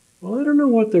 Well, I don't know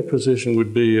what their position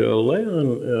would be.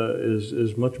 Leon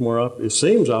is much more, it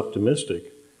seems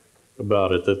optimistic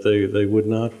about it, that they would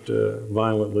not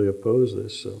violently oppose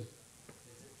this. So. Is it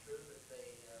true that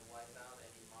they wipe out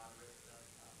any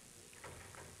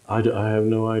moderate I have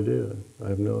no idea. I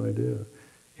have no idea.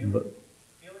 But,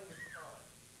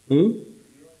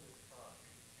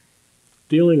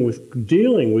 Dealing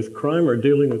with crime or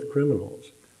dealing with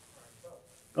criminals?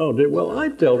 Oh, well, I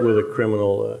dealt with a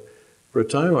criminal for a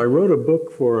time. I wrote a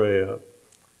book for a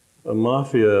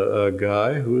mafia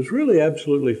guy who was really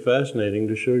absolutely fascinating,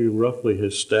 to show you roughly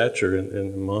his stature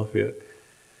in the mafia.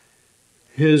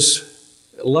 His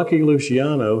Lucky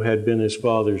Luciano had been his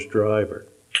father's driver.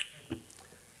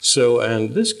 So,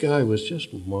 and this guy was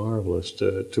just marvelous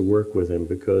to work with him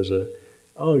because,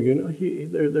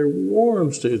 there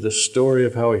warms to the story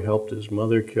of how he helped his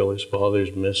mother kill his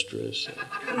father's mistress.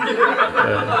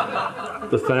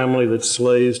 The family that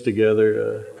slays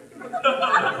together.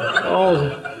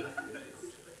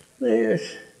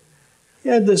 He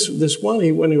had this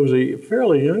one, when he was a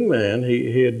fairly young man,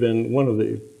 he had been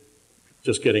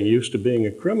just getting used to being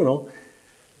a criminal.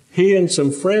 He and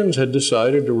some friends had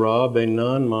decided to rob a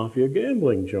non-mafia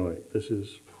gambling joint. This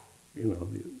is,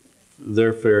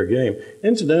 their fair game.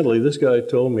 Incidentally, this guy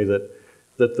told me that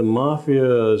the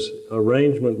mafia's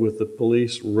arrangement with the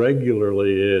police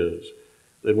regularly is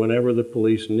that whenever the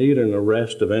police need an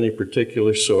arrest of any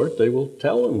particular sort, they will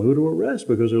tell them who to arrest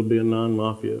because it'll be a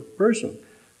non-mafia person.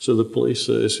 So the police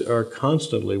are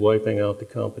constantly wiping out the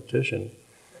competition.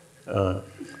 But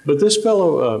this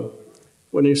fellow,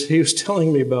 when he was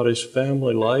telling me about his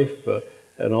family life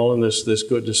and all in this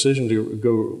good decision to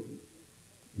go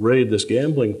raid this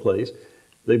gambling place,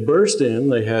 they burst in,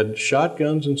 they had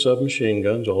shotguns and submachine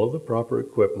guns, all of the proper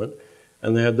equipment,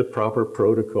 and they had the proper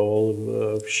protocol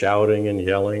of shouting and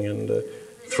yelling and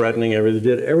threatening everything.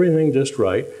 They did everything just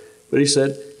right. But he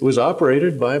said it was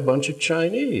operated by a bunch of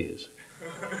Chinese.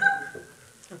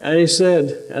 And he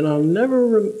said, and I'll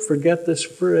never forget this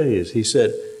phrase, he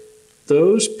said,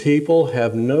 "Those people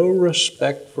have no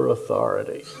respect for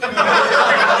authority."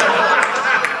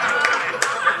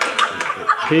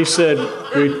 He said,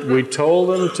 we told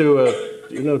them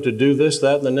to do this,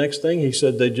 that, and the next thing. He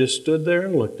said, they just stood there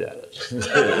and looked at us.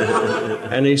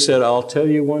 And he said, I'll tell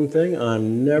you one thing,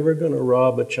 I'm never going to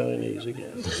rob a Chinese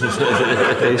again. He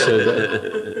said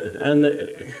that. And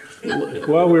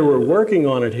while we were working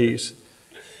on it,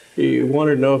 he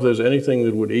wanted to know if there's anything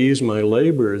that would ease my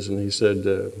labors. And he said,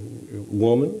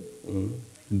 woman,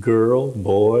 girl,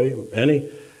 boy, any.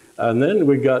 And then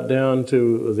we got down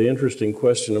to the interesting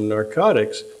question of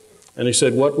narcotics. And he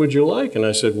said, what would you like? And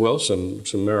I said, well, some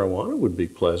marijuana would be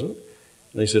pleasant.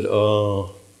 And he said,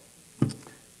 oh.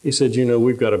 He said,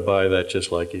 we've got to buy that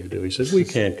just like you do. He said, we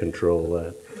can't control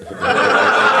that.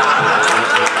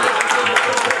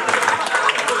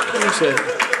 He said,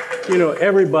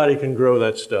 everybody can grow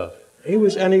that stuff. He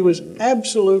was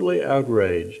absolutely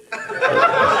outraged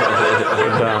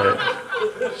about it.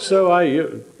 So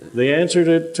the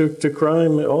answer to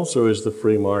crime also is the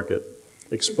free market.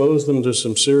 Expose them to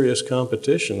some serious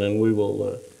competition, and we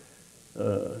will,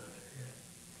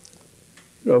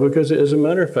 because as a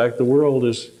matter of fact, there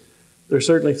are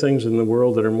certainly things in the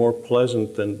world that are more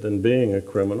pleasant than being a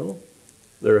criminal.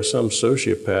 there are some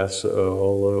sociopaths,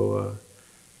 although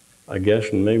I guess,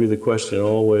 and maybe the question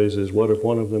always is, what if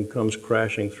one of them comes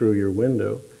crashing through your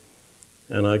window?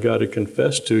 And I got to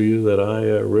confess to you that I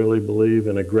really believe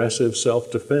in aggressive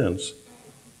self-defense.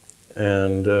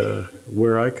 And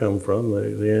where I come from,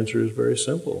 the answer is very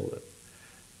simple.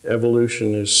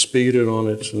 Evolution is speeded on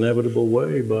its inevitable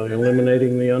way by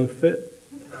eliminating the unfit.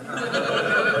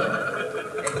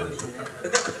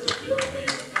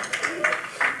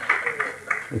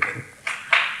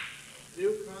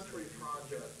 New country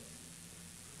project.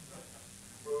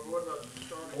 Well, what about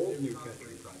starting new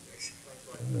country projects?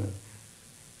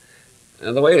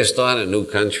 And the way to start a new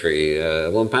country,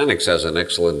 Illuminatus has an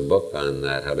excellent book on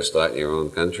that, how to start your own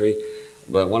country.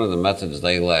 But one of the methods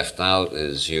they left out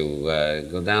is you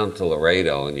go down to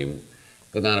Laredo, and you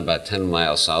go down about 10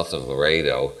 miles south of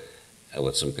Laredo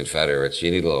with some Confederates.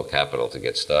 You need a little capital to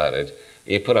get started.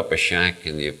 You put up a shack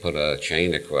and you put a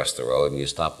chain across the road and you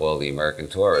stop all the American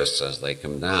tourists as they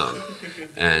come down.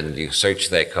 And you search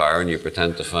their car and you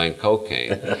pretend to find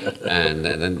cocaine. And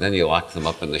then you lock them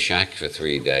up in the shack for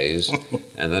 3 days.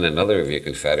 And then another of your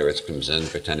Confederates comes in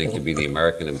pretending to be the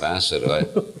American ambassador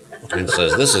and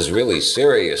says, "This is really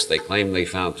serious. They claim they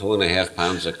found 2.5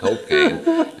 pounds of cocaine."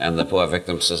 And the poor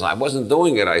victim says, "I wasn't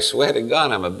doing it. I swear to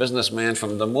God, I'm a businessman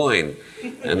from Des Moines."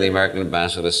 And the American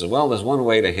ambassador says, "Well, there's one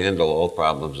way to handle all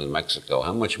problems in Mexico.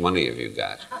 How much money have you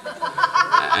got?"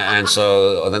 And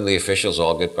so then the officials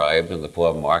all get bribed, and the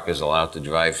poor Mark is allowed to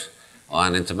drive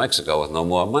on into Mexico with no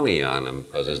more money on him,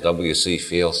 because as W.C.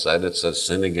 Fields said, it's a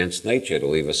sin against nature to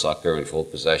leave a sucker in full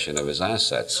possession of his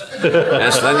assets.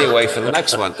 And so then you wait for the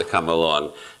next one to come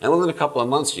along. And within a couple of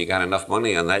months, you got enough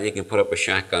money on that, you can put up a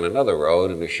shack on another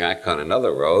road and a shack on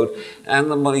another road, and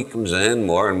the money comes in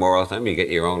more and more all the time. You get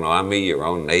your own army, your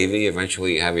own navy,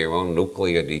 eventually you have your own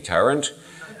nuclear deterrent,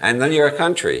 and then you're a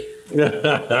country.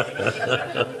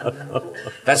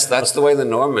 That's the way the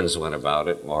Normans went about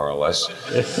it, more or less.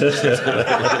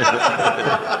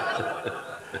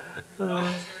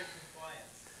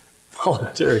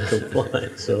 Voluntary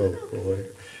compliance, oh boy.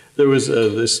 There was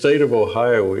the state of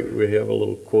Ohio, we have a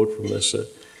little quote from this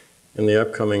in the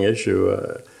upcoming issue.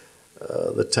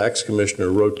 The tax commissioner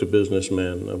wrote to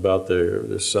businessmen about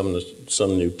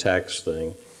some new tax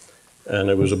thing.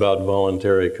 And it was about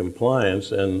voluntary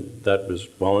compliance, and that was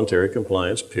voluntary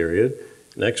compliance, period.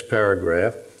 Next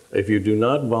paragraph, if you do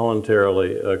not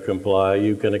voluntarily comply,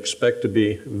 you can expect to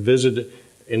be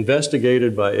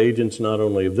investigated by agents not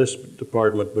only of this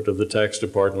department, but of the tax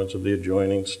departments of the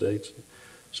adjoining states,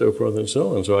 so forth and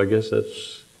so on. So I guess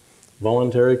that's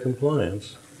voluntary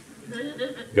compliance.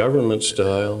 Government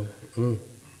style.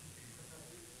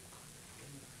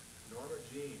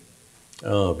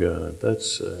 Oh, God,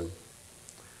 that's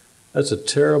a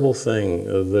terrible thing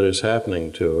that is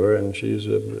happening to her, and she's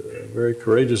very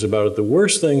courageous about it. The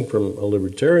worst thing from a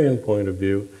libertarian point of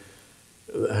view,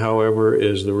 however,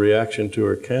 is the reaction to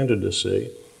her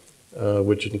candidacy,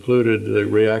 which included the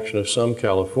reaction of some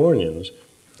Californians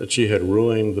that she had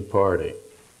ruined the party,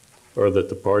 or that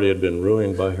the party had been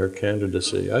ruined by her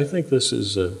candidacy. I think this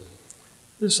is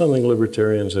something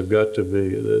libertarians have got to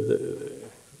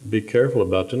be careful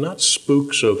about, to not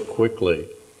spook so quickly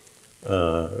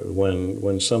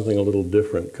when something a little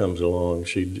different comes along.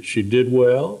 She did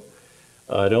well.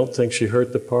 I don't think she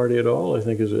hurt the party at all. I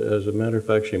think, as a matter of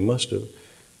fact, she must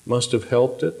have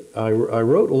helped it. I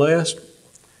wrote last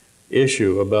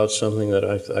issue about something that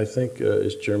I think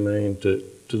is germane to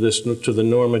the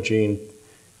Norma Jean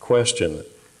question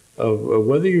of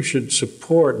whether you should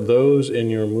support those in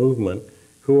your movement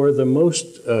who are the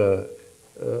most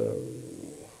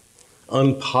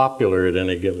unpopular at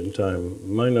any given time.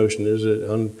 My notion is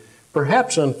that,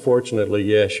 perhaps unfortunately,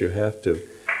 yes, you have to.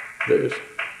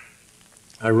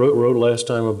 I wrote last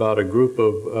time about a group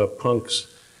of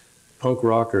punk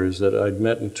rockers that I'd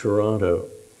met in Toronto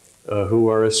who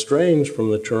are estranged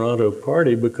from the Toronto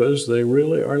party because they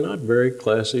really are not very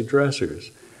classy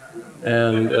dressers.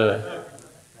 And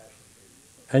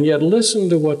yet listen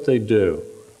to what they do.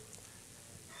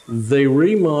 They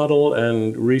remodel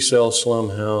and resell slum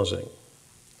housing.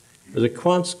 As a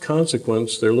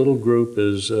consequence, their little group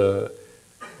is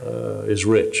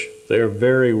rich. They are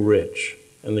very rich,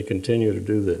 and they continue to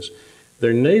do this.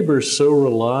 Their neighbors so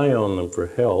rely on them for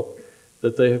help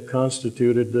that they have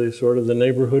constituted the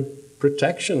neighborhood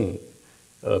protection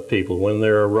people. When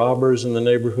there are robbers in the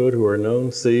neighborhood who are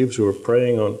known thieves who are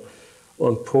preying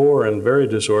on poor and very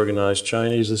disorganized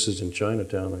Chinese, this is in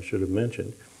Chinatown, I should have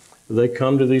mentioned, they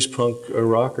come to these punk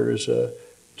rockers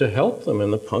to help them,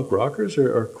 and the punk rockers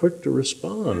are quick to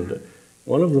respond.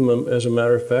 One of them, as a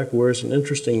matter of fact, wears an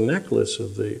interesting necklace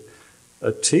of the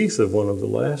a teeth of one of the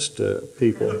last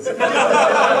people.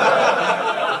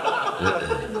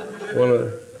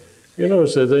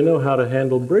 So they know how to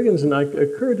handle brigands, and it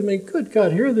occurred to me, good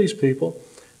God, here are these people.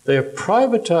 They have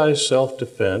privatized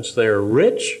self-defense. They are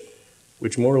rich,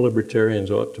 which more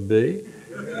libertarians ought to be.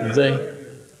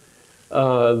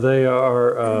 They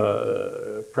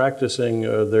are practicing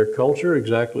their culture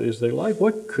exactly as they like.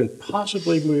 What could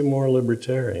possibly be more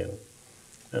libertarian?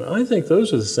 And I think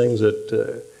those are the things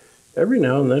that every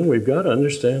now and then we've got to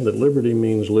understand that liberty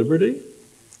means liberty,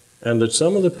 and that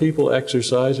some of the people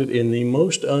exercise it in the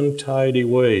most untidy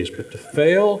ways. But to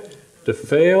fail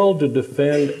to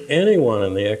defend anyone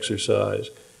in the exercise,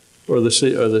 or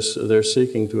they're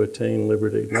seeking to attain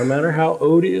liberty, no matter how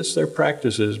odious their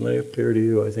practices may appear to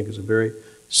you, I think is a very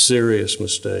serious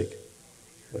mistake.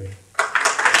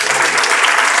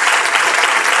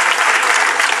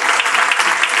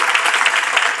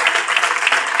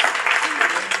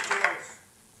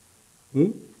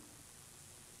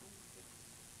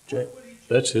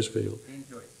 That's his field.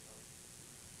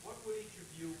 What would each of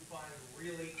you find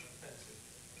really offensive?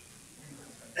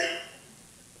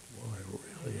 Boy,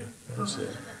 really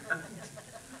offensive.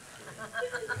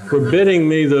 Forbidding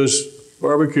me those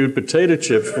barbecued potato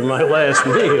chips for my last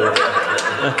meal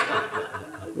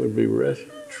would be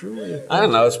truly offensive. I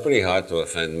don't know, it's pretty hard to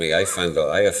offend me. I offend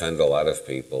a lot of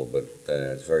people, but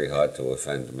it's very hard to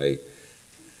offend me.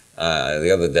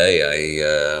 The other day,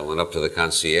 I went up to the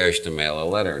concierge to mail a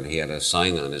letter, and he had a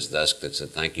sign on his desk that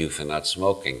said, "Thank you for not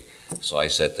smoking." So I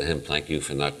said to him, "Thank you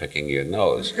for not picking your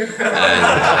nose." And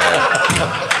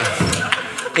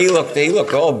he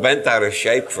looked all bent out of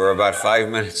shape for about 5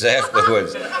 minutes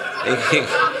afterwards.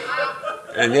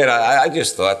 And yet, I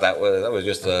just thought that was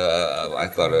just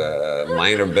a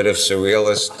minor bit of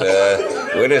surrealist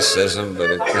witticism,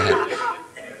 but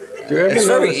it's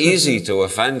very easy to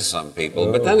offend some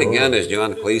people, but then again, as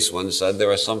John Cleese once said,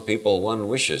 there are some people one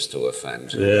wishes to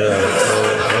offend. Is there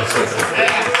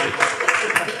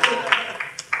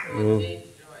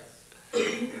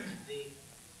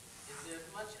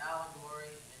much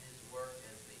allegory in his work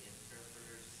as the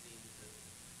interpreters seem to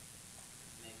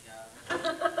make out?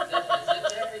 As if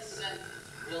every sentence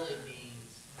really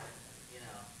means,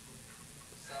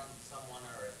 someone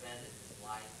or event in his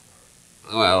life?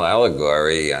 Well,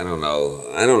 allegory, I don't know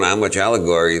how much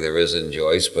allegory there is in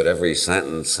Joyce, but every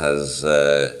sentence has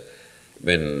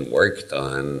been worked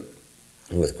on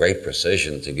with great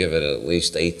precision to give it at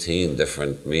least 18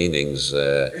 different meanings,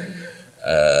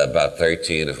 about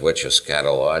 13 of which are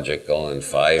scatological and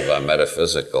 5 are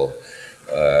metaphysical.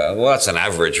 Well, that's an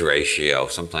average ratio.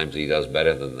 Sometimes he does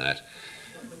better than that.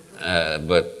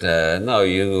 No,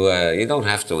 you don't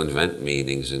have to invent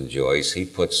meanings in Joyce. He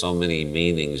put so many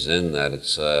meanings in that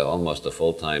it's almost a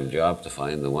full-time job to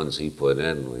find the ones he put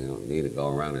in. You don't need to go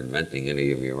around inventing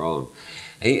any of your own.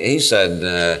 He said,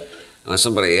 when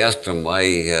somebody asked him why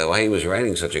he was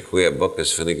writing such a queer book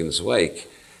as Finnegan's Wake,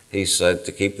 he said,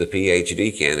 to keep the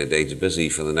PhD candidates busy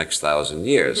for the next 1,000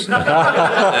 years.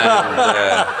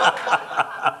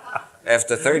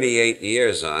 After 38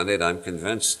 years on it, I'm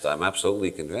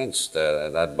absolutely convinced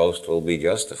that boast will be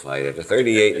justified. After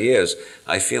 38 years,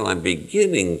 I feel I'm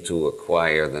beginning to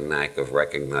acquire the knack of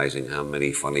recognizing how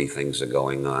many funny things are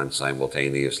going on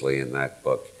simultaneously in that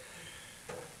book.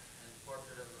 And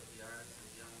Portrait of the Artist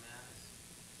of Young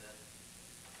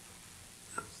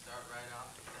Man, start right off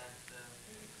with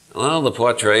that? Well, the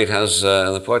portrait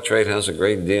has a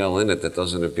great deal in it that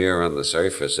doesn't appear on the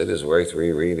surface. It is worth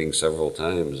rereading several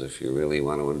times if you really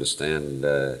want to understand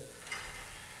the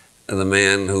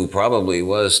man who probably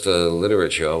was to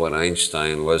literature what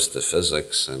Einstein was to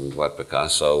physics and what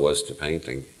Picasso was to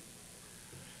painting.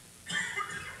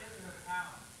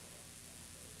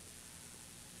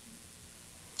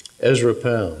 Ezra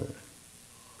Pound.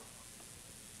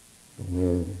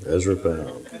 Ezra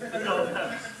Pound.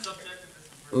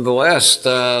 The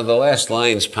last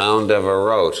lines Pound ever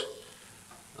wrote,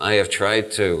 "I have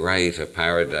tried to write a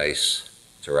paradise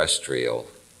terrestrial.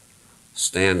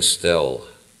 Stand still,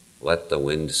 let the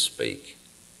wind speak.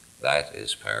 That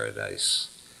is paradise.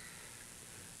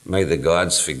 May the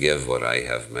gods forgive what I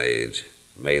have made.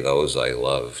 May those I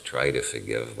love try to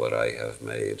forgive what I have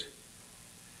made."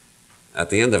 At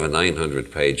the end of a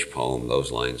 900-page poem,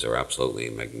 those lines are absolutely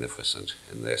magnificent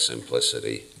in their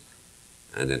simplicity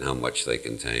and in how much they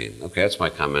contain. Okay, that's my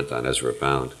comment on Ezra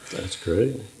Pound. That's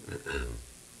great.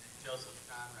 Joseph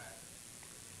Conrad.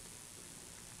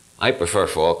 I prefer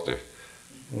Faulkner.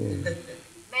 Mad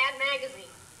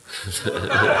Magazine.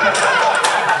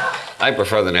 I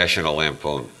prefer the National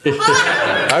Lampoon.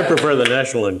 I prefer the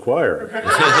National Enquirer.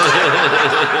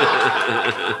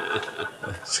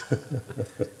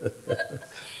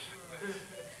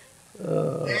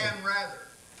 Dan Rather.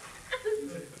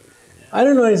 I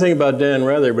don't know anything about Dan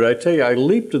Rather, but I tell you, I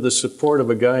leaped to the support of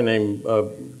a guy named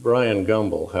Brian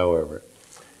Gumbel, however.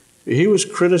 He was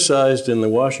criticized in the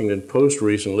Washington Post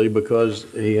recently because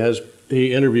he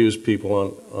interviews people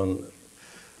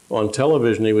on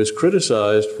television. He was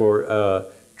criticized for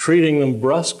treating them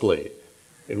brusquely.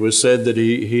 It was said that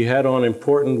he had on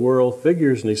important world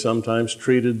figures and he sometimes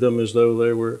treated them as though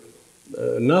they were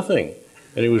nothing.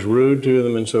 And he was rude to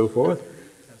them and so forth.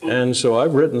 And so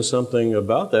I've written something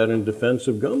about that in defense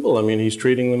of Gumbel. I mean, he's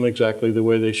treating them exactly the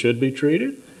way they should be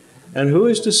treated. And who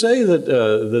is to say that,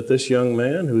 that this young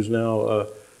man, who's now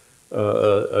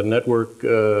a network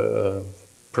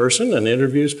person and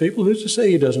interviews people, who's to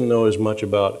say he doesn't know as much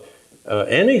about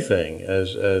anything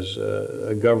as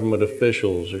government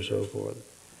officials or so forth?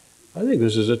 I think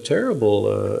this is a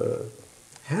terrible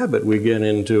habit we get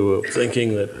into of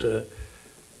thinking that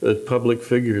public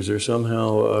figures are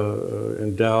somehow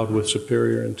endowed with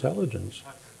superior intelligence.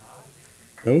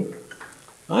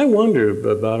 I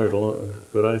wonder about it a lot,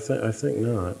 but I think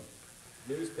not.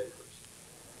 Newspapers.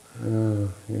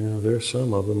 Yeah, there's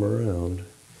some of them around.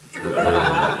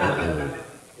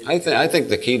 I think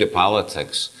the key to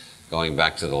politics, going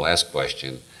back to the last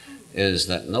question, is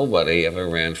that nobody ever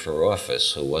ran for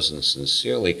office who wasn't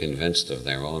sincerely convinced of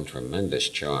their own tremendous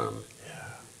charm.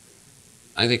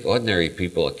 I think ordinary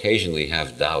people occasionally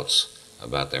have doubts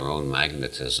about their own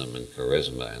magnetism and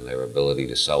charisma and their ability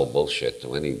to sell bullshit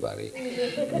to anybody.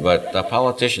 But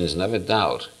politicians never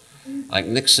doubt. Like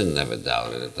Nixon never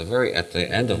doubted. At the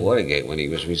end of Watergate, when he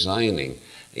was resigning,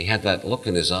 he had that look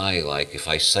in his eye like, if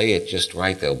I say it just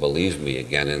right, they'll believe me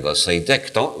again, and they'll say,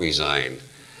 Dick, don't resign.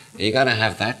 And you got to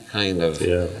have that kind of,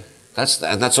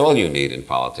 that's all you need in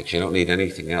politics. You don't need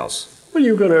anything else. Well,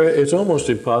 it's almost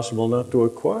impossible not to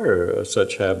acquire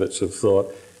such habits of thought.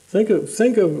 Think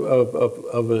of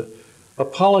a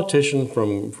politician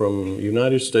from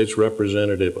United States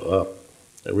representative up.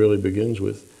 It really begins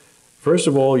with, first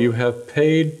of all, you have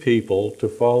paid people to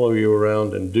follow you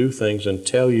around and do things and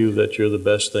tell you that you're the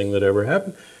best thing that ever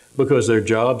happened, because their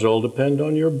jobs all depend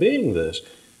on your being this.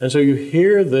 And so you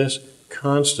hear this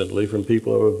constantly from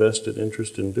people who have a vested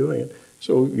interest in doing it.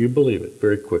 So you believe it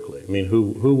very quickly. I mean,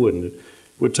 who wouldn't? It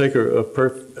would take a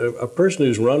person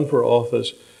who's run for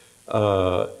office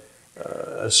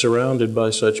surrounded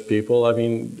by such people. I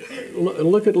mean,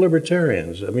 look at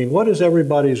libertarians. I mean, what is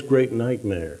everybody's great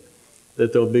nightmare?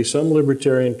 That there'll be some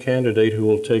libertarian candidate who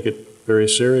will take it very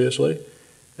seriously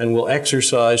and will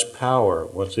exercise power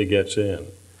once he gets in.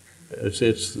 It's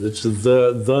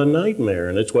the nightmare,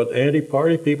 and it's what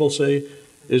anti-party people say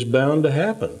is bound to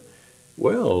happen.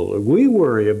 Well, we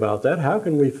worry about that. How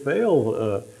can we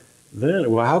fail then?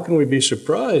 Well, how can we be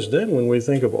surprised then when we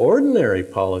think of ordinary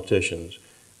politicians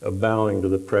bowing to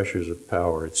the pressures of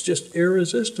power? It's just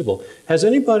irresistible. Has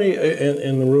anybody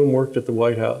in the room worked at the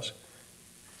White House?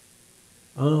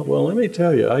 Well, let me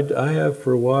tell you, I have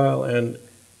for a while, and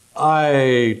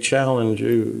I challenge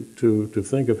you to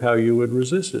think of how you would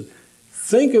resist it.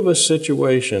 Think of a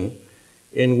situation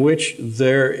in which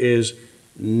there is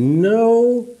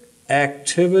no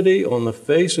activity on the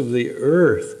face of the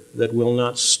earth that will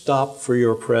not stop for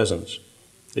your presence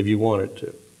if you wanted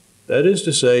to. That is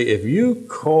to say, if you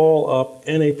call up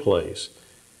any place,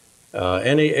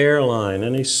 any airline,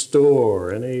 any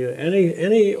store,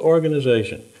 any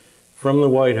organization from the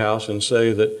White House and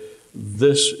say that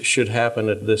this should happen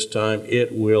at this time,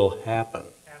 it will happen.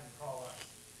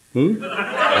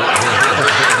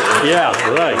 Yeah,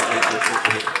 right.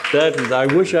 I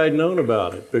wish I'd known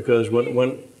about it, because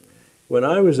when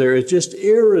I was there, it's just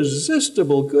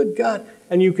irresistible, good God.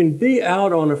 And you can be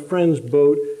out on a friend's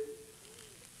boat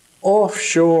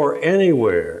offshore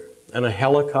anywhere, and a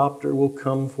helicopter will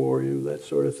come for you, that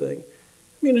sort of thing.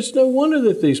 I mean, it's no wonder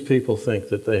that these people think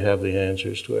that they have the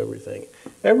answers to everything.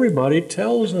 Everybody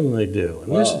tells them they do.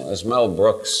 And well, as Mel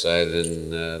Brooks said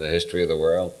in The History of the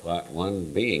World, Part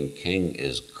 1, being king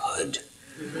is good.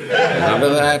 Remember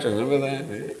that? Remember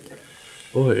that?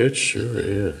 Boy, it sure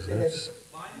is. That's...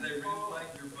 They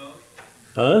reflag your vote?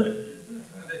 Huh?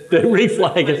 They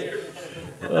reflag it.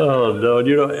 Oh, no,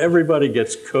 you know, everybody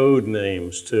gets code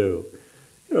names, too.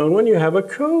 You know, and when you have a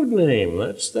code name,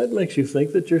 that makes you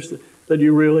think that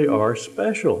you really are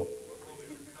special.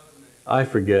 I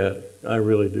forget. I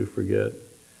really do forget.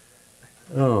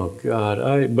 Oh,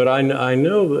 God. But I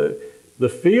know the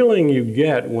feeling you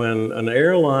get when an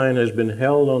airline has been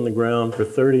held on the ground for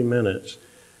 30 minutes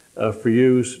for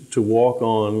you to walk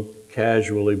on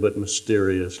casually but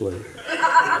mysteriously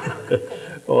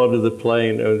onto the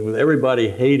plane, with everybody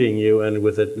hating you and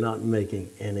with it not making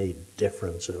any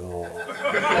difference at all.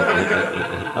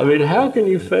 I mean, how can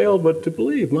you fail but to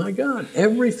believe, my God,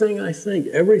 everything I think,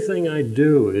 everything I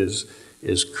do is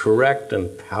correct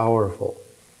and powerful.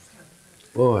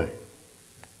 Boy.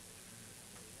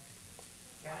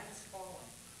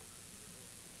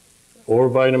 Or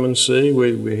vitamin C.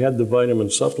 We had the vitamin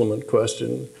supplement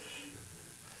question.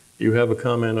 You have a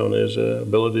comment on his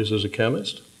abilities as a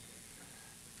chemist?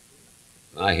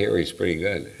 I hear he's pretty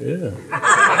good. Yeah.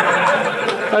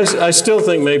 I still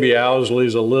think maybe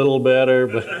Owsley's a little better,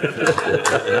 but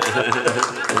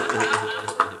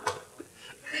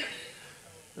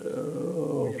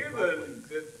Given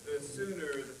that the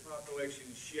sooner the population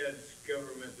sheds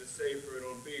government, the safer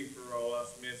it'll be for all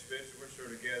us misfits. We're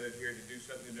sort of gathered here to do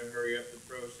something to hurry up the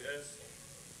process.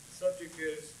 The subject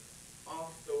is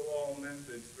off-the-wall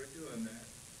methods for doing that.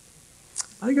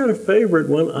 I got a favorite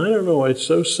one. I don't know. It's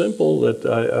so simple that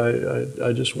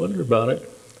I just wonder about it.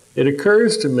 It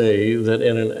occurs to me that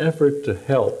in an effort to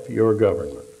help your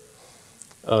government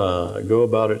go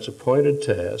about its appointed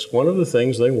task, one of the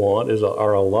things they want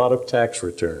are a lot of tax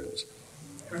returns.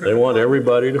 They want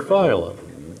everybody to file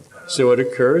them. So it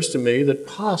occurs to me that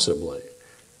possibly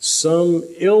some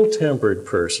ill-tempered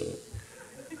person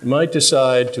might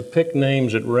decide to pick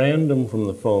names at random from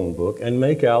the phone book and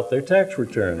make out their tax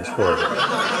returns for them.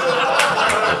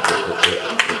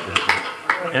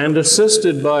 And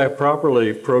assisted by a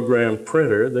properly programmed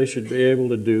printer, they should be able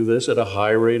to do this at a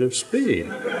high rate of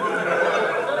speed.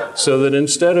 So that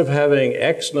instead of having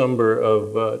X number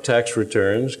of tax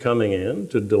returns coming in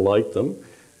to delight them,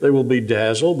 they will be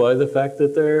dazzled by the fact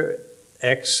that there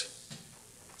are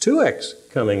 2X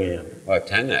coming in. Or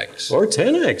 10X. Or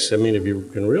 10X. I mean, if you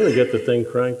can really get the thing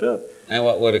cranked up. And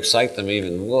what would excite them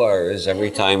even more is every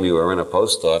time you were in a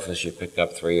post office, you pick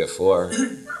up 3 or 4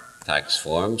 tax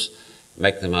forms,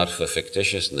 make them out for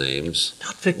fictitious names,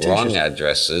 Not fictitious. wrong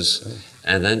addresses,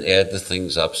 and then add the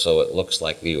things up so it looks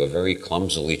like you were very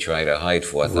clumsily trying to hide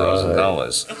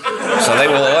 $4,000. So they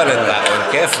will audit that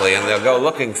one carefully, and they'll go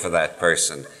looking for that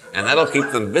person. And that'll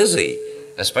keep them busy,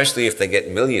 especially if they get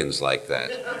millions like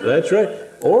that. That's right.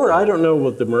 Or I don't know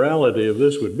what the morality of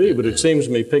this would be, but it seems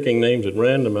to me picking names at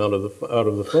random out of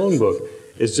the phone book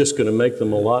is just going to make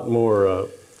them a lot more,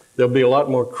 there'll be a lot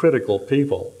more critical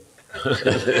people.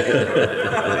 Judges names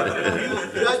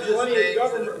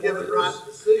and give it right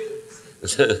decisions.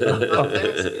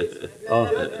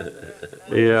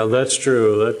 Yeah, that's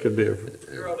true. That could be a...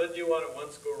 Carl, didn't you want to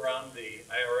once go around the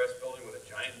IRS building with a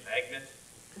giant magnet?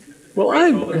 Well,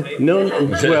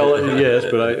 yes,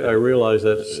 but I realize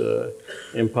that's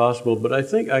impossible. But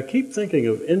I keep thinking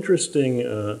of interesting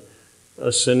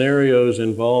scenarios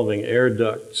involving air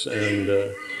ducts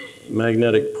and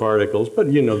magnetic particles. But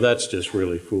you know, that's just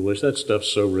really foolish. That stuff's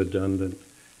so redundant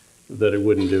that it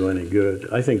wouldn't do any good.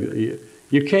 I think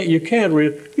you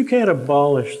can't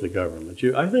abolish the government.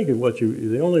 I think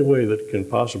the only way that it can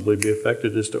possibly be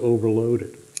effective is to overload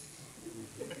it.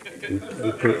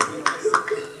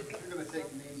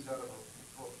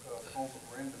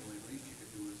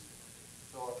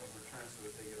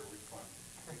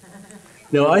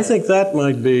 No, I think that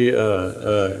might be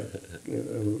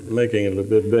making it a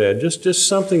bit bad. Just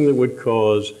something that would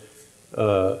cause,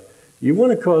 you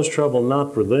want to cause trouble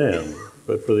not for them,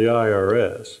 but for the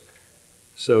IRS.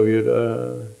 So you'd... They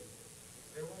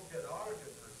won't get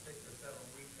audited for 6 or 7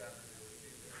 weeks after they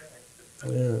receive their check.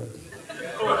 Yeah.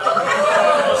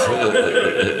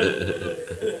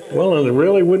 Well, and it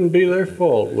really wouldn't be their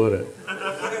fault, would it?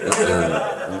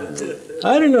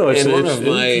 I don't know. It's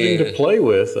interesting to play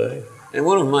with. In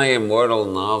one of my immortal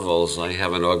novels, I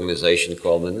have an organization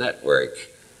called The Network,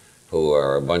 who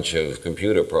are a bunch of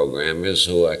computer programmers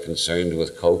who are concerned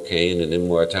with cocaine and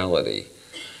immortality.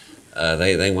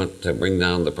 They want to bring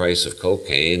down the price of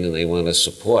cocaine, and they want to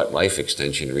support life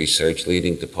extension research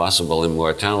leading to possible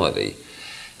immortality.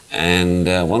 And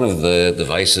one of the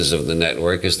devices of the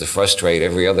network is to frustrate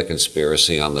every other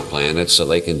conspiracy on the planet so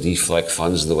they can deflect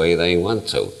funds the way they want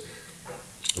to.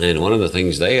 And one of the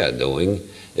things they are doing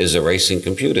is erasing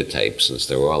computer tapes. Since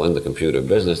they're all in the computer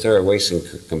business, they're erasing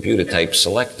computer tapes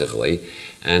selectively,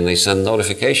 and they send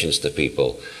notifications to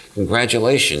people.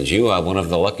 Congratulations, you are one of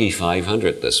the lucky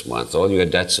 500 this month. All your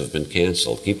debts have been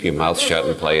canceled. Keep your mouth shut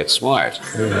and play it smart.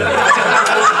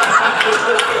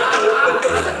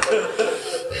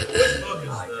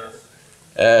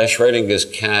 Schrodinger's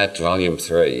Cat, Volume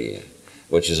 3,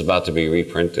 which is about to be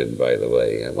reprinted, by the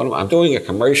way. I'm doing a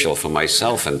commercial for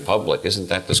myself in public. Isn't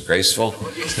that disgraceful?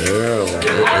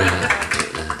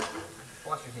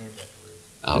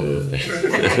 Oh. So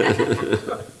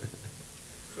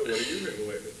what have you written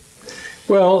lately?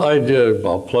 Well,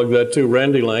 I'll plug that too.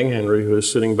 Randy Langhenry, who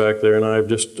is sitting back there, and I have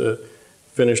just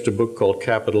finished a book called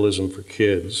Capitalism for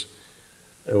Kids.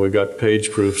 And we got page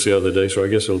proofs the other day, so I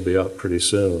guess it'll be out pretty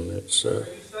soon. It's, Are you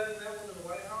studying that one in the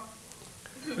White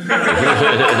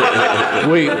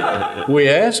House? we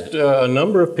asked a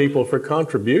number of people for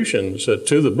contributions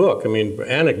to the book. I mean,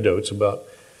 anecdotes about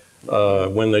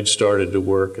when they'd started to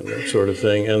work and that sort of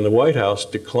thing. And the White House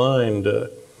declined to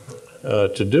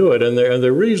do it. And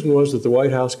the reason was that the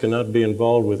White House cannot be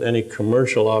involved with any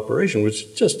commercial operation, which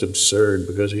is just absurd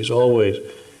because he's always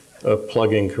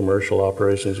plugging commercial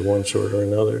operations of one sort or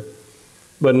another.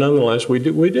 But nonetheless, we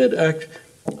did act.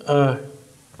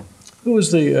 Who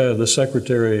was the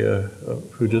secretary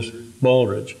who just,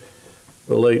 Baldrige,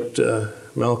 the late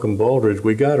Malcolm Baldrige?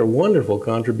 We got a wonderful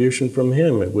contribution from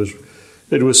him. It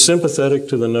was sympathetic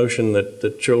to the notion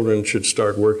that children should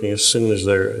start working as soon as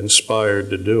they're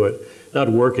inspired to do it. Not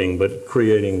working, but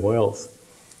creating wealth.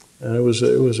 And it was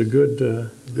a good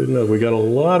note. We got a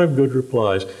lot of good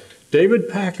replies. David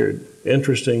Packard,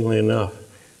 interestingly enough,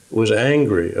 was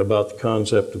angry about the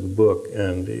concept of the book,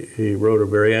 and he wrote a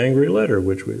very angry letter,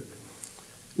 which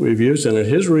we've used. And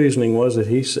his reasoning was that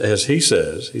he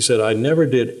said, I never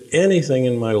did anything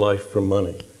in my life for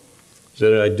money. He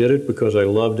said, I did it because I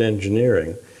loved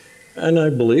engineering. And I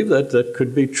believe that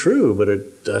could be true, but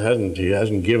he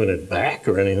hasn't given it back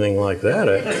or anything like that.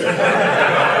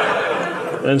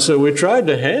 And so we tried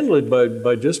to handle it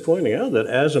by just pointing out that,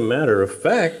 as a matter of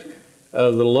fact,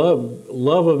 the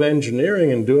love of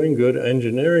engineering and doing good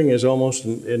engineering is almost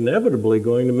inevitably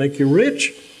going to make you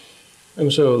rich.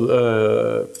 And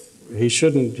so he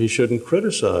shouldn't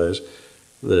criticize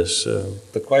this.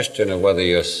 The question of whether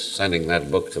you're sending that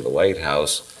book to the White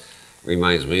House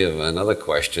reminds me of another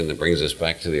question that brings us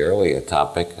back to the earlier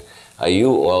topic. Are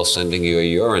you all sending your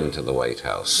urine to the White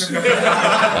House?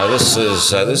 This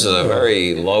is a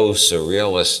very low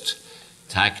surrealist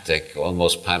tactic,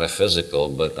 almost pataphysical,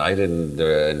 but I didn't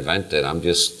invent it. I'm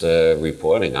just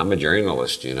reporting. I'm a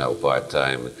journalist,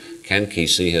 part-time. Ken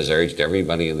Kesey has urged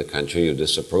everybody in the country who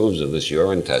disapproves of this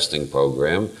urine testing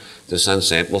program to send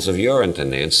samples of urine to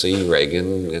Nancy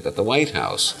Reagan at the White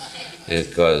House,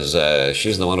 because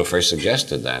she's the one who first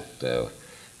suggested that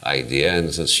idea,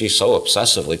 and since she's so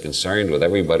obsessively concerned with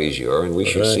everybody's urine, we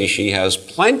should see she has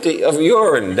plenty of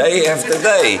urine day after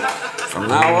day from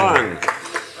now on.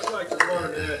 I'd like to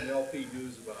learn that in LP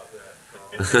dues about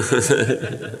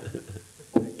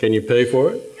that. Can you pay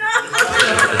for it?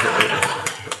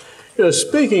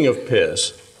 Speaking of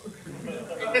piss,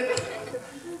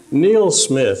 Neil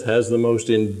Smith has the most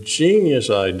ingenious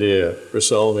idea for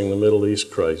solving the Middle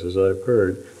East crisis I've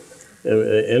heard.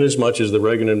 Inasmuch as the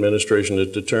Reagan administration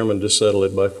is determined to settle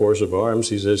it by force of arms,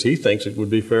 he says he thinks it would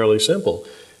be fairly simple,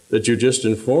 that you just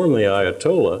inform the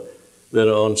Ayatollah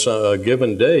that on a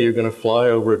given day you're going to fly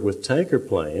over it with tanker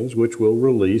planes, which will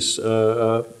release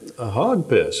a hog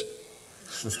piss.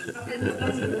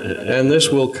 And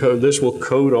this will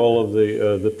coat all of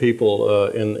the people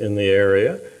in the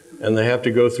area, and they have to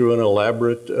go through an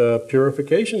elaborate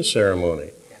purification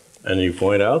ceremony. And you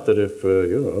point out that if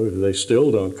they still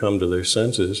don't come to their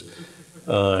senses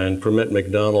and permit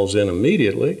McDonald's in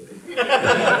immediately,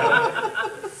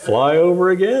 fly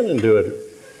over again and do it.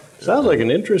 Sounds like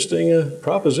an interesting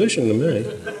proposition to me.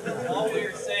 All we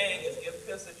are saying is give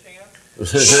piss a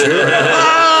chance. Sure.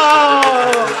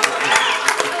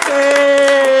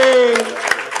 Hey!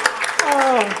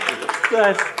 Oh,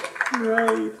 that's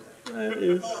great. That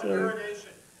is so.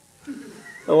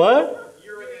 A what?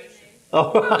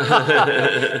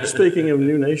 Oh. Speaking of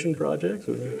new nation projects,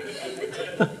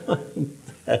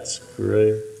 that's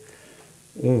great.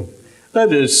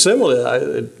 That is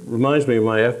similar. It reminds me of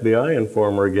my FBI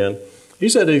informer again. He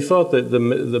said he thought that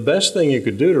the best thing you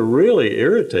could do to really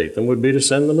irritate them would be to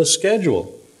send them a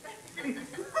schedule.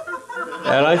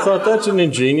 And I thought that's an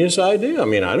ingenious idea. I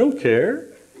mean, I don't care.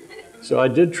 So I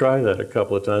did try that a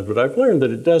couple of times, but I've learned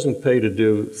that it doesn't pay to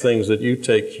do things that you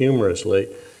take humorously.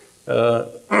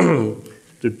 To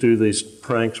do these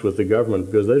pranks with the government,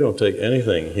 because they don't take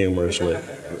anything humorously.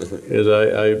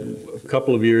 A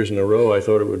couple of years in a row, I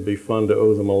thought it would be fun to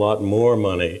owe them a lot more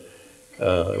money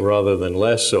rather than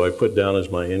less, so I put down as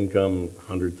my income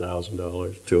 $100,000,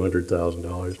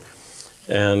 $200,000,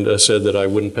 and said that I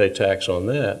wouldn't pay tax on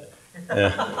that.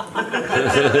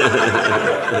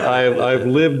 I've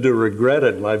lived to regret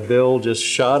it. My bill just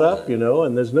shot up,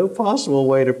 and there's no possible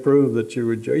way to prove that you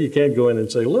were. You can't go in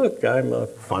and say, "Look, I'm a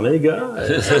funny guy."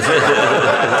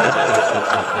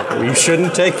 You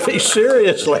shouldn't take me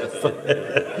seriously.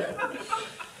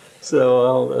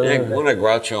 So One of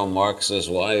Groucho Marx's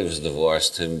wives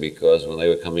divorced him because when they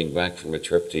were coming back from a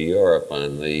trip to Europe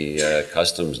on the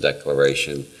customs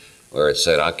declaration, where it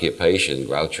said occupation,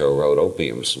 Groucho wrote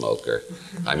opium smoker.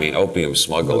 I mean, opium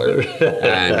smuggler.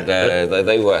 And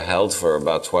they were held for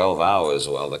about 12 hours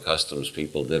while the customs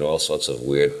people did all sorts of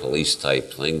weird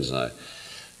police-type things,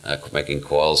 making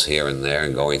calls here and there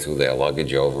and going through their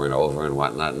luggage over and over and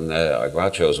whatnot. And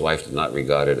Groucho's wife did not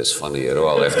regard it as funny at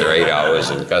all after 8 hours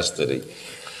in custody.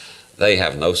 They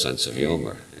have no sense of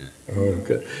humor. Yeah.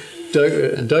 Okay.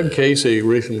 Doug Casey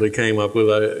recently came up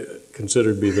with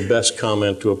considered to be the best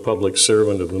comment to a public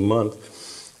servant of the month.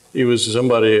 He was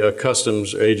somebody, a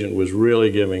customs agent was really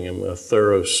giving him a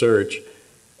thorough search,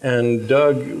 and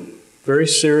Doug, very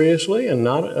seriously and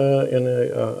not in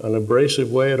an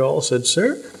abrasive way at all, said,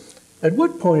 "Sir, at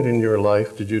what point in your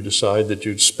life did you decide that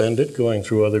you'd spend it going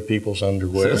through other people's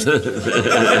underwear?"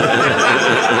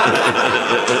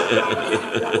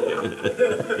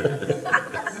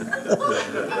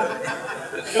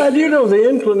 And you know, the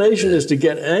inclination is to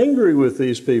get angry with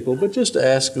these people, but just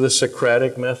ask. The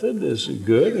Socratic method is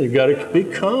good. You've got to be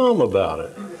calm about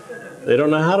it. They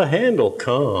don't know how to handle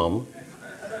calm.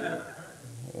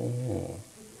 Oh.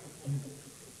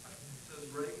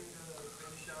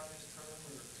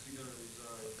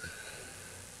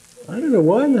 I don't know.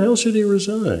 Why in the hell should he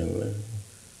resign?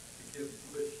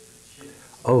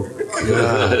 Oh,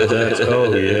 God.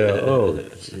 Oh, yeah. Oh,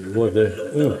 what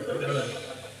the...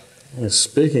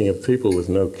 Speaking of people with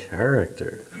no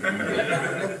character,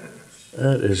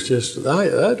 that is just,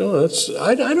 I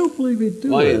don't believe he'd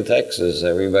do Why it. in Texas,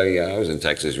 I was in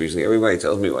Texas recently, everybody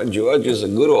tells me, well, George is a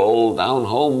good old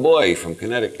down-home boy from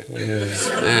Connecticut.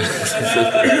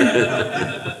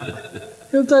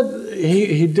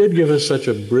 He did give us such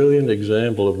a brilliant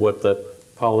example of what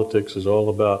that politics is all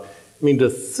about. I mean, to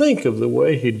think of the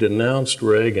way he denounced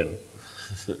Reagan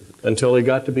until he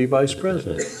got to be vice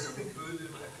president.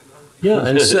 Yeah,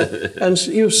 and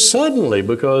suddenly,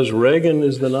 because Reagan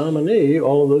is the nominee,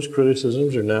 all of those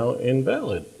criticisms are now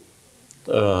invalid.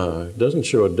 It doesn't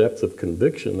show a depth of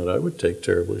conviction that I would take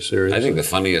terribly seriously. I think the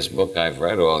funniest book I've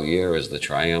read all year is The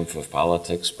Triumph of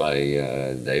Politics by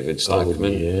David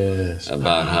Stockman. Oh, yes.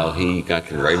 About how he got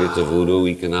converted to voodoo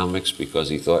economics because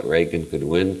he thought Reagan could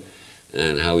win,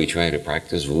 and how he tried to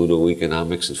practice voodoo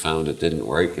economics and found it didn't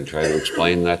work, and tried to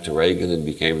explain that to Reagan and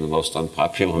became the most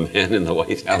unpopular man in the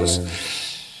White House.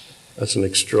 That's an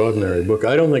extraordinary book.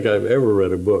 I don't think I've ever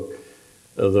read a book,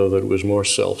 though, that was more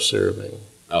self-serving.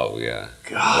 Oh, yeah.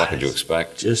 God, what could you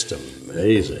expect? Just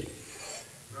amazing.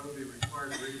 That would be required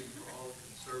reading for all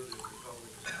conservative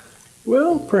Republicans.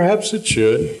 Well, perhaps it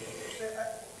should.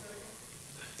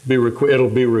 It'll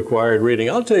be required reading.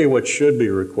 I'll tell you what should be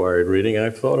required reading.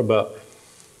 I've thought about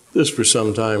this for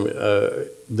some time.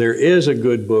 There is a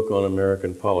good book on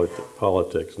American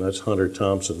politics, and that's Hunter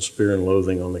Thompson's Fear and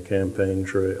Loathing on the Campaign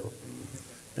Trail.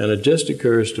 And it just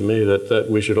occurs to me that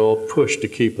we should all push to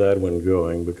keep that one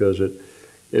going, because it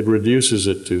reduces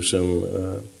it to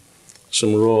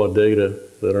some raw data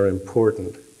that are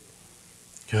important.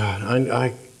 God,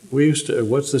 we used to,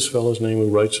 what's this fellow's name who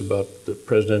writes about the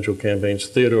presidential campaigns?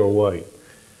 Theodore White.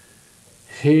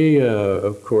 He,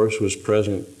 of course, was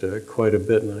present quite a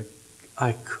bit, and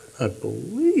I could not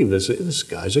believe this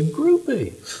guy's a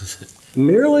groupie.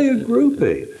 Merely a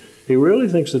groupie. He really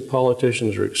thinks that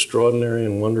politicians are extraordinary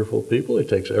and wonderful people. He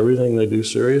takes everything they do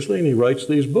seriously, and he writes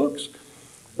these books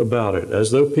about it, as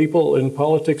though people in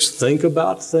politics think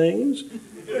about things.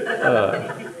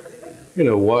 You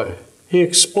know, why? He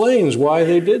explains why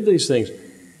they did these things.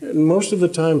 And most of the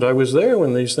times I was there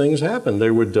when these things happened.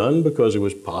 They were done because it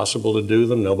was possible to do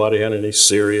them. Nobody had any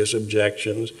serious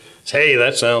objections. Hey,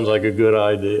 that sounds like a good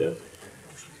idea.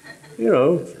 You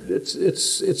know,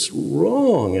 it's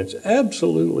wrong. It's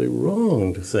absolutely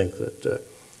wrong to think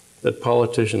that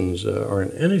politicians are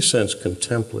in any sense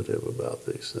contemplative about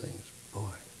these things.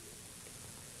 Boy.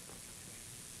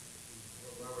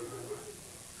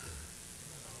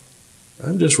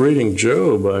 I'm just reading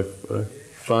Job. I'm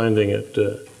finding it,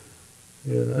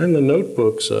 in the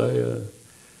notebooks,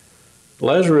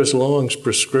 Lazarus Long's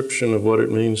prescription of what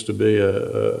it means to be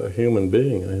a human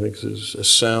being, I think, is as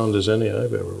sound as any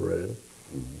I've ever read.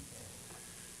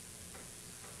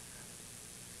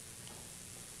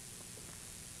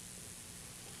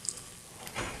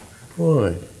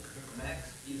 Boy.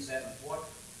 Max, is that what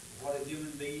a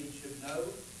human being should know?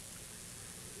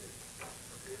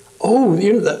 Oh,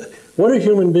 you know, what a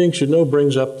human being should know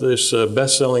brings up this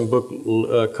best-selling book,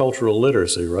 Cultural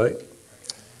Literacy, right?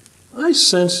 I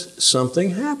sense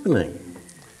something happening.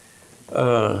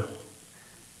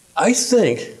 I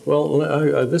think, well,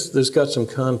 this got some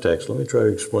context. Let me try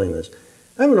to explain this.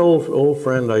 I have an old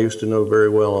friend I used to know very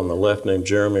well on the left named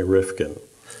Jeremy Rifkin,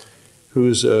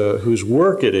 whose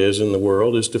work it is in the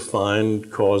world is to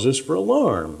find causes for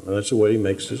alarm. And that's the way he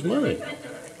makes his money.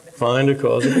 Find a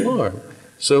cause of alarm.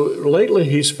 So lately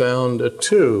he's found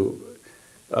two.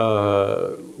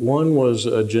 One was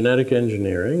genetic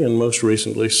engineering, and most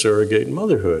recently surrogate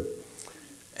motherhood.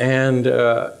 And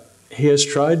he has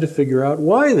tried to figure out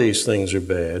why these things are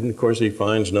bad. And of course he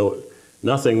finds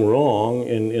nothing wrong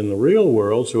in the real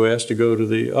world, so he has to go to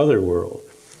the other world.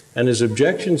 And his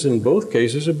objections in both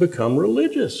cases have become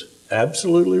religious,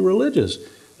 absolutely religious.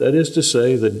 That is to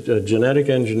say that genetic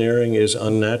engineering is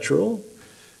unnatural.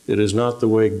 It is not the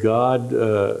way God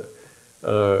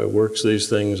works these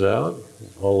things out.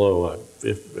 Although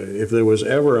if there was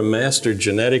ever a master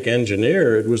genetic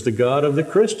engineer, it was the God of the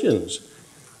Christians.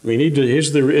 I mean,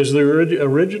 he's the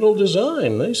original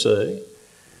design, they say.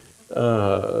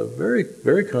 Very,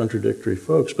 very contradictory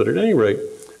folks. But at any rate,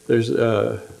 there's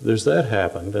that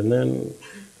happened. And then,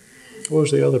 what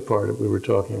was the other part that we were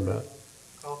talking about?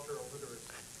 Cultural literacy.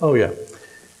 Oh, yeah.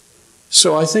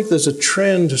 So I think there's a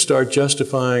trend to start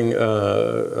justifying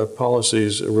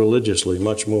policies religiously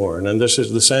much more. And this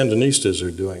is, the Sandinistas are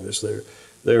doing this.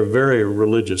 They're very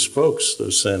religious folks,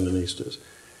 those Sandinistas.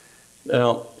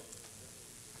 Now,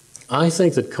 I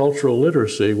think that cultural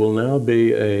literacy will now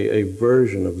be a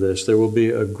version of this. There will be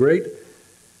a great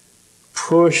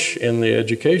push in the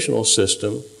educational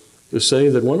system to say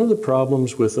that one of the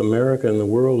problems with America and the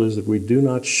world is that we do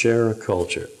not share a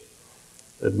culture,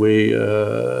 that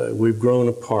we've grown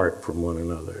apart from one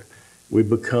another. We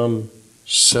become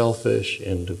selfish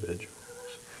individuals.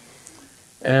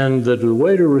 And that the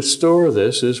way to restore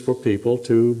this is for people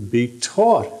to be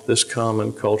taught this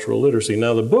common cultural literacy.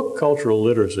 Now, the book Cultural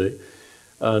Literacy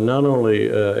not only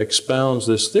expounds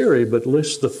this theory, but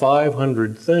lists the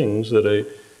 500 things that a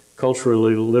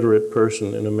culturally literate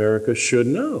person in America should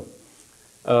know.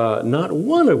 Not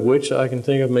one of which I can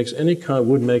think of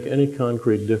would make any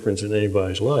concrete difference in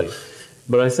anybody's life.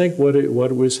 But I think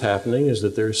what was happening is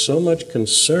that there's so much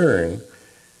concern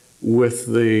with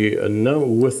the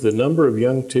number of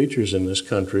young teachers in this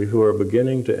country who are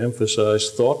beginning to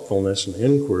emphasize thoughtfulness and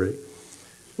inquiry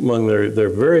among their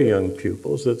very young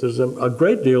pupils, that there's a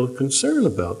great deal of concern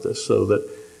about this, so that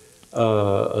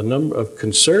a number of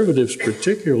conservatives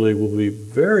particularly will be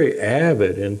very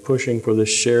avid in pushing for this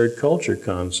shared culture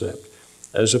concept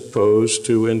as opposed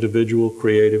to individual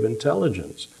creative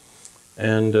intelligence.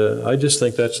 And I just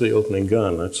think that's the opening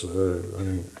gun. That's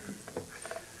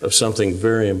of something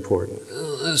very important.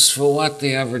 As for what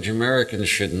the average American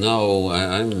should know,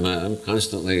 I'm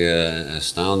constantly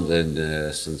astounded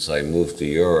since I moved to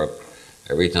Europe.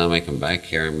 Every time I come back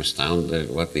here, I'm astounded at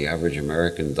what the average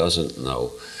American doesn't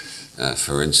know.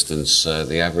 For instance,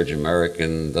 the average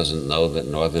American doesn't know that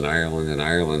Northern Ireland and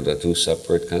Ireland are two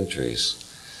separate countries.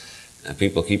 And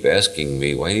people keep asking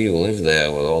me, why do you live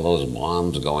there with all those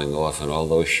bombs going off and all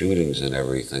those shootings and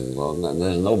everything? Well,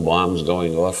 there's no bombs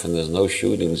going off and there's no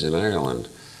shootings in Ireland.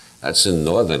 That's in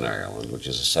Northern Ireland, which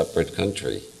is a separate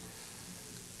country.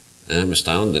 And I'm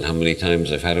astounded how many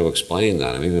times I've had to explain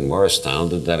that. I'm even more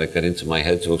astounded that it got into my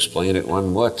head to explain it one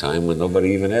more time when nobody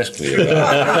even asked me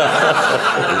about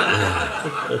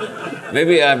it.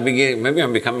 Maybe I'm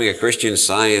becoming a Christian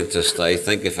Scientist. I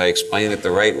think if I explain it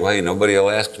the right way, nobody will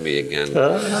ask me again.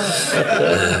 Have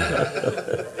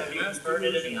you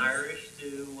converted any Irish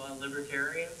to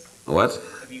libertarians? What?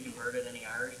 Have you converted any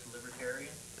Irish to libertarians?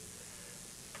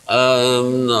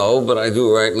 No, but I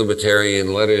do write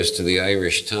libertarian letters to the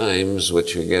Irish Times,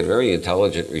 which we get very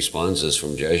intelligent responses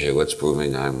from Jesuits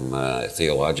proving I'm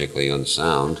theologically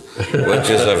unsound, which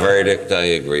is a verdict I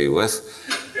agree with.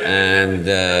 And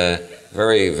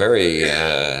very, very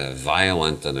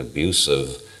violent and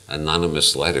abusive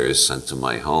anonymous letters sent to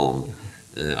my home.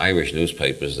 Irish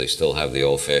newspapers, they still have the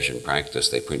old-fashioned practice.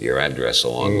 They print your address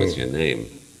along with your name.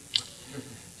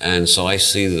 And so I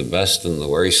see the best and the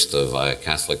worst of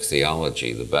Catholic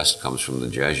theology. The best comes from the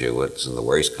Jesuits, and the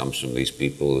worst comes from these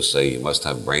people who say you must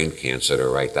have brain cancer to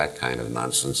write that kind of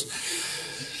nonsense.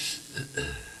 A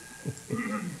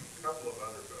couple of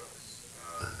other books.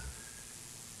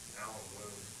 Alan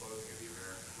Bloom's Closing of the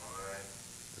American Mind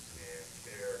and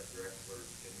K.R. Drexler's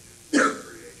Engines of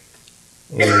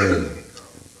Creation.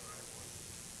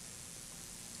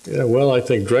 Yeah, well, I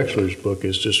think Drexler's book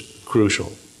is just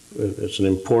crucial. It's an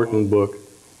important book,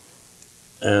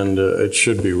 and it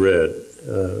should be read.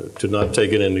 To not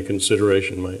take it into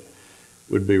consideration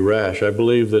would be rash. I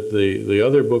believe that the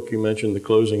other book you mentioned, The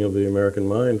Closing of the American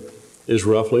Mind, is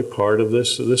roughly part of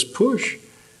this push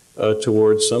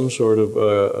towards some sort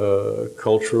of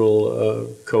cultural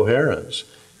coherence,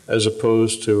 as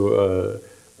opposed to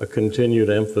a continued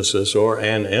emphasis or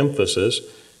an emphasis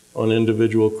on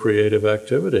individual creative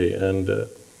activity. And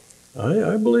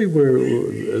I believe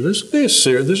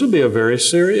this will be a very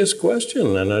serious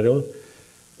question, and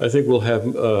I think we'll have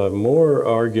more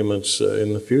arguments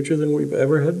in the future than we've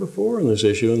ever had before on this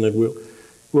issue, and that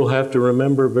we'll have to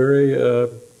remember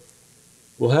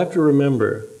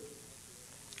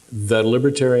that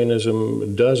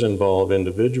libertarianism does involve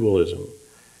individualism,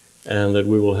 and that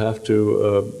we will have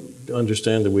to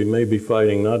understand that we may be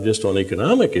fighting not just on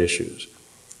economic issues,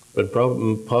 but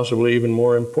possibly even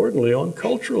more importantly on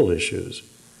cultural issues,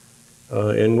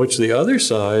 in which the other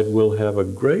side will have a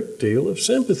great deal of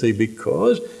sympathy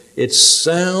because it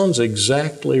sounds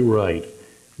exactly right.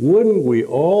 Wouldn't we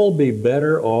all be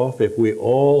better off if we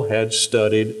all had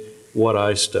studied what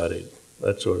I studied?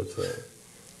 That sort of thing.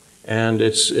 And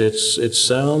it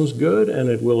sounds good, and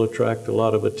it will attract a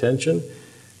lot of attention.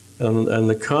 And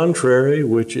the contrary,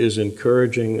 which is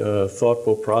encouraging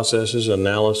thoughtful processes,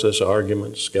 analysis,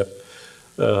 arguments,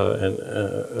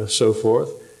 and so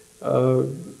forth.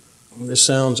 This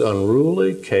sounds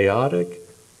unruly, chaotic,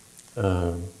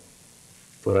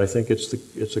 but I think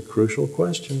it's a crucial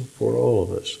question for all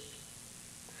of us.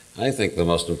 I think the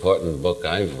most important book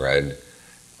I've read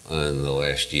in the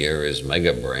last year is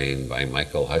Mega Brain by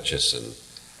Michael Hutchison,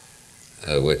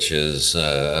 which is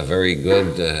a very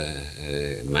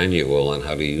good manual on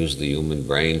how to use the human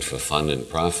brain for fun and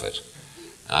profit.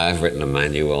 I've written a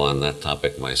manual on that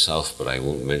topic myself, but I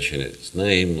won't mention its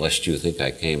name, lest you think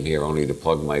I came here only to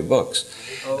plug my books.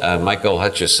 Michael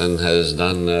Hutchison has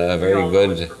done a very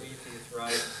good...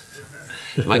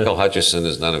 Michael Hutchison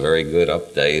has done a very good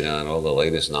update on all the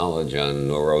latest knowledge on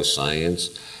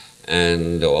neuroscience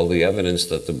and all the evidence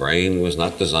that the brain was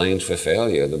not designed for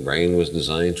failure. The brain was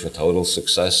designed for total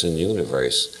success in the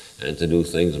universe and to do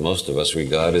things most of us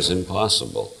regard as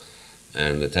impossible.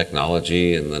 And the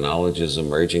technology and the knowledge is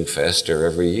emerging faster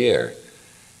every year.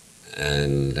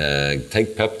 And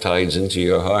take peptides into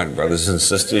your heart, brothers and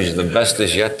sisters. The best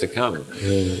is yet to come.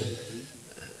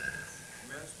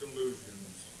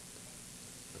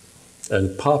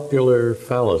 And popular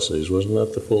fallacies, wasn't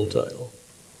that the full title?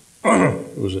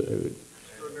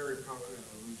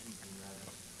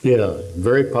 Yeah,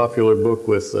 very popular book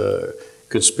with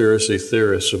conspiracy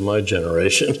theorists of my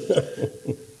generation.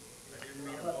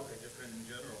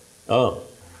 Oh,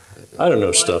 I don't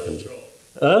know stuff in general.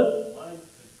 Huh?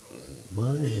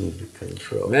 Mind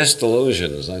control. Mass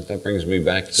delusions. That brings me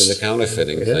back to the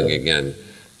counterfeiting thing again.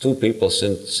 Two people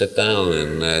sit down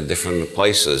in different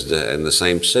places in the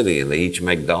same city, and they each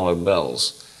make dollar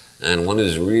bills. And one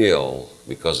is real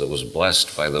because it was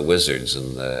blessed by the wizards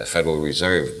in the Federal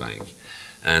Reserve Bank.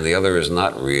 And the other is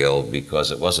not real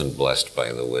because it wasn't blessed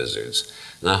by the wizards.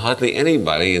 Now, hardly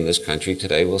anybody in this country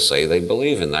today will say they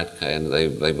believe in that, and they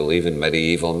believe in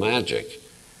medieval magic.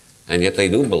 And yet they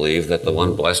do believe that the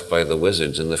one blessed by the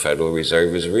wizards in the Federal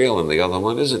Reserve is real and the other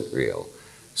one isn't real.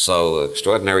 So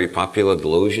extraordinary popular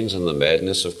delusions and the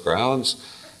madness of crowds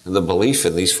and the belief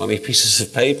in these funny pieces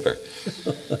of paper.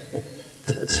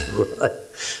 That's right.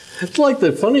 It's like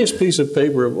the funniest piece of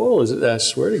paper of all is, I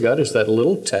swear to God, is that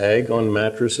little tag on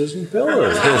mattresses and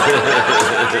pillows.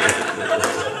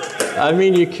 I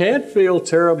mean, you can't feel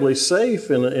terribly safe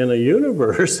in a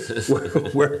universe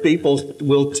where people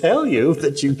will tell you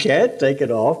that you can't take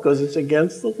it off because it's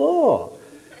against the law.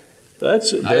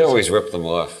 I always rip them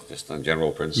off, just on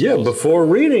general principles. Yeah, before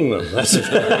reading them.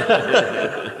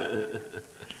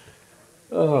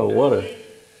 Oh, what a...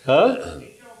 Huh?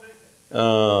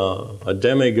 A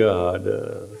demigod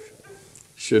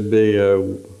should be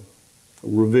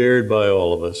revered by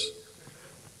all of us.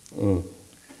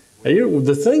 And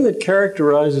the thing that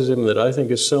characterizes him that I think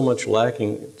is so much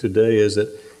lacking today is that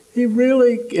he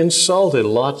really insulted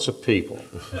lots of people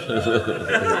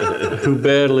who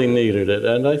badly needed it.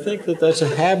 And I think that that's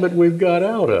a habit we've got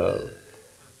out of.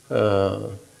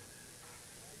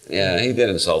 Yeah, he did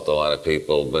insult a lot of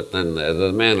people, but then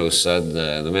the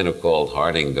man who called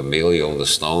Harding Gamaliel the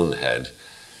Stonehead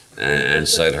and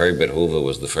said Herbert Hoover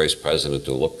was the first president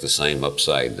who looked the same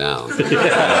upside down.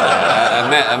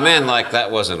 A man like that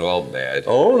wasn't all bad.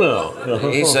 Oh,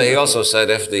 no. He also said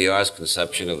FDR's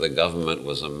conception of the government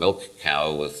was a milk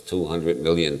cow with 200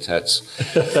 million tets.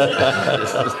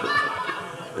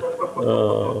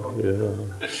 Oh, yeah.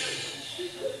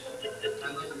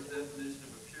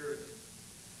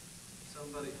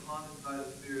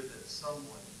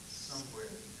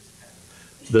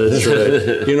 That's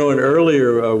right. You know, and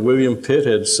earlier William Pitt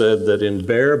had said that in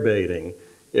bear baiting,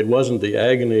 it wasn't the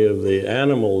agony of the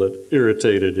animal that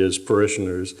irritated his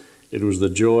parishioners, it was the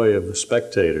joy of the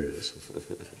spectators.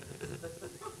 Speaking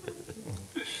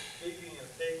of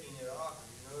taking it off,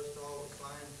 have you noticed all the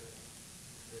signs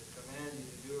that command you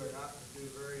to do or not to do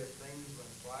various things when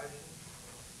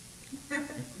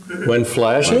flashing? When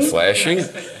flashing? When flashing?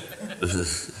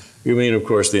 You mean, of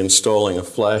course, the installing of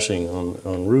flashing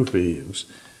on roof eaves.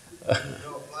 No,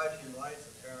 flashing lights,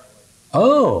 apparently.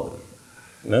 Oh,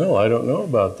 no, I don't know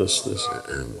about this. The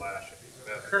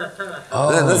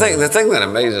thing that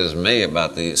amazes me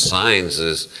about these signs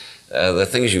is the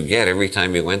things you get every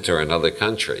time you enter another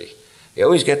country. You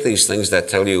always get these things that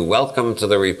tell you, welcome to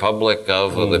the Republic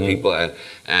of the people,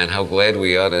 and how glad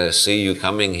we are to see you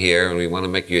coming here, and we want to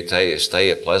make your stay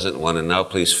a pleasant one, and now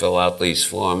please fill out these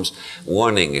forms.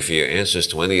 Warning, if your answers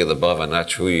to any of the above are not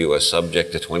true, you are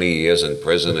subject to 20 years in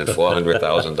prison and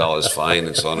 $400,000 fine,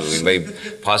 and so on. We may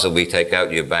possibly take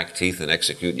out your back teeth and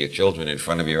execute your children in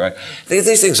front of your eyes.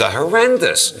 These things are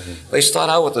horrendous. They start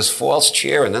out with this false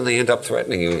cheer, and then they end up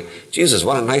threatening you. Jesus,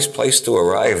 what a nice place to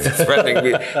arrive. They're threatening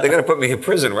me. They're going to put me in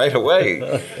prison right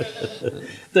away.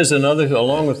 There's another,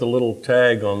 along with the little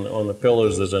tag on the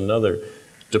pillars, there's another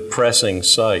depressing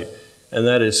sight, and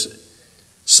that is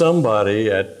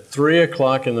somebody at 3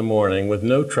 o'clock in the morning with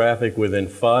no traffic within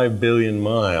 5 billion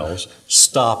miles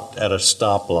stopped at a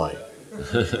stoplight.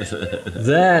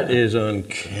 That is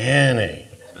uncanny.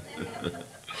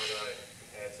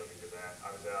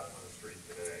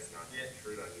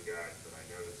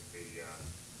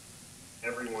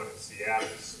 Everyone in Seattle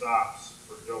stops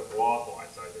for don't walk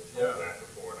lights. I've been told that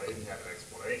before, and I didn't have an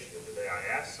explanation. And today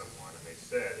I asked someone, and they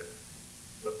said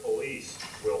the police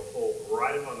will pull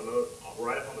right up on the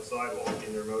sidewalk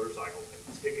in their motorcycles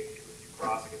and ticket you if you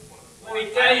cross against one of them. Let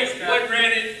me tell you,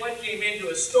 one came into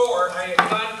a store. I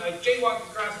jaywalked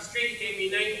across the street. He gave me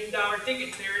a $19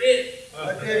 ticket. There it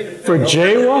is. For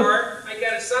jaywalking? I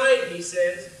got a sign. He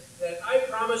says that I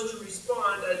promise to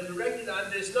respond as directed on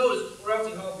this notice, or else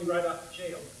he hauled me right out of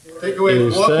jail. Take away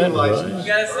the walking license.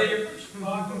 You gotta say your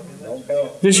Don't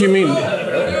go. This you mean? I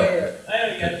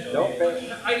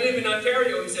live in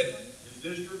Ontario. He said, is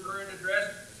this your current address?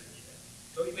 I said,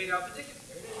 yeah. So he made out the ticket.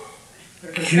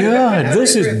 There it is. God,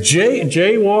 this is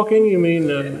jaywalking? You mean?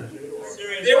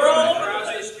 They were all across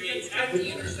the street at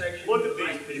the intersection. Look at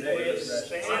these people.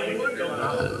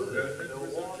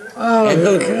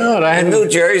 Oh, God. In New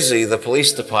Jersey, the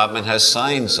police department has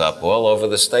signs up all over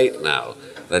the state now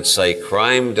that say,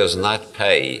 crime does not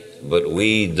pay, but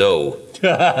we do.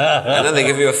 And then they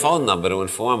give you a phone number to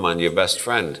inform on your best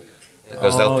friend,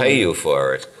 because they'll pay you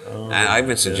for it. And I've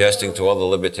been suggesting to all the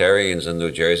libertarians in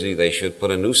New Jersey they should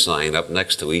put a new sign up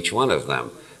next to each one of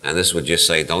them. And this would just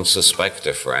say, don't suspect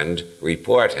a friend,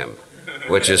 report him,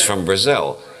 which is from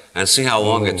Brazil. And see how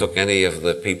long it took any of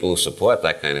the people who support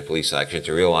that kind of police action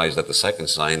to realize that the second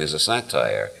sign is a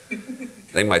satire.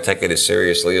 They might take it as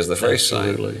seriously as the first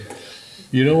sign.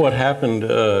 You know what happened,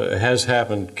 has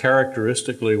happened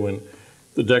characteristically when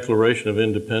the Declaration of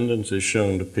Independence is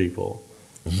shown to people?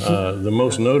 The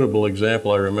most notable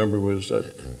example I remember was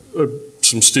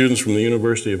some students from the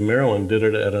University of Maryland did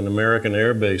it at an American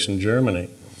air base in Germany.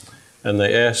 And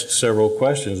they asked several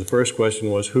questions. The first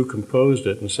question was, who composed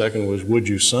it? And the second was, would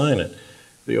you sign it?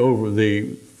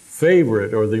 The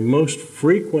favorite or the most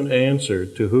frequent answer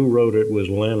to who wrote it was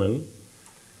Lenin.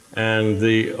 And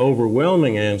the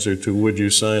overwhelming answer to would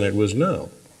you sign it was no.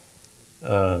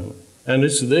 And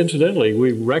incidentally,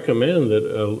 we recommend that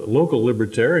local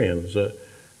libertarians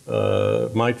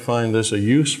might find this a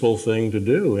useful thing to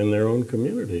do in their own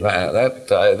community.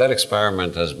 That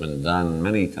experiment has been done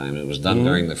many times. It was done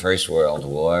during the First World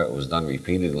War. It was done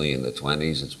repeatedly in the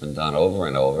 20s. It's been done over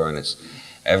and over, and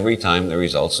every time the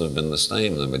results have been the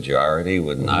same. The majority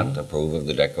would not approve of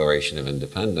the Declaration of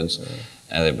Independence,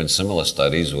 and there have been similar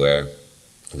studies where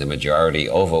the majority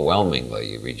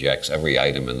overwhelmingly rejects every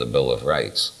item in the Bill of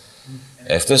Rights.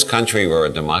 If this country were a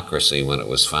democracy when it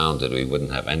was founded, we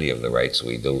wouldn't have any of the rights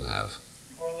we do have.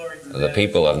 The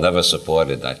people have never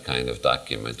supported that kind of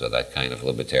document or that kind of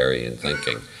libertarian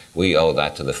thinking. We owe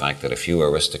that to the fact that a few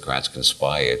aristocrats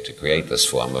conspired to create this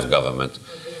form of government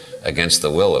against the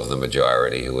will of the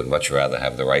majority, who would much rather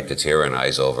have the right to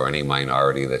tyrannize over any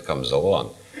minority that comes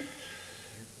along.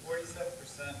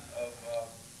 47% of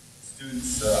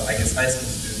students, I guess high school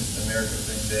students in America,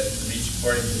 think that to reach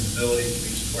according to his ability, to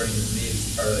reach according to his needs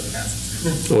is part of the Constitution.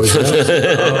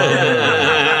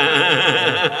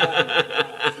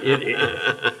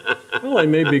 Well, they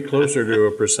may be closer to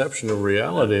a perception of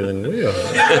reality than we are.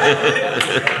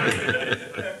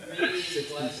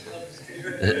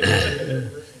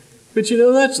 But you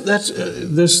know,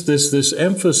 this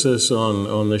emphasis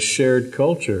on the shared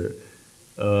culture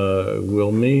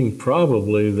will mean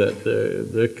probably that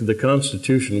the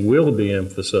Constitution will be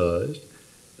emphasized,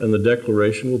 and the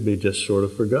Declaration will be just sort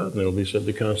of forgotten. It'll be said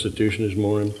the Constitution is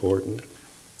more important.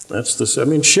 I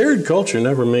mean, shared culture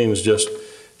never means just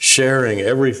sharing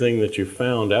everything that you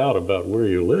found out about where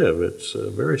you live. It's a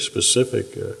very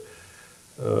specific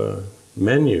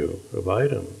menu of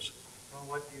items. Well,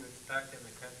 what do you expect in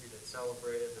the country that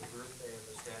celebrated the birthday of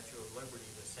the Statue of Liberty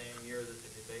the same year that the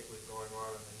debate was going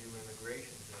on the new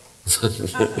immigration bill?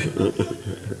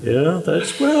 Yeah,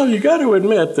 well, you got to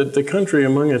admit that the country,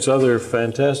 among its other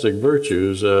fantastic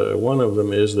virtues, one of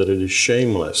them is that it is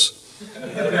shameless.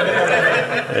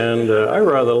 And I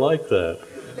rather like that.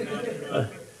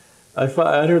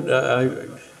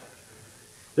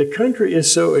 The country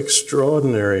is so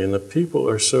extraordinary, and the people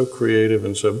are so creative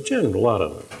and so genuine, a lot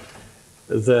of them,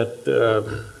 that,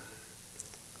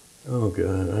 oh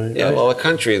God. Well, a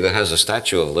country that has a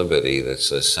Statue of Liberty that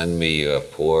says, "Send me your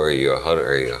poor, your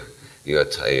huddled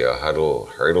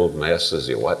masses,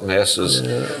 your what masses?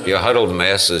 Yeah. Your huddled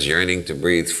masses yearning to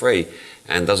breathe free,"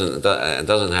 and doesn't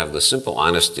have the simple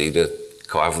honesty to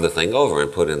carve the thing over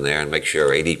and put in there and make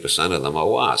sure 80% of them are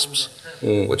WASPs,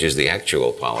 which is the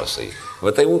actual policy.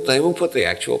 But they won't put the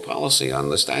actual policy on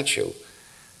the statue.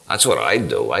 That's what I'd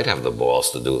do. I'd have the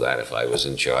balls to do that if I was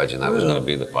in charge and that was going to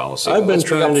be the policy. I've been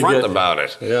trying to get about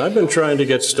it. Yeah, I've been trying to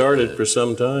get started for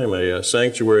some time, a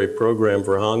sanctuary program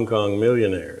for Hong Kong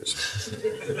millionaires. They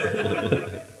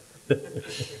don't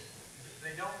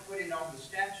put it on the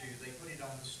statue, they put it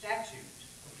on the statute.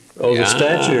 Oh, the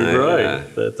statue, right.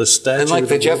 The statue. And like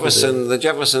the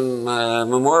Jefferson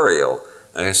Memorial.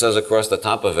 It says across the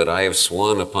top of it, "I have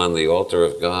sworn upon the altar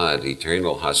of God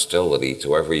eternal hostility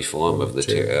to every form of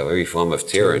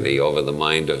tyranny over the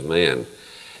mind of man."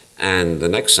 And the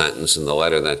next sentence in the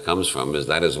letter that comes from is,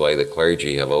 "That is why the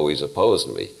clergy have always opposed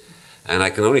me." And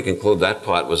I can only conclude that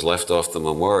part was left off the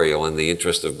memorial in the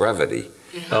interest of brevity.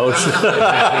 Oh,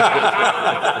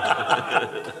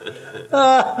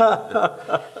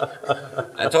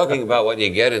 And talking about what you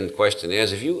get in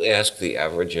questionnaires, if you ask the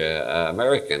average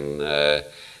American,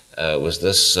 was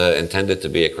this intended to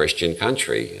be a Christian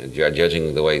country?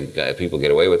 Judging the way people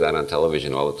get away with that on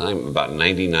television all the time, about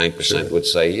 99% would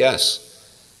say yes.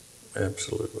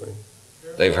 Absolutely.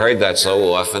 They've heard that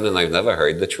so often and they've never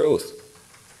heard the truth.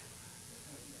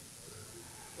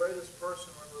 Greatest person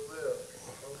ever lived,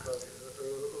 who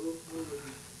would you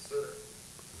consider?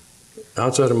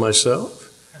 Outside of myself?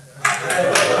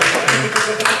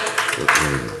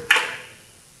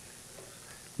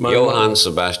 Johann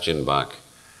Sebastian Bach.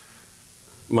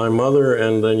 My mother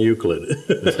and then Euclid.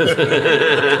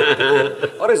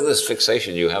 What is this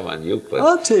fixation you have on Euclid?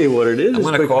 I'll tell you what it is. I'm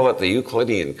going to call it the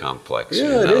Euclidean complex.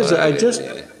 Yeah, it is.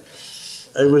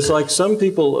 It was like some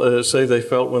people say they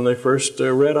felt when they first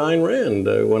read Ayn Rand.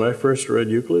 When I first read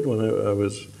Euclid, when I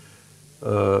was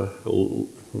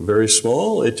very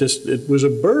small, it was a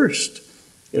burst.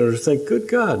 To think, good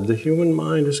God, the human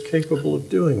mind is capable of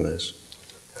doing this.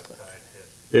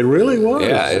 It really was.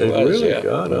 Yeah, it was, really, yeah.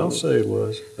 God, I'll say it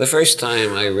was. The first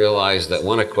time I realized that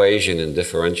one equation in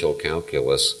differential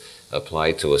calculus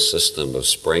applied to a system of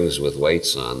springs with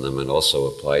weights on them and also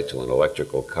applied to an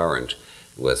electrical current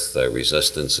with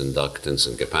resistance, inductance,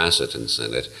 and capacitance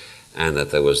in it, and that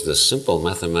there was this simple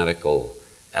mathematical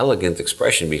elegant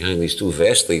expression behind these two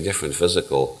vastly different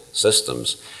physical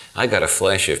systems. I got a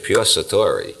flash of pure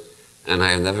satori, and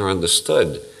I have never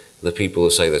understood the people who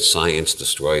say that science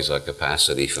destroys our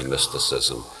capacity for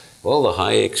mysticism. All the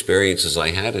high experiences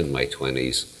I had in my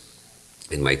teens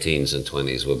and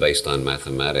 20s were based on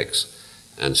mathematics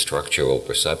and structural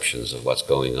perceptions of what's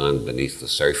going on beneath the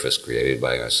surface created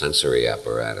by our sensory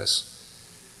apparatus.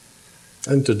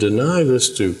 And to deny this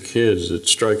to kids, it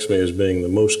strikes me as being the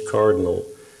most cardinal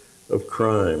of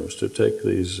crimes, to take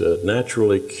these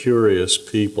naturally curious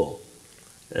people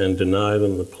and deny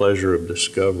them the pleasure of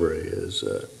discovery.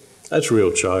 That's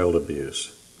real child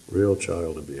abuse, real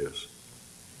child abuse.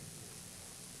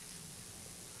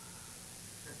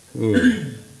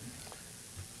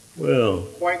 Well,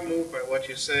 quite moved by what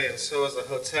you say, and so is the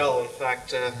hotel. In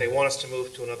fact, they want us to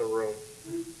move to another room.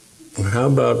 How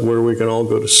about where we can all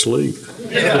go to sleep?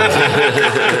 Yeah.